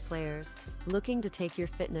FPF players, looking to take your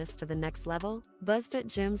fitness to the next level? BuzzFit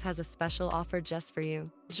Gyms has a special offer just for you.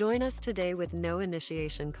 Join us today with no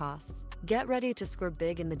initiation costs. Get ready to score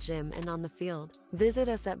big in the gym and on the field. Visit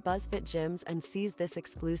us at BuzzFit Gyms and seize this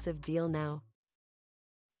exclusive deal now.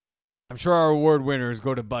 I'm sure our award winners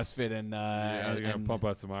go to BuzzFit and Yeah, they're going to and pump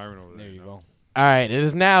out some iron over there. there you go. All right, it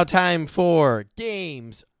is now time for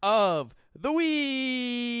Games of the Week.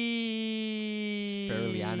 It's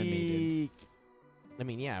fairly animated. I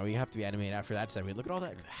mean, yeah, we have to be animated after that segment. Look at all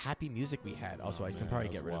that happy music we had. Also, I can man, probably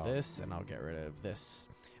that get was rid of wild. this, and I'll get rid of this.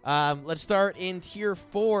 Let's start in Tier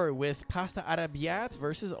 4 with Pasta Arrabbiata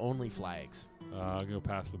versus Only Flags. I'm going to go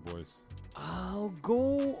past the boys. I'll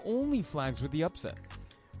go Only Flags with the upset.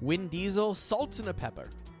 Win Diesel, Salts and a Pepper.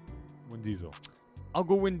 Win Diesel. I'll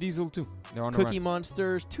go Win Diesel too. They're on Cookie a run.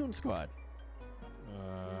 Monsters, Toon Squad.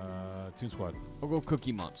 Toon Squad. I'll go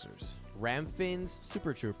Cookie Monsters. Ramfins,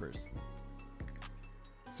 Super Troopers.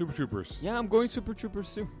 Super Troopers. Yeah, I'm going Super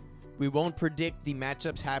Troopers too. We won't predict the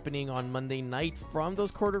matchups happening on Monday night from those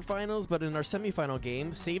quarterfinals, but in our semifinal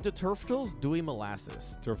game, Save the Turtles, Dewey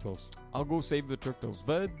Molasses. Turtles. I'll go Save the Turtles,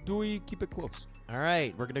 but do we keep it close? All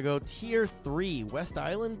right, we're going to go Tier 3, West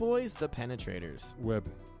Island Boys, The Penetrators. Web.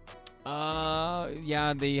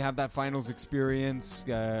 Yeah, they have that finals experience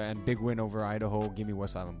and big win over Idaho. Give me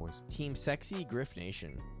West Island Boys. Team Sexy, Griff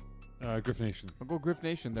Nation. Griff Nation. I'll go Griff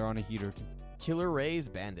Nation. They're on a heater too. Killer Rays,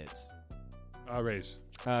 Bandits. Rays.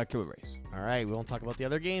 Killer Rays. All right, we won't talk about the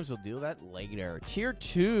other games. We'll do that later. Tier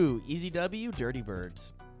 2, Easy W, Dirty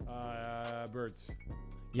Birds. Birds.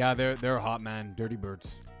 Yeah, they're hot, man. Dirty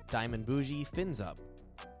Birds. Diamond Bougie, Fins Up.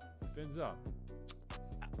 Fins up.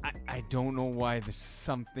 I don't know why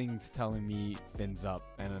something's telling me Fins up,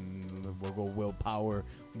 and we'll go Willpower.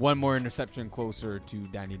 One more interception closer to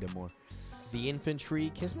Danny Demore. The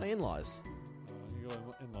Infantry, Kiss My In-Laws. You go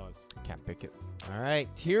in-laws. Can't pick it. All right,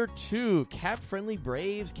 Tier 2, Cap Friendly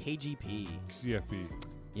Braves, KGP. CFB.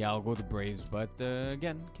 Yeah, I'll go the Braves, but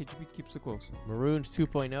again, KGP keeps it close. Maroons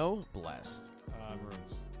 2.0, Blessed.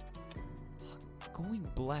 Maroons. Going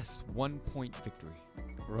Blessed, 1 point victory.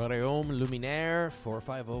 Royaume Luminaire,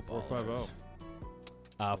 450 450.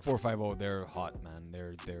 450. They're hot, man.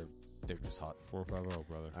 They're just hot. 450,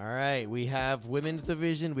 brother. All right, we have women's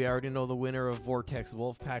division. We already know the winner of Vortex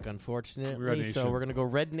Wolfpack, unfortunately. Red Nation. So we're going to go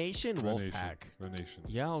Red Nation, Red Wolfpack. Nation. Red Nation.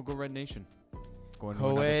 Yeah, I'll go Red Nation. Going to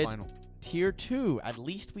another Co-ed, final. Tier 2, At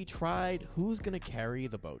Least We Tried. Who's going to carry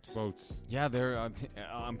the boats? Boats. Yeah,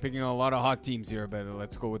 I'm picking a lot of hot teams here, but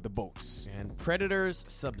let's go with the boats. And Predators,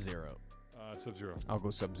 Sub-Zero. Sub-Zero. I'll go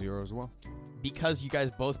Sub-Zero as well. Because you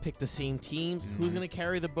guys both picked the same teams, who's going to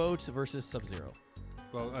carry the boats versus Sub-Zero?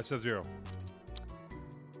 Well, Sub-Zero.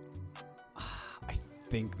 I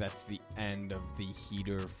think that's the end of the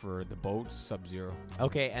heater for the boats, Sub-Zero.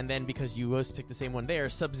 Okay, and then because you both picked the same one there,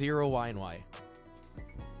 Sub-Zero, why and why?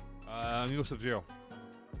 I'm gonna go Sub-Zero.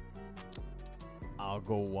 I'll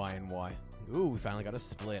go Y and Y. Ooh, we finally got a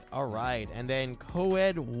split. All right. And then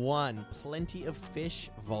co-ed 1, Plenty of Fish,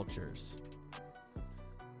 Vultures.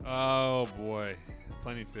 Oh boy,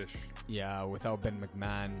 plenty of fish. Yeah, without Ben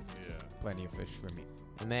McMahon, Yeah, plenty of fish for me.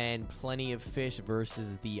 And then Plenty of Fish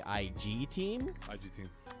versus the IG team. IG team.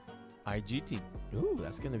 IG team. Ooh,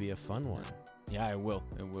 that's going to be a fun one. Yeah, it will.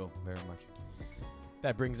 It will very much.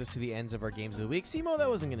 That brings us to the ends of our games of the week. Simo, that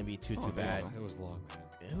wasn't going to be too bad. It was long,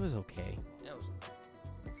 man. It was okay.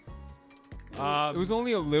 It was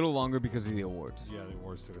only a little longer because of the awards. Yeah, the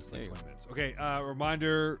awards took us There like you 20 minutes. Okay,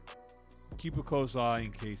 reminder: keep a close eye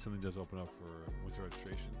in case something does open up for winter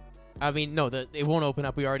registration. I mean, no, it won't open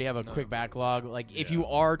up. We already have a No. quick backlog. Like, if Yeah. you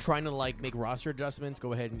are trying to like make roster adjustments,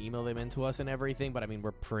 go ahead and email them into us and everything. But I mean,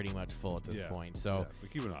 we're pretty much full at this Yeah. point. Yeah, So but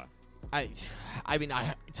keep an eye. I mean,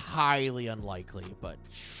 it's highly unlikely, but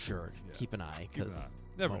sure, Yeah. keep an eye Keep an because eye.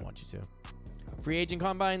 I Never won't know. want you to. Free agent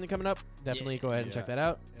combine coming up. Definitely go ahead and check Yeah. that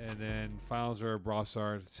out. And then finals are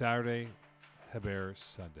Brassard Saturday, Hebert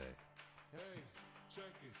Sunday.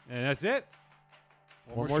 And that's it.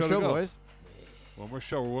 One more to show, go. boys. One more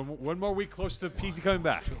show. One more week close to PZ coming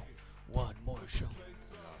back. One more show.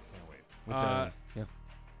 Can't wait. With yeah.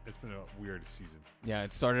 It's been a weird season. Yeah,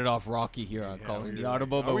 it started off rocky here on Yeah, calling we're the like,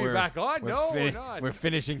 audible, are but we we're back on? We're No, we're not. We're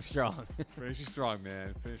finishing strong. Finishing strong,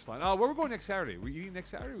 man. Finish line. Oh, where we going next Saturday? We eating next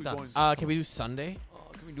Saturday? We Done. going Can we do Sunday? Oh,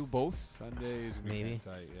 can we do both? Sunday is gonna be Maybe.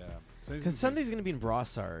 tight. Yeah. Because Sunday's going to be in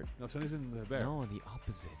Brossard. No, Sunday's in Hebert. No, the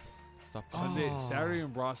opposite. Stop. Sunday, Oh. Saturday in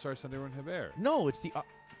Brossard. Sunday we're in Hebert. No, it's the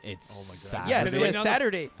It's Oh my God. Saturday. yes, Saturday. yes, No, no.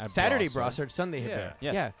 Saturday. At Saturday Brossard. Brossard, Sunday Yeah. Hebert.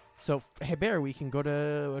 Yes. Yeah. So Hebert, we can go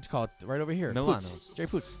to what you call it right over here. Milano's. Poots. Jerry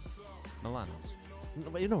Poots. Milano's. No,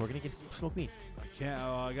 but, we're gonna get smoked meat. I can't.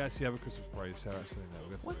 I gotta see. Have a Christmas party Saturday night. We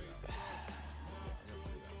gotta What? figure it out.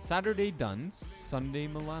 Saturday Duns, Sunday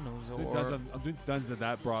Milano's, I'm doing or Duns, I'm doing Duns at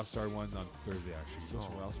that Brossard one on Thursday. Actually, you go Oh.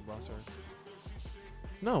 somewhere else in Brossard.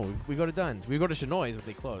 No, we go to Dunn's. We go to Chinoy's, but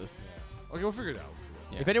they closed. Okay, we'll figure it out.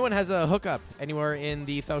 Yeah. If anyone has a hookup anywhere in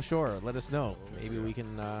the South Shore, let us know. We'll Maybe figure we it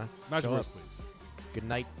can Magic show words, up. please. Good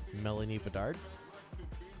night, Melanie Bedard.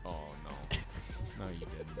 Oh no, no you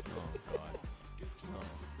didn't. Oh god.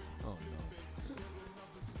 Oh, oh no.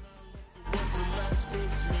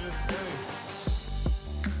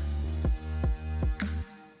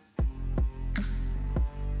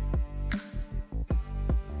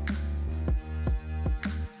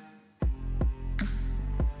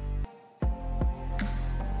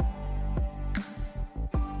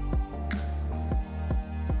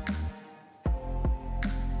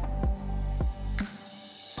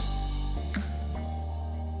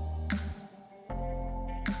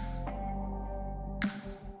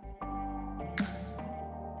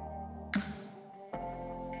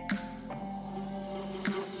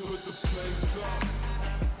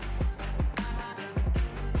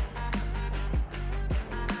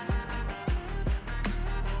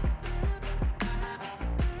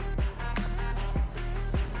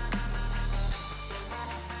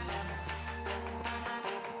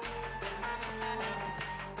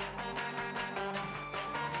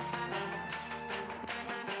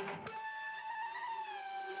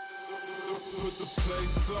 Put the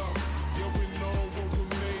place up, yeah we know what